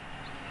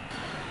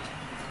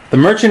 The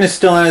Merchant is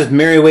still on his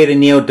merry way to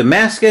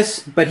Neo-Damascus,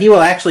 but he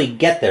will actually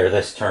get there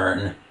this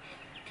turn.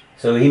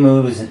 So he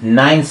moves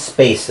 9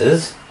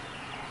 spaces.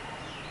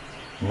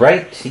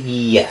 Right?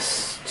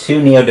 Yes.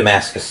 To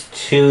Neo-Damascus.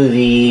 To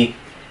the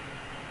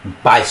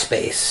buy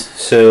space.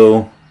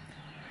 So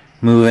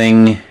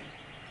moving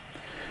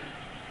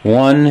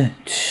 1,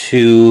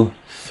 2,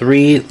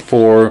 3,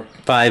 4,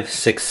 5,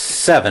 6,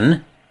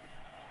 7,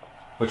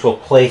 which will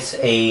place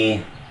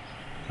which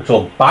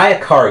will buy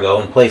a cargo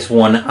and place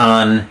one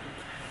on,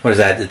 what is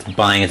that? It's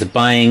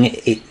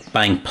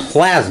buying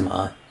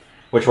plasma,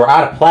 which we're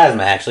out of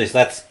plasma actually, so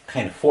that's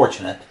kind of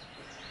fortunate.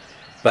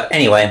 But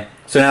anyway,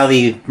 so now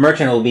the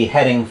merchant will be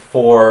heading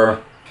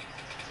for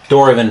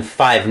Dorivan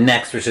 5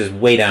 next, which is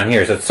way down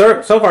here.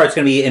 So far it's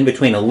going to be in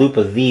between a loop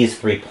of these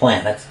 3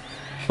 planets.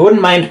 I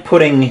wouldn't mind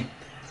putting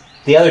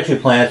the other 2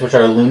 planets, which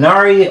are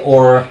Lunari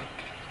or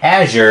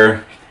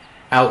Azure,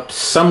 out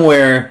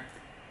somewhere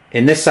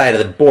in this side of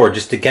the board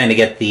just to kind of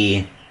get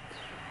the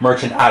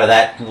merchant out of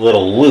that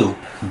little loop.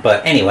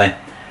 But anyway,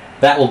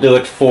 that will do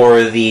it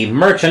for the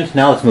merchant.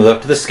 Now let's move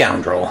up to the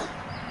scoundrel.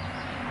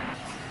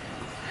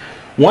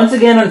 Once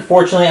again,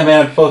 unfortunately, I'm going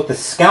to have both the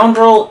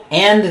scoundrel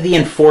and the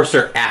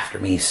enforcer after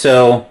me.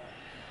 So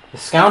the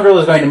scoundrel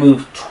is going to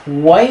move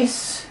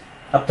twice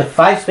up to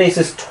 5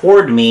 spaces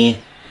toward me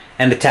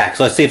and attack.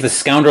 So let's see if the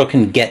scoundrel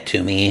can get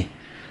to me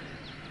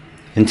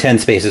in 10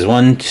 spaces.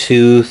 1,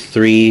 2,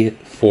 3,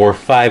 4,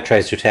 5.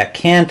 Tries to attack.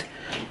 Can't.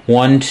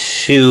 1,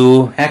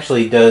 2.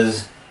 Actually, do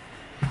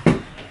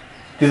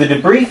the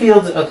debris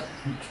fields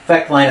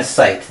affect line of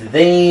sight?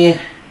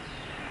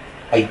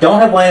 I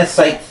don't have line of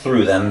sight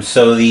through them,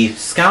 so the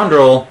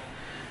scoundrel...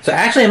 So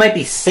actually it might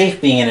be safe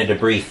being in a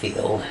debris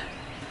field,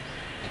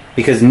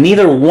 because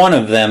neither one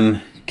of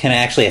them can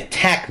actually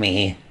attack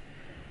me.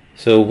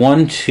 So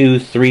 1, 2,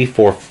 3,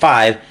 4,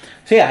 5.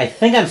 So yeah, I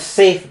think I'm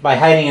safe by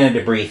hiding in a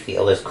debris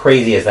field, as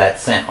crazy as that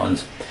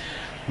sounds.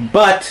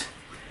 But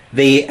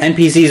the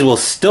NPCs will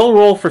still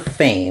roll for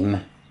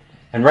fame,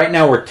 and right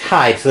now we're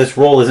tied, so this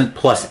roll isn't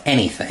plus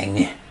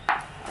anything.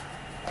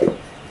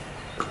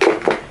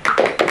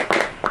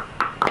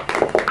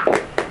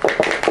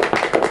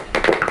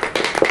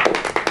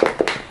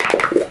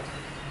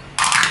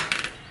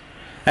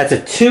 That's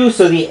a 2,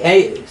 so the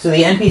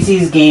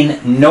NPCs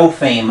gain no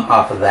fame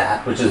off of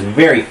that, which is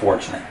very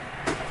fortunate.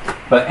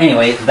 But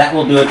anyway, that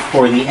will do it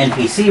for the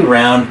NPC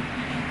round.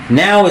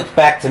 Now it's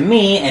back to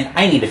me, and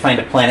I need to find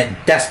a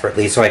planet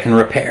desperately so I can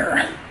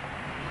repair.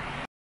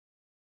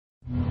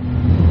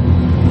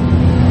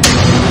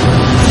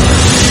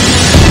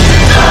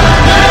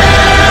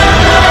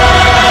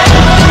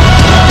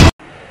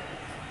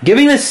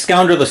 Giving this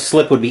scoundrel the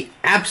slip would be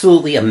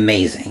absolutely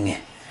amazing.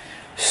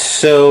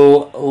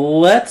 So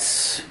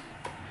let's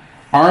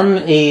arm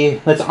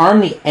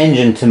the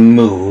engine to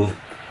move.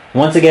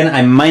 Once again,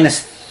 I'm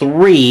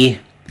 -3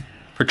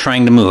 for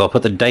trying to move. I'll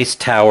put the dice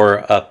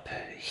tower up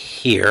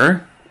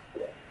here.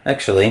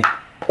 Actually,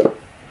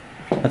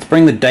 let's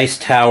bring the dice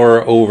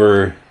tower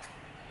over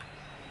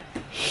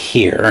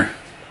here.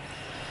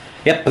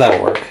 Yep,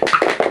 that'll work.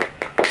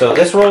 So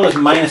this roll is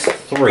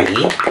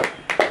 -3.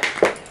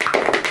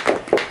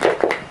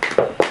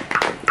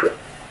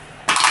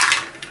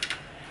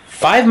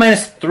 5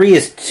 minus 3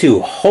 is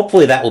 2.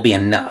 Hopefully that will be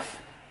enough.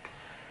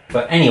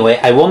 But anyway,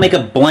 I will make a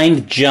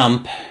blind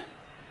jump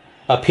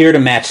up here to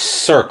match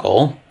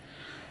circle.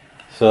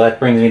 So that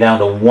brings me down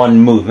to 1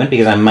 movement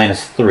because I'm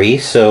 -3.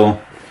 So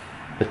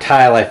the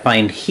tile I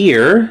find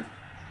here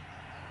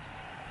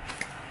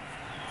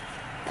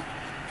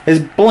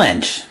is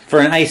Blench for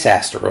an ice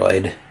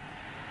asteroid.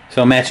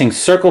 So matching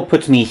circle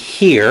puts me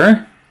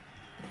here.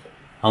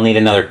 I'll need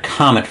another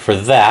comet for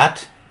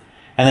that.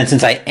 And then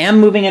since I am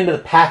moving into the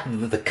path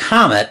of the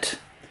comet,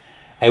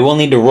 I will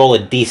need to roll a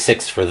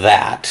d6 for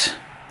that.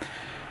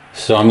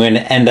 So I'm going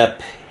to end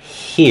up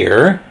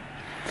here.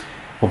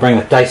 We'll bring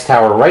the dice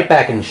tower right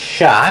back in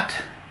shot.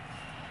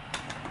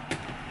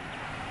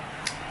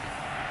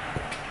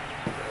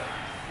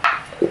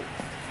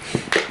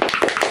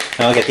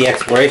 And I'll get the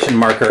exploration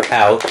marker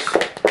out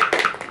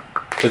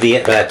for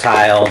the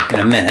tile in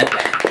a minute.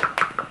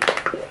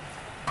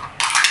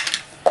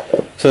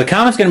 So the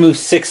comet's going to move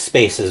 6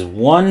 spaces.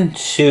 1,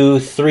 2,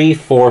 3,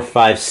 4,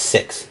 5,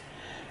 6.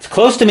 It's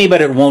close to me,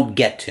 but it won't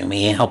get to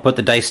me. I'll put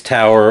the dice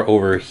tower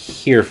over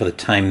here for the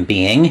time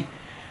being.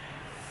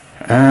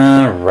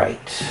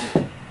 Right.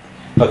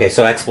 Okay,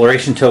 so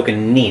exploration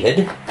token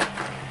needed.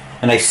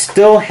 And I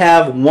still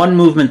have one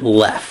movement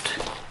left.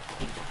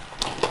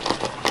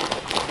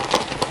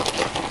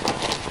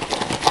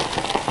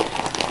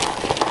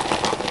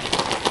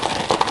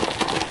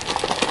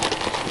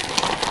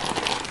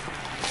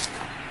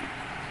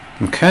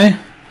 Okay.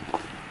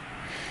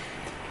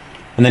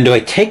 And then do I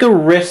take a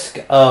risk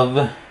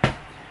of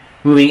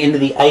moving into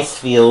the ice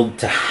field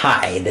to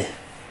hide?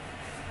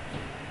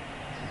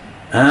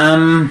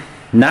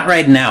 Not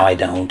right now, I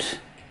don't.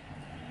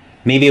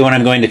 Maybe when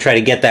I'm going to try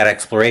to get that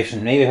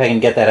exploration, maybe if I can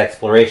get that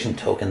exploration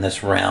token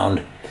this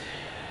round.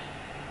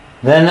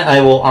 Then I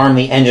will arm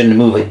the engine to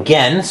move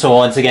again, so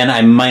once again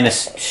I'm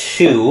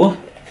 -2.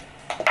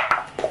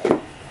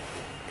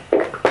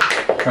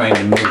 Trying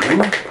to move.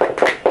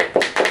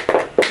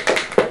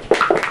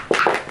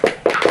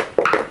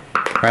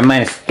 Or I'm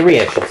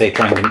 -3, I should say,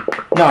 trying to...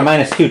 No, I'm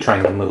 -2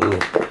 trying to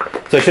move.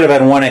 So I should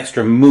have had one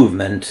extra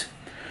movement,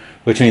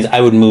 which means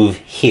I would move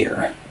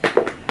here.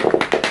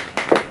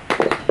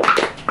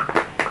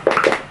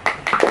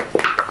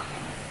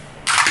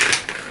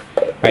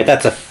 Alright,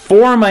 that's a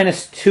 4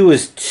 minus 2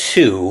 is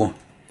 2.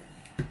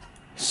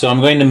 So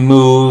I'm going to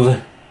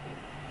move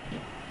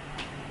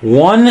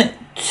 1,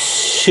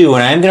 2,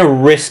 and I'm going to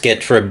risk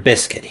it for a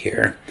biscuit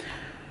here.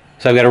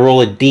 So I've got to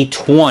roll a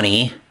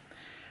d20.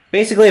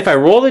 Basically, if I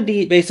roll a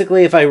d...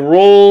 Basically, if I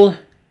roll...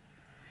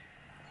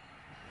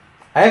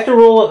 I have to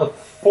roll a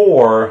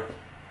 4.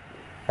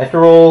 I have to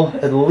roll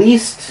at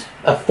least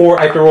a 4.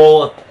 I have to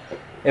roll...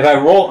 If I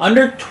roll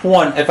under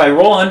 20... If I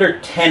roll under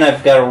 10,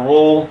 I've got to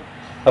roll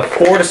a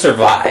 4 to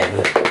survive.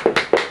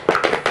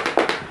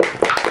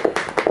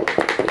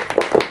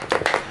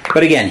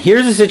 But again,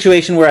 here's a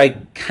situation where I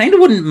kind of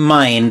wouldn't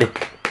mind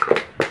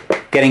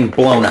getting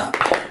blown up.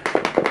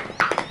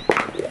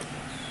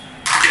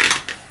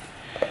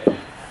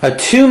 A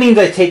 2 means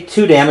I take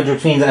 2 damage,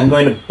 which means I'm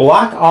going to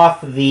block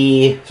off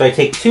the... So I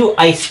take 2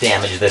 ice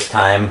damage this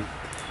time,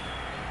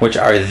 which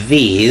are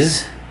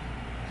these.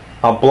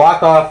 I'll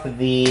block off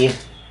the...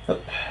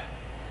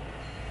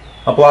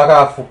 I'll block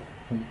off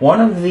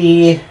one of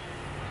the...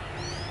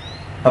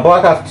 I'll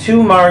block off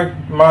 2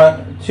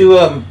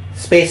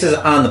 spaces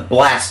on the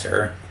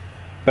blaster.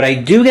 But I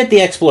do get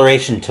the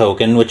exploration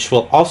token, which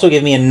will also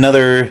give me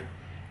another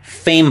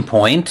fame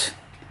point.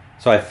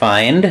 So I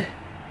find...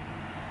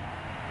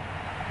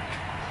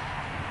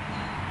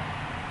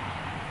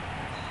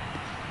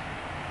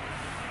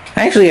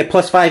 I actually get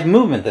 +5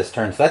 movement this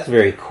turn, so that's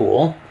very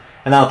cool.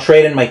 And I'll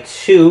trade in my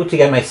 2 to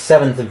get my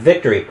 7th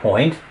victory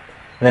point.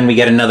 And then we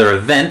get another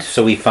event,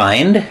 so we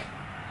find...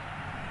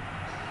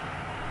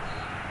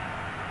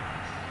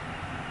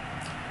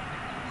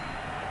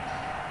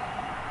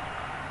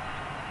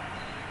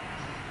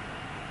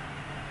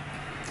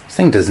 This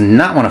thing does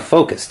not want to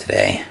focus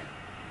today.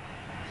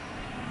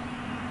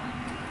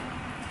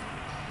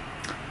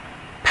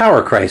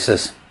 Power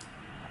Crisis.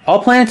 All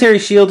planetary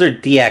shields are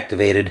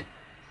deactivated.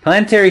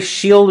 Planetary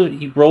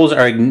shield rolls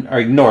are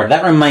ignored.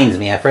 That reminds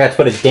me, I forgot to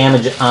put a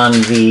damage on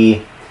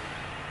the...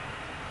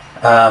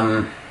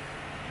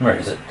 where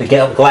is it? The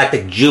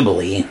Galactic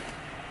Jubilee.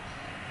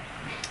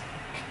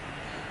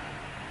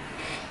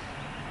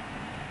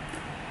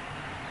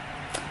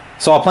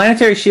 So all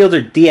planetary shields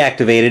are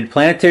deactivated.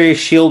 Planetary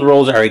shield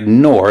rolls are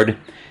ignored.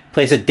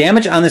 Place a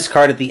damage on this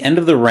card at the end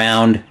of the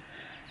round,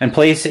 and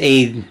place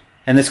a...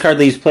 And this card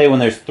leaves play when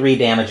there's 3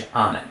 damage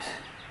on it.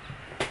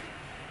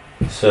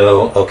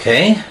 So,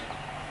 okay.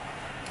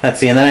 Let's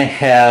see, and then I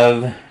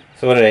have...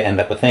 So what did I end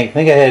up with? I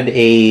think I had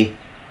a...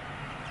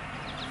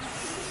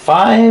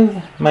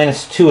 5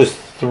 minus 2 is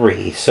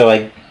 3. So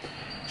I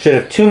should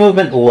have 2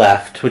 movement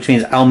left, which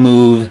means I'll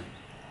move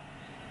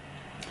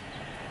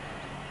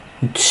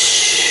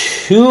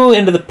 2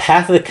 into the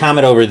path of the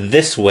comet over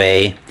this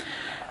way,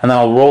 and then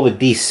I'll roll the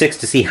d6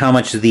 to see how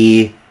much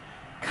the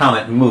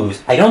comet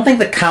moves. I don't think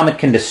the comet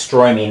can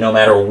destroy me no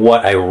matter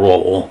what I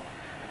roll.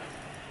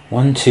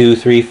 1, 2,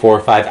 3,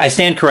 4, 5. I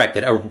stand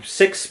corrected. A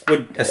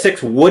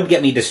 6 would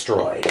get me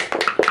destroyed.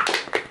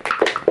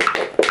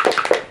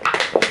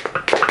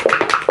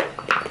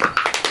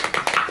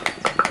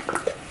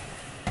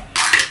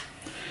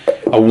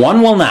 A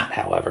 1 will not,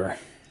 however.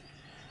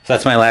 So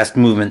that's my last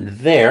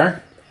movement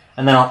there.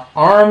 And then I'll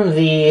arm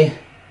the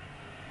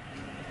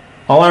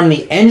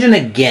engine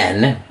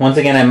again. Once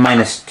again, I'm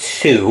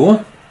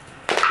 -2.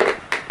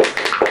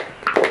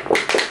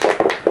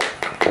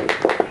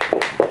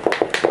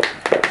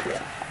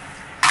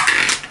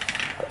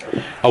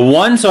 A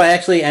 1, so I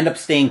actually end up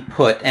staying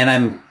put, and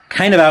I'm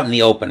kind of out in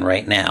the open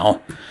right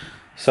now.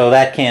 So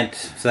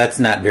that's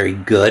not very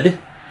good.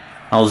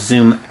 I'll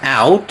zoom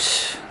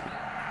out.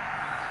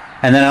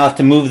 And then I'll have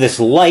to move this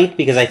light,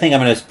 because I think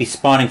I'm going to be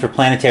spawning for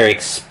Planetary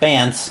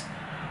Expanse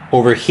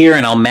over here,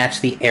 and I'll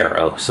match the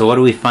arrow. So what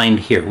do we find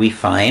here? We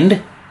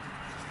find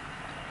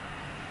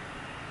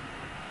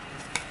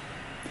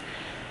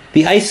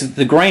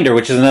the grinder,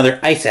 which is another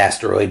ice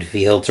asteroid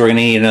field. So we're going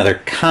to need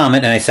another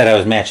comet, and I said I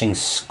was matching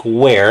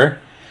square.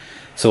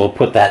 So we'll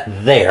put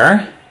that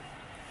there.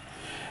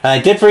 I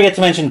did forget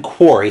to mention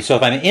quarry. So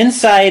if I'm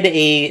inside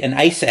an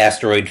ice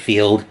asteroid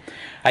field,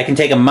 I can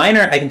take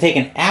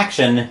an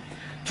action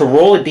to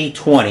roll a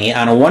d20.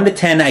 On a 1 to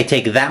 10, I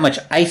take that much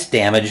ice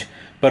damage,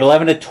 but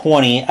 11 to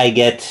 20, I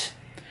get,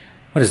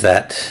 what is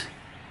that?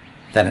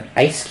 Is that an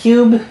ice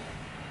cube?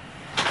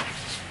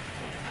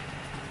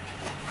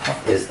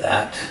 What is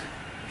that?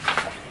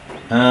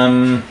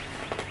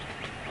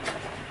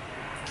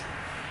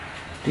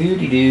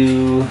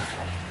 Doo-dee-doo.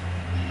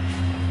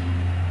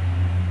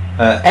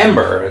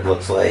 Ember, it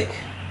looks like,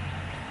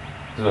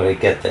 is what I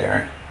get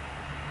there.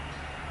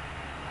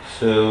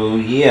 So,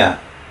 yeah.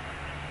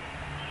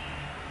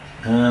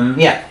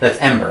 Yeah, that's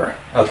Ember.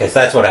 Okay, so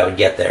that's what I would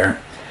get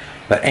there.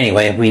 But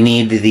anyway, we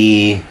need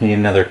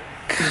another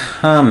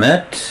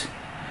comet.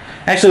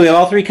 Actually, we have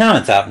all 3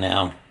 comets out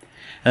now.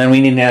 And then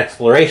we need an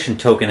exploration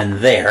token in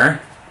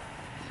there.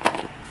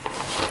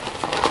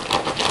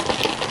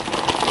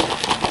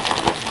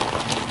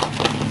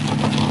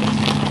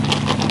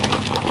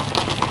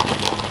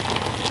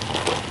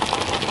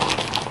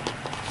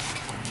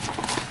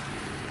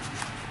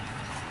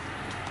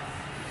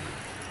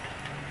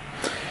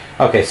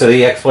 Okay, so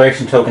the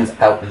exploration token's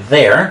out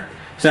there.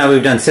 So now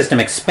we've done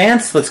system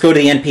expanse. Let's go to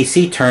the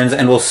NPC turns,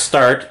 and we'll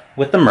start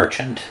with the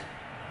merchant.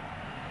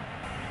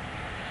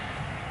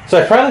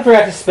 So I probably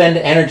forgot to spend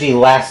energy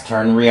last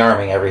turn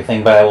rearming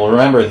everything, but I will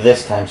remember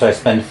this time. So I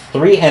spend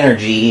 3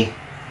 energy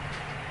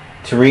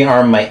to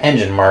rearm my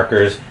engine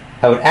markers.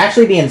 I would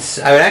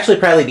actually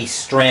probably be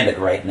stranded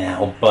right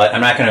now, but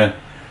I'm not going to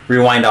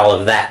rewind all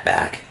of that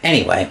back.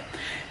 Anyway,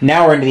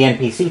 now we're into the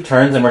NPC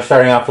turns, and we're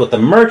starting off with the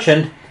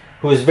merchant,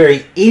 who is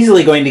very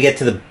easily going to get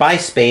to the buy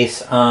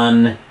space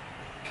on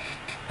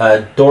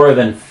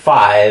Doravan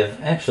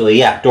 5. Actually,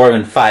 yeah,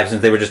 Doravan 5,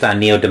 since they were just on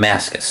Neo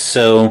Damascus.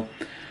 So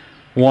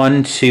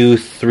 1, 2,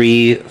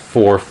 3,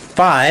 4,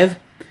 5.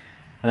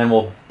 And then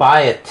we'll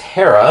buy a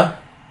Terra.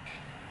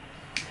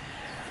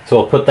 So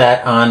we'll put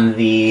that on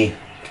the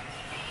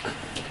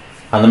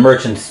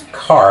merchant's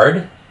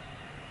card.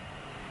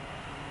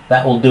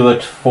 That will do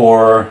it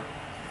for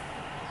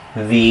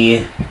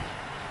the...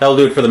 That'll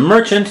do it for the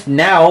merchant.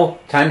 Now,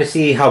 time to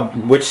see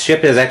which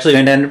ship is actually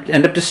going to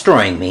end up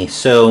destroying me.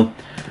 So,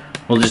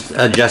 we'll just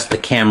adjust the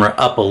camera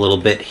up a little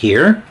bit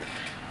here.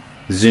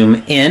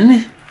 Zoom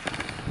in.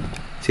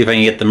 See if I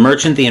can get the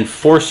merchant, the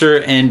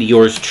enforcer, and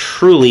yours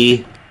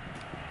truly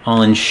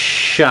all in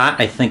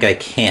shot. I think I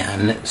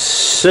can.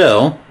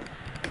 So,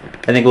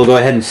 I think we'll go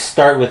ahead and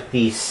start with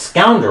the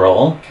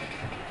scoundrel.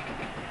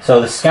 So,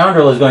 the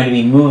scoundrel is going to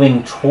be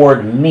moving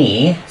toward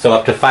me. So,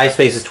 up to 5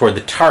 spaces toward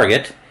the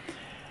target.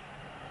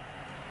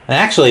 And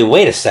actually,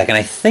 wait a second.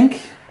 I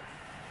think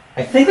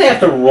they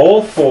have to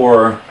roll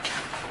for...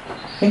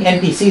 I think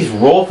NPCs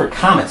roll for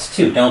comets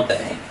too, don't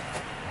they?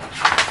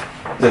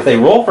 Because if they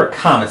roll for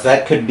comets,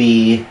 that could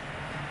be...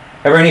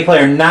 Ever any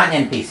player not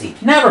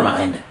NPC. Never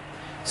mind.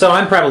 So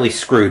I'm probably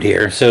screwed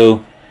here.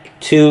 So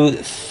 2,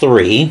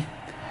 3.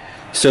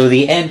 So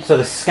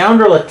the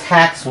scoundrel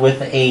attacks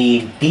with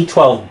a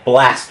D12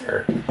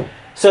 blaster.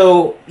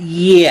 So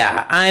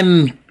yeah,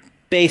 I'm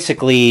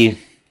basically...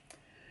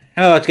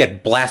 Oh, let's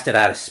get blasted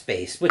out of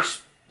space, which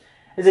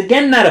is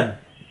again not a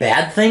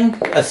bad thing,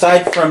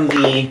 aside from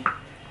the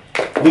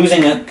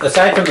losing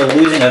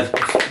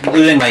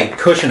my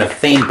cushion of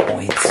fame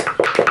points.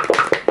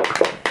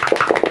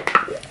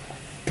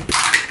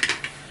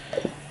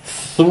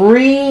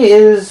 3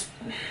 is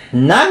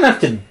not enough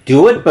to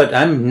do it, but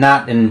I'm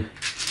not in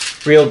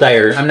real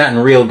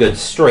good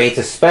straits,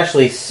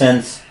 especially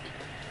since.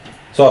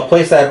 So I'll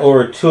place that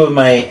over 2 of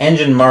my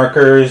engine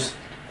markers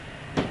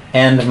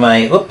and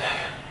my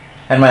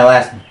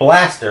last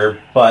blaster,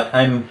 but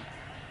I'm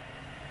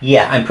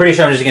pretty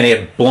sure I'm just going to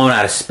get blown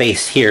out of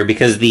space here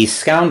because the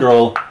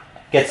scoundrel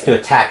gets to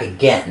attack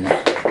again.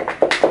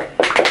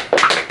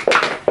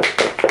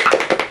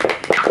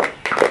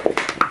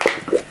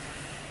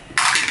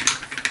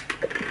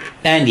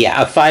 And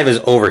yeah, a 5 is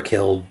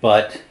overkill,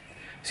 but...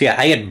 So yeah,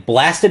 I get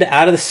blasted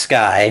out of the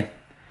sky.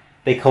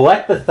 They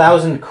collect the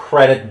 1,000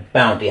 credit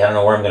bounty. I don't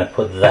know where I'm going to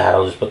put that.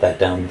 I'll just put that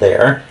down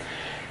there.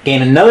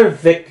 Gain another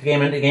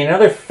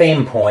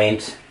fame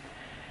point,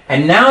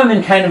 and now I'm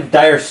in kind of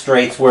dire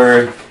straits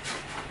where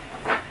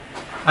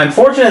I'm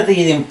fortunate that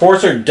the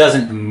enforcer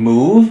doesn't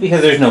move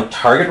because there's no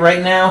target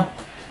right now,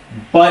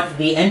 but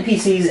the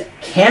NPCs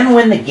can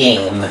win the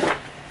game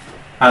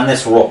on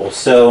this roll.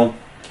 So,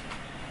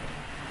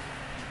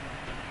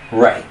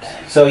 right.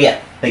 So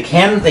yeah, they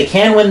can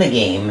win the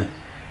game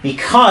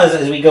because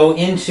as we go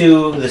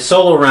into the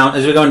solo round,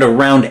 as we go into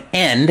round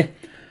end,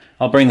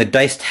 I'll bring the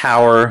dice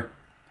tower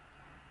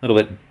a little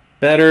bit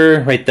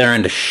better right there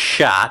into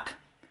shot.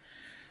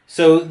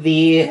 So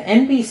the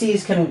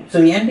NPCs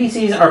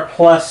are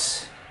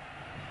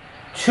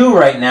 +2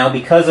 right now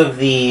because of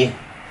the...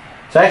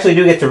 So I actually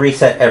do get to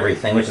reset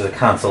everything, which is a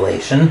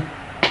consolation.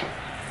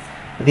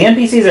 But the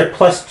NPCs are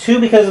 +2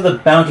 because of the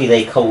bounty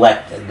they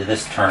collected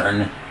this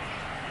turn.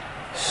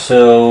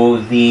 So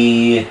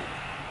the...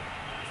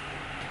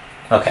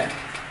 Okay.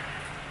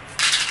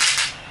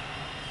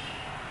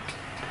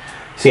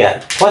 So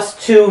yeah,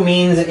 +2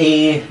 means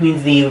the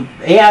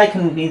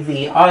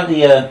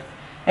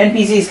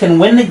NPCs can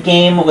win the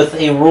game with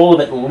a roll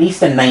of at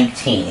least a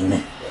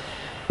 19.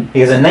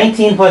 Because a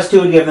 19 plus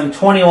 2 would give them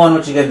 21,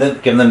 which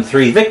would give them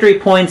 3 victory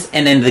points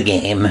and end the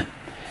game.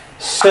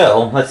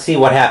 So, let's see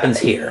what happens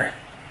here.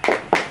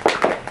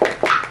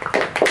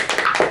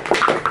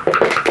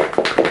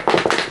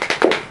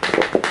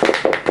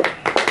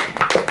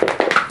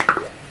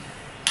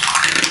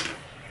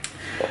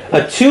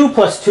 A 2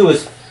 plus 2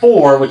 is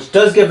 4, which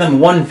does give them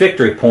 1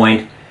 victory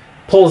point,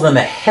 pulls them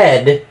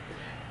ahead,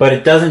 but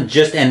it doesn't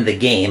just end the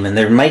game, and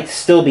there might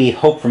still be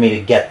hope for me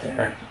to get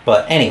there.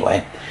 But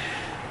anyway,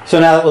 so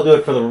now that we'll do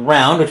it for the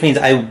round, which means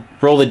I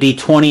roll a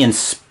d20 and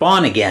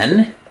spawn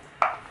again.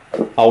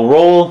 I'll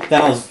roll,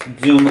 then I'll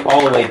zoom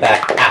all the way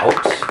back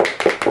out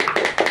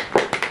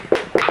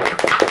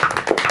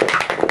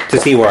to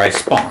see where I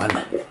spawn.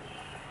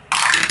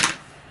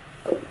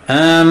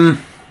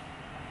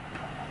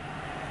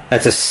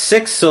 That's a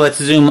 6, so let's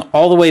zoom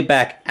all the way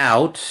back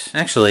out.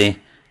 Actually,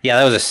 yeah,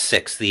 that was a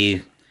 6.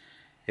 It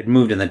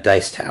moved in the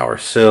dice tower,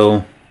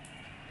 so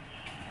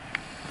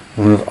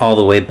we'll move all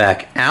the way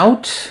back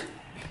out.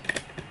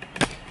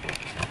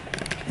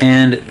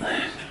 And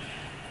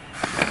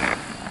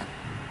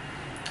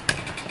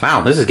wow,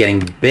 this is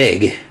getting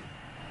big.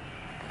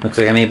 Looks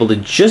like I'm able to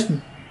just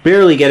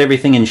barely get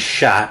everything in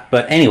shot,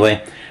 but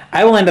anyway,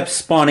 I will end up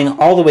spawning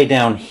all the way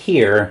down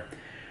here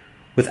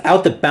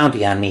without the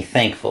bounty on me,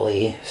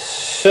 thankfully.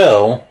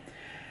 So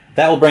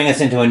that will bring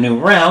us into a new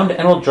round,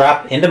 and we'll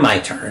drop into my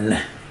turn.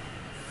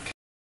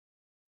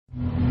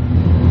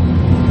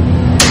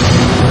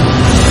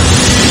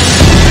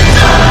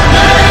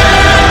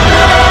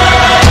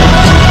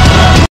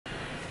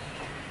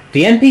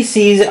 The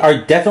NPCs are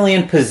definitely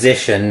in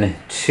position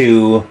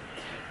to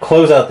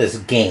close out this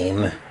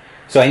game,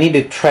 so I need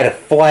to try to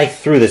fly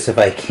through this if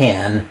I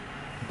can.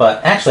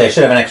 But actually, I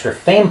should have an extra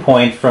fame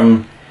point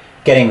from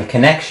getting the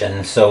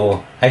connection,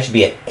 so I should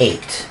be at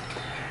 8.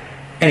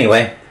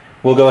 Anyway,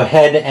 we'll go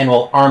ahead and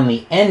we'll arm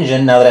the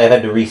engine now that I've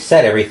had to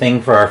reset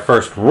everything for our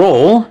first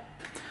roll.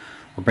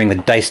 We'll bring the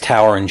dice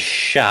tower in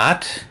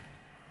shot.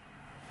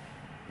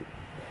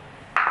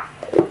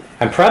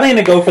 I'm probably going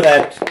to go for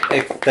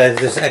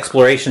this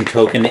exploration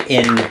token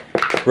in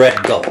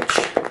Red Gulch.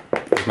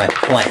 That's my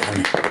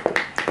plan.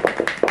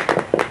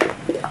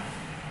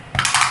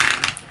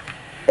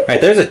 Alright,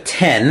 there's a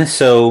 10,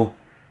 so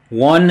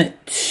 1,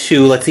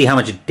 2, let's see how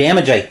much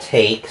damage I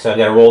take. So I've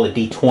got to roll a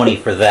d20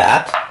 for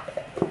that.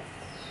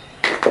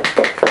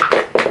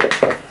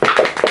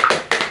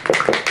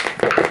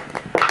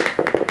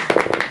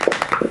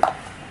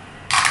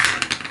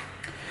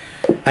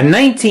 A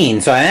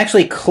 19, so I'm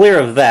actually clear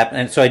of that,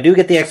 and so I do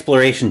get the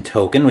exploration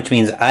token, which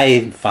means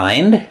I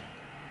find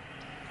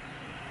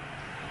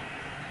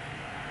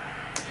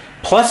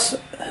plus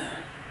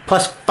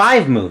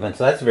 5 movement,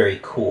 so that's very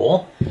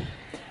cool.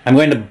 I'm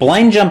going to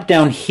blind jump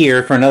down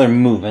here for another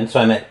movement,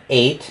 so I'm at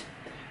 8,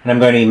 and I'm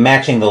going to be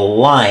matching the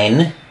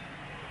line.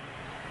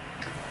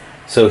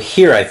 So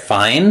here I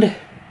find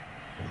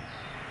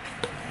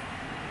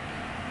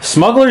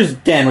Smuggler's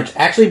Den, which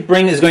actually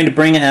is going to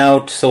bring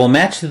out, so we'll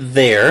match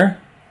there.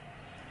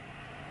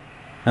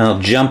 I'll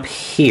jump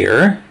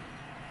here.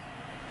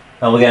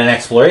 We'll get an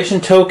exploration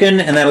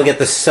token, and that'll get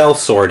the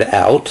sellsword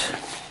out.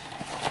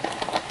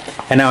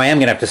 And now I am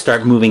going to have to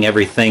start moving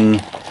everything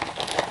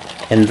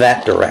in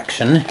that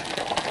direction.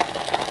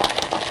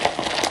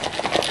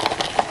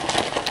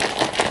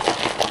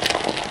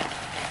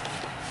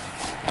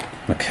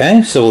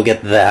 Okay, so we'll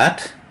get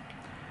that.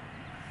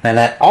 And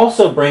that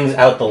also brings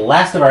out the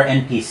last of our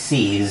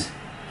NPCs,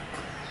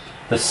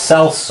 the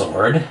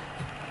sellsword.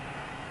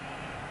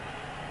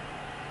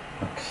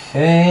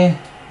 Okay.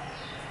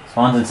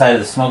 Spawns inside of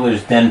the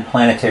Smuggler's Den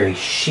planetary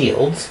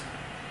shields.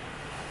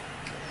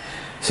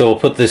 So we'll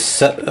put this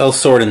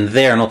sellsword in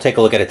there, and we'll take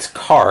a look at its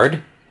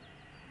card.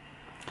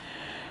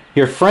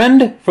 Your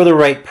friend for the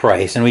right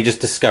price, and we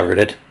just discovered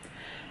it.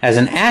 As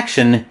an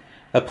action,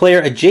 a player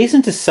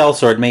adjacent to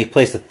sellsword may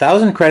place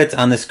 1,000 credits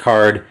on this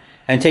card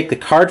and take the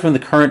card from the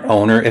current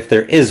owner, if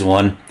there is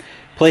one,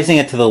 placing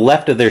it to the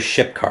left of their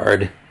ship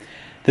card.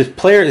 This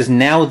player is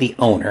now the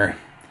owner.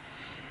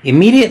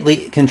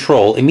 Immediately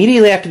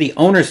after the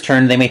owner's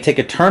turn, they may take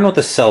a turn with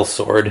the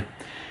sellsword.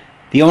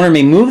 The owner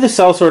may move the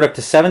sellsword up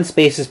to 7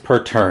 spaces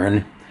per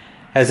turn.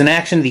 As an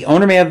action, the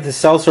owner may have the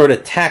sellsword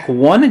attack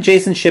one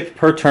adjacent ship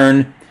per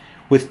turn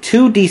with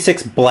 2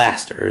 d6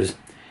 blasters.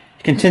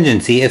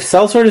 Contingency: if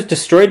sellsword is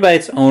destroyed by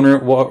its owner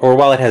or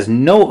while it has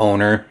no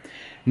owner,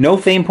 no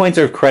fame points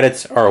or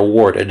credits are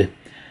awarded.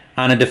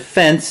 On a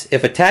defense,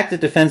 if attacked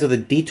at defense with a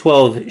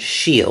d12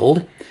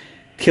 shield,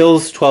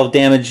 kills 12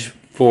 damage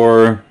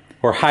or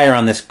higher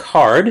on this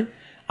card.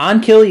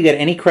 On kill, you get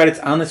any credits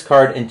on this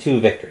card and 2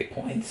 victory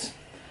points.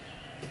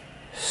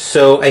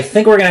 So I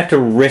think we're going to have to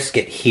risk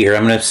it here.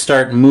 I'm going to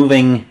start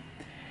moving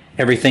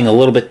everything a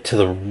little bit to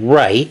the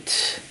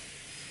right.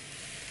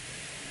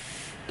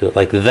 Do it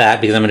like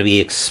that because I'm going to be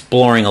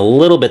exploring a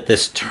little bit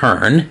this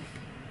turn.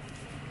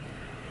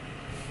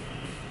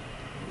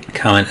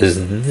 Comment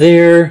is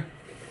there.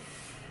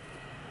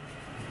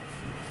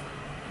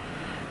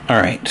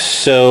 Alright,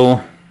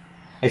 so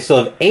I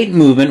still have 8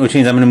 movement, which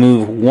means I'm going to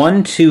move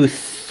 1, 2,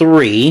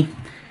 3.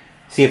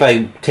 See if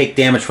I take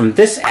damage from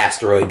this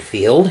asteroid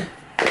field.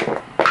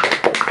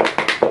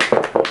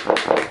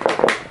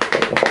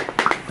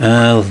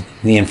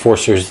 The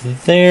Enforcer's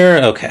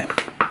there. Okay.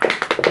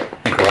 I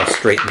think we're all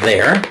straight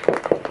there.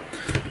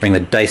 Bring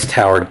the dice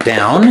tower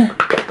down.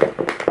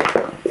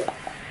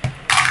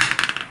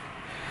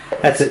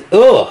 That's a,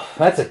 oh,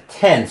 that's a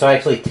 10. So I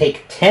actually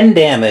take 10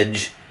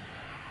 damage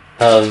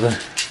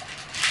of...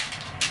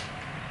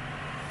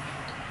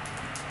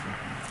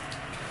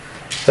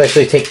 So I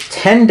actually take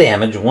 10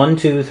 damage. 1,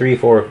 2, 3,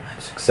 4,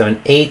 5, 6,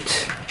 7,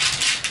 8,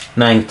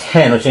 9,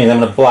 10, which means I'm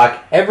going to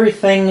block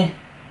everything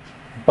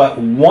but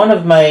one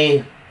of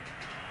my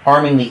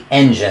arming the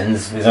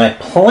engines. Because my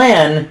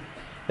plan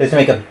is to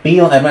make a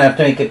beeline. I'm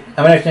going to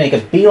have to make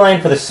a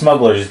beeline for the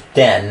smuggler's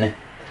den.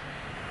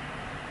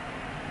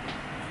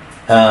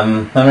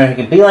 I'm going to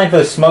make a beeline for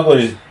the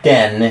smuggler's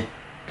den.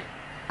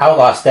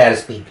 Outlaw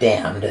status be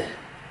damned.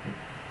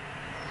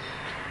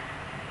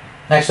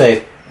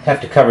 Actually, I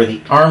have to cover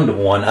the armed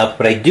one up,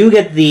 but I do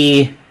get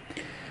the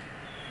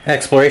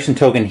exploration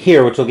token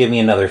here, which will give me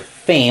another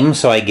fame,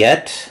 so I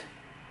get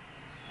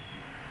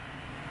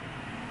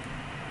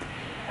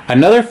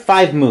another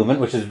 5 movement,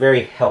 which is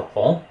very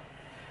helpful.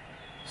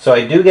 So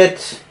I do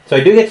get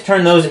to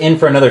turn those in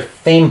for another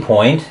fame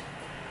point.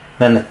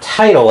 Then the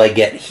title I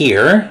get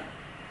here,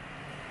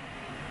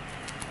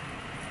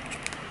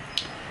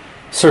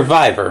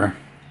 Survivor.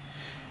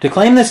 To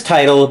claim this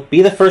title,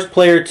 be the first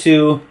player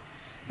to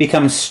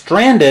become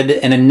stranded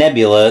in a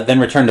nebula, then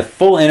return to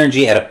full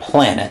energy at a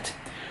planet.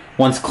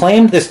 Once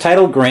claimed, this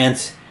title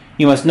grants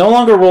you must no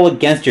longer roll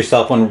against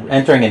yourself when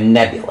entering a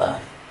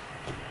nebula.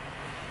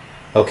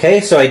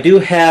 Okay, so I do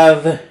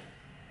have...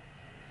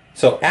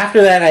 So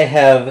after that I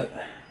have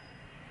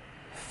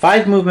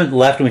 5 movement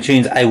left, which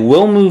means I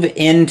will move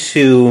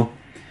into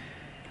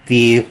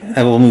the...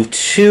 I will move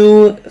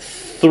 2,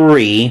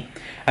 3...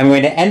 I'm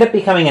going to end up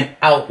becoming an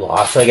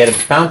outlaw, so I get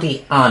a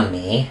bounty on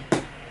me.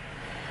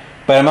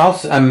 But I'm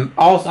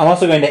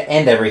also going to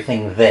end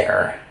everything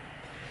there.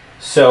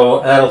 So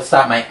that'll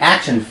stop my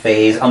action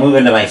phase. I'll move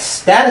into my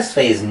status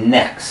phase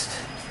next,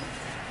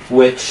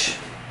 which,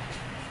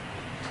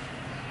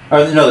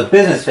 or no, the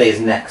business phase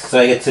next. So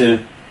I get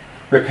to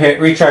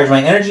recharge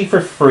my energy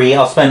for free.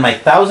 I'll spend my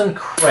 1,000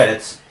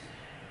 credits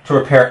to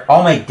repair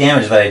all my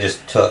damage that I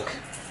just took.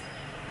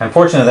 I'm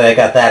fortunate that I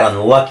got that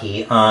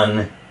unlucky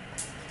on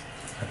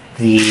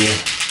the...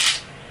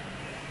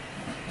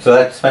 So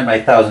that spent my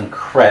 1,000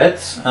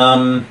 credits.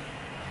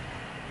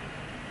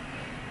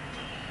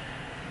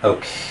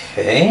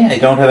 Okay, I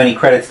don't have any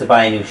credits to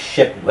buy a new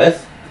ship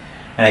with,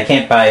 and I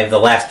can't buy the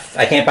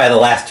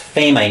last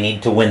fame I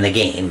need to win the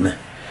game.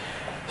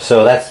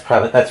 So that's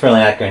really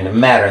not going to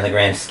matter in the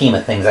grand scheme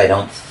of things, I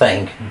don't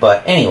think.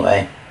 But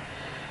anyway,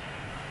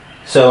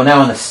 so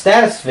now in the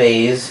status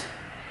phase,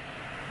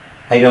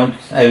 I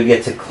would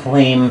get to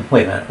claim.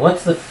 Wait a minute,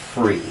 what's the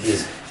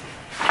freeze?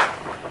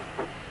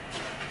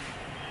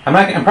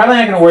 I'm probably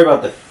not going to worry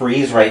about the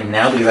freeze right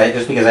now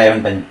because I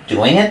haven't been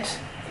doing it.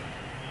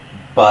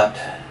 But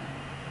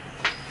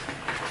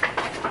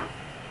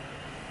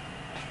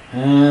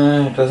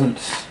it doesn't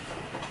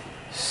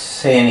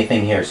say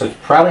anything here, so it's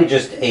probably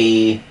just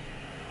a.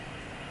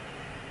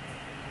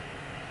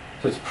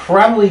 So it's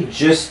probably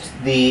just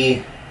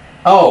the.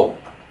 Oh,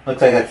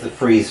 looks like that's the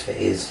freeze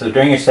phase. So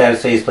during your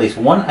status phase, place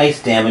 1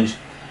 ice damage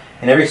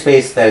in every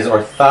space that is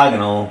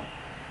orthogonally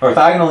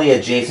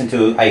adjacent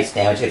to ice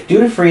damage. If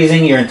due to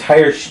freezing, your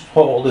entire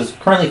hold is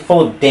currently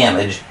full of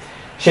damage,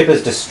 ship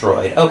is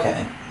destroyed.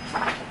 Okay.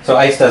 So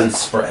ice doesn't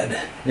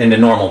spread into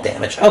normal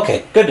damage.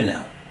 Okay, good to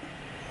know.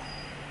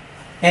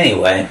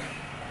 Anyway,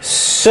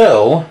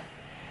 so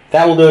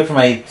that will do it for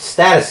my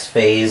status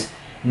phase.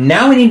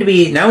 Now we need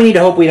to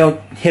hope we don't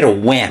hit a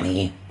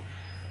whammy.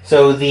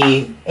 So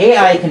the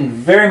AI can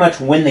very much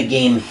win the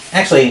game.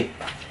 Actually,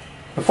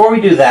 before we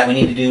do that, we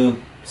need to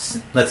do...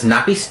 Let's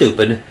not be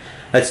stupid.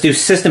 Let's do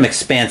System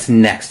Expanse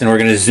next, and we're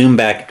going to zoom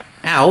back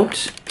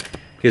out,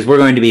 because we're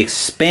going to be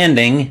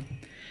expanding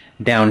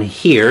down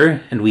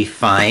here, and we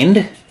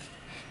find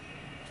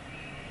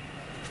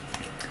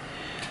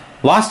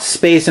lost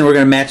space, and we're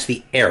going to match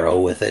the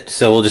arrow with it.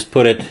 So we'll just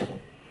put it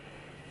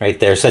right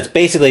there. So it's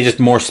basically just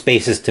more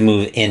spaces to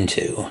move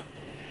into.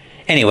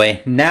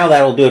 Anyway, now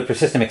that'll do it for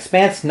System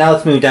Expanse. Now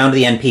let's move down to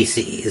the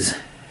NPCs.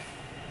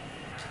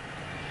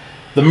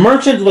 The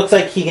merchant looks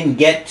like he can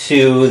get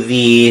to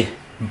the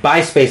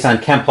buy space on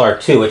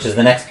Kemplar 2, which is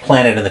the next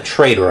planet in the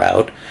trade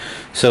route.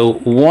 So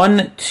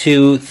 1,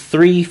 2,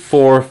 3,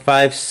 4,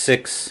 5,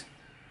 6,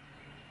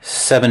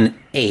 7,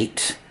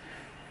 8,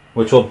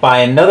 which will buy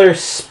another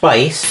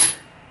spice.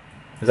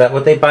 Is that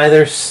what they buy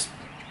there?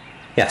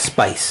 Yeah,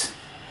 spice.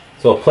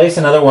 So we'll place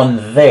another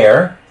one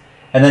there.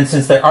 And then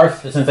since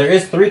there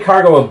is 3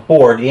 cargo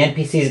aboard, the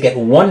NPCs get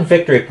 1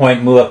 victory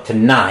point, move up to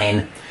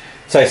 9.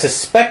 So I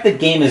suspect the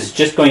game is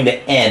just going to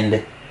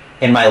end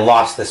in my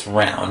loss this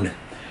round.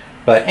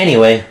 But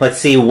anyway, let's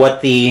see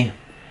what the...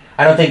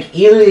 I don't think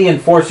either the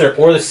Enforcer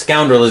or the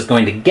Scoundrel is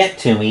going to get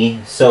to me,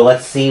 so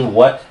let's see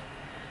what...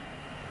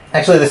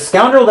 Actually, the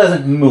Scoundrel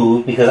doesn't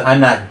move because I'm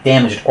not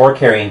damaged or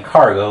carrying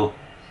cargo.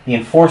 The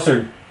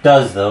Enforcer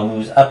does, though,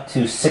 moves up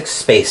to 6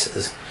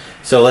 spaces.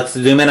 So let's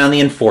zoom in on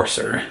the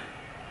Enforcer.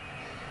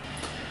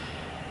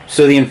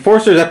 So the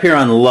Enforcer's up here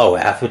on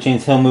Loath, which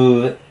means he'll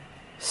move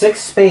 6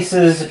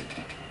 spaces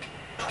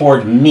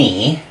toward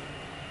me.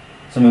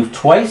 So move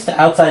twice to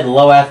outside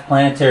Loath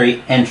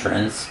Planetary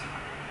Entrance.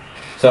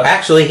 So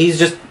actually, he's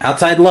just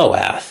outside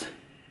Loath.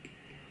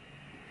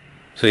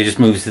 So he just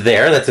moves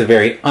there. That's a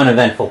very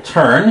uneventful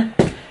turn.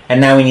 And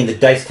now we need the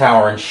Dice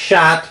Tower and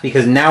Shot,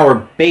 because now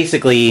we're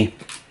basically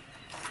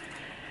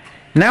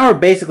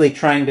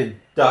trying to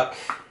duck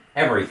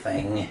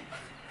everything.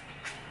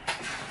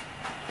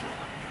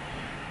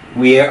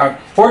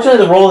 Fortunately,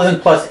 the roll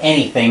isn't plus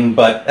anything,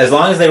 but as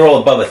long as they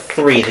roll above a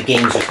 3, the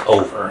game's just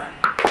over.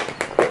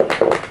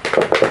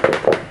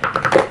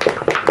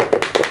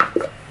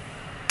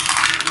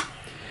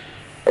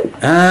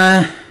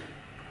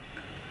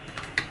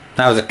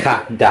 That was a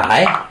cocked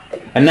die.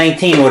 A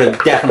 19 would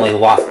have definitely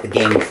lost the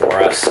game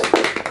for us.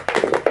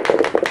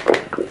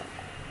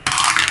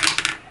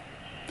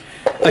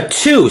 A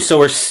 2, so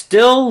we're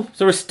still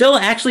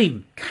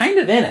actually kind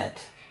of in it.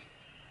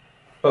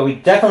 But we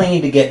definitely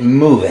need to get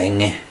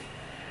moving.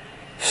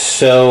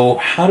 So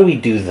how do we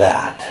do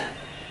that?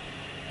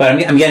 But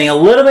I'm getting a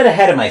little bit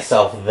ahead of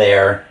myself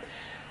there.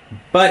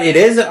 But it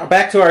is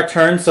back to our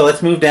turn, so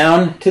let's move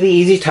down to the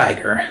Easy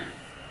Tiger.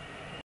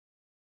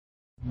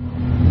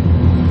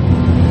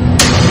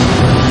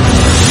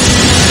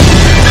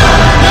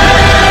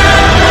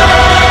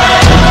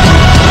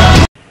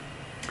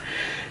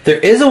 There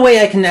is a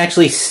way I can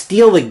actually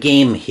steal the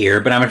game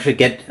here, but I'm going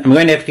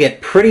to have to get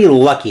pretty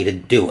lucky to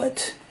do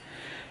it.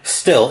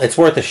 Still, it's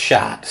worth a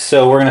shot.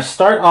 So we're going to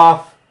start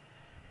off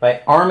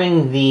by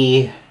arming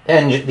the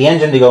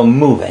engine to go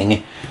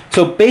moving.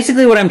 So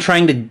basically what I'm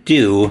trying to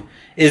do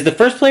is the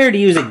first player to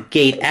use a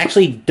gate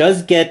actually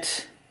does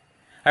get...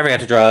 I forgot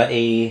to draw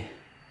an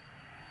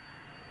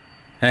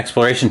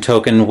exploration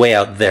token way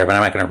out there, but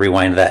I'm not going to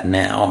rewind that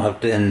now,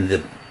 out in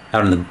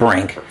the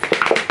brink.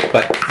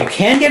 But you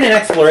can get an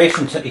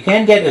exploration... You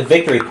can get a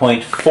victory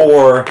point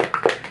for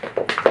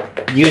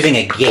using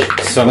a gate.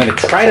 So I'm going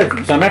to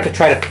have to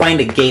try to find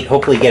a gate,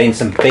 hopefully getting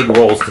some big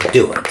rolls to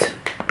do it.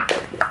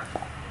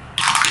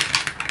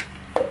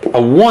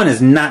 A 1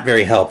 is not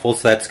very helpful,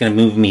 so that's going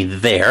to move me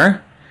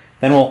there.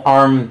 Then we'll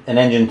arm an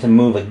engine to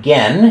move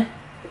again.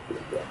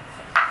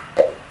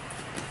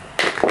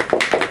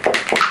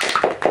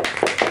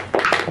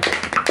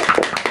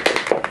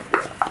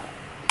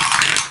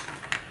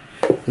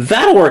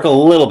 That'll work a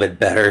little bit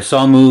better, so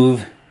I'll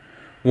move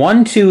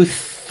 1, 2,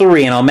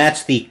 3, and I'll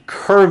match the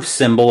curve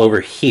symbol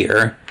over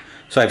here.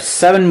 So I have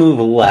 7 move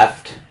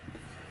left.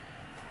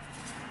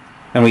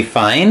 And we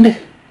find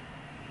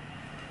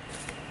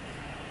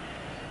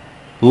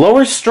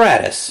Lower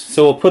Stratus.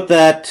 So we'll put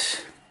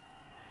that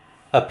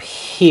up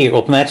here.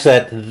 We'll match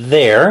that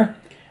there.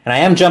 And I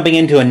am jumping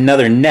into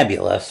another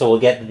nebula, so we'll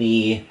get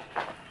the...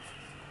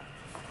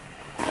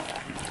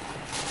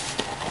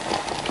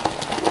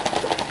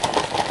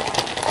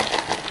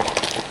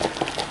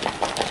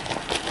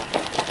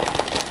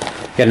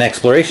 Get an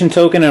exploration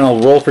token, and I'll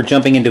roll for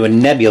jumping into a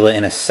nebula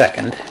in a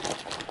second.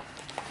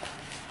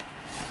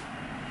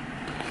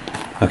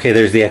 Okay,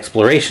 there's the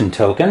exploration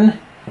token.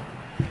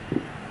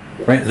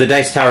 Right, the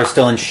dice tower is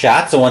still in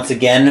shot, so once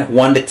again,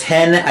 1 to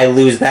 10, I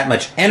lose that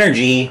much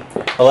energy.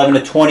 11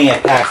 to 20, I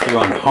pass through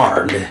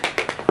unharmed.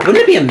 Wouldn't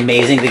it be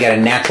amazing to get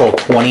a natural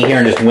 20 here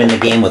and just win the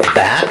game with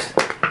that?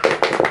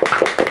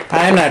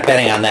 I'm not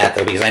betting on that,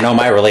 though, because I know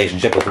my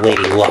relationship with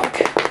Lady Luck.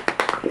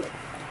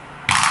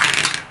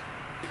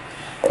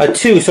 A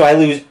 2, so I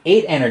lose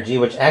 8 energy,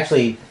 which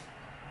actually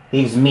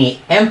leaves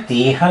me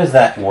empty. How does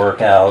that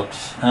work out?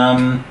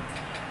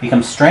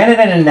 Become stranded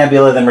in a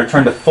nebula, then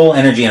return to full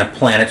energy in a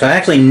planet. So I'm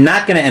actually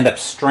not going to end up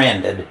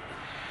stranded,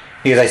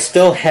 because I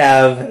still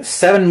have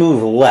 7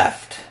 move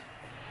left,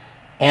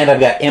 and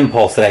I've got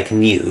impulse that I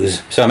can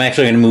use. So I'm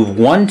actually going to move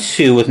 1,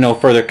 2 with no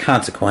further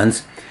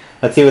consequence.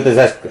 Let's see what this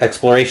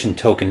exploration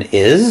token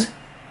is.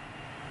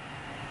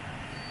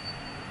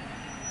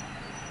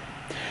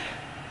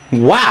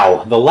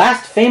 Wow, the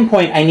last fame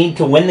point I need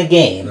to win the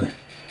game.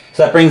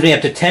 So that brings me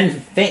up to 10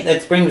 fame.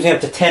 That brings me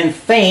up to 10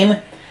 fame.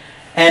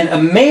 And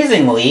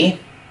amazingly,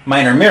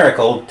 minor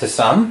miracle to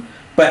some,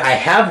 but I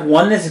have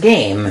won this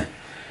game.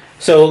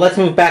 So let's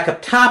move back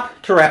up top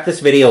to wrap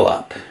this video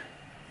up.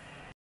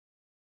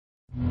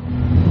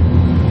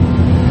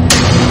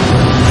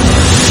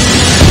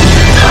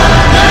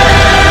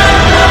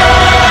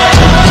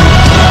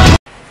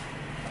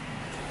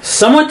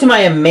 Somewhat to my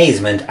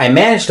amazement, I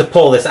managed to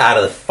pull this out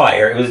of the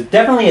fire. It was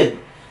definitely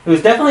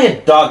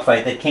a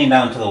dogfight that came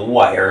down to the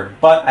wire,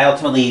 but I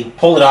ultimately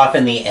pulled it off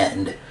in the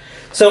end.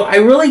 So I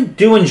really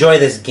do enjoy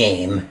this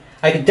game.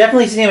 I could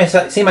definitely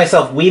see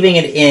myself weaving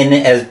it in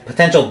as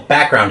potential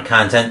background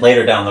content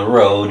later down the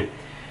road.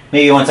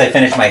 Maybe once I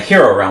finish my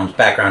Hero Realms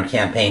background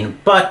campaign,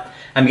 but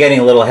I'm getting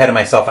a little ahead of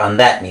myself on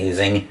that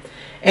musing.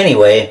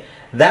 Anyway,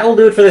 that will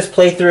do it for this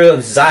playthrough of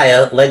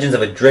Xia, Legends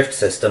of a Drift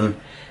System.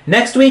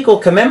 Next week we'll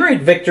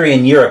commemorate Victory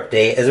in Europe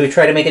Day as we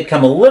try to make it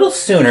come a little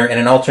sooner in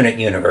an alternate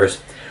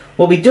universe.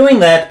 We'll be doing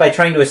that by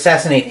trying to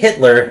assassinate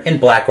Hitler in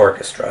Black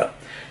Orchestra.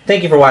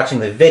 Thank you for watching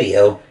the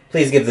video.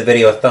 Please give the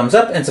video a thumbs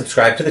up and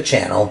subscribe to the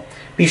channel.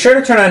 Be sure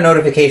to turn on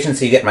notifications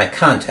so you get my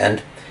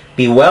content.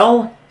 Be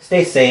well,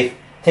 stay safe,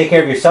 take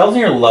care of yourselves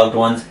and your loved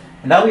ones,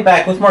 and I'll be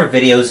back with more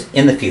videos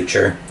in the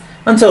future.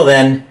 Until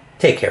then,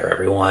 take care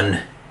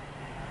everyone.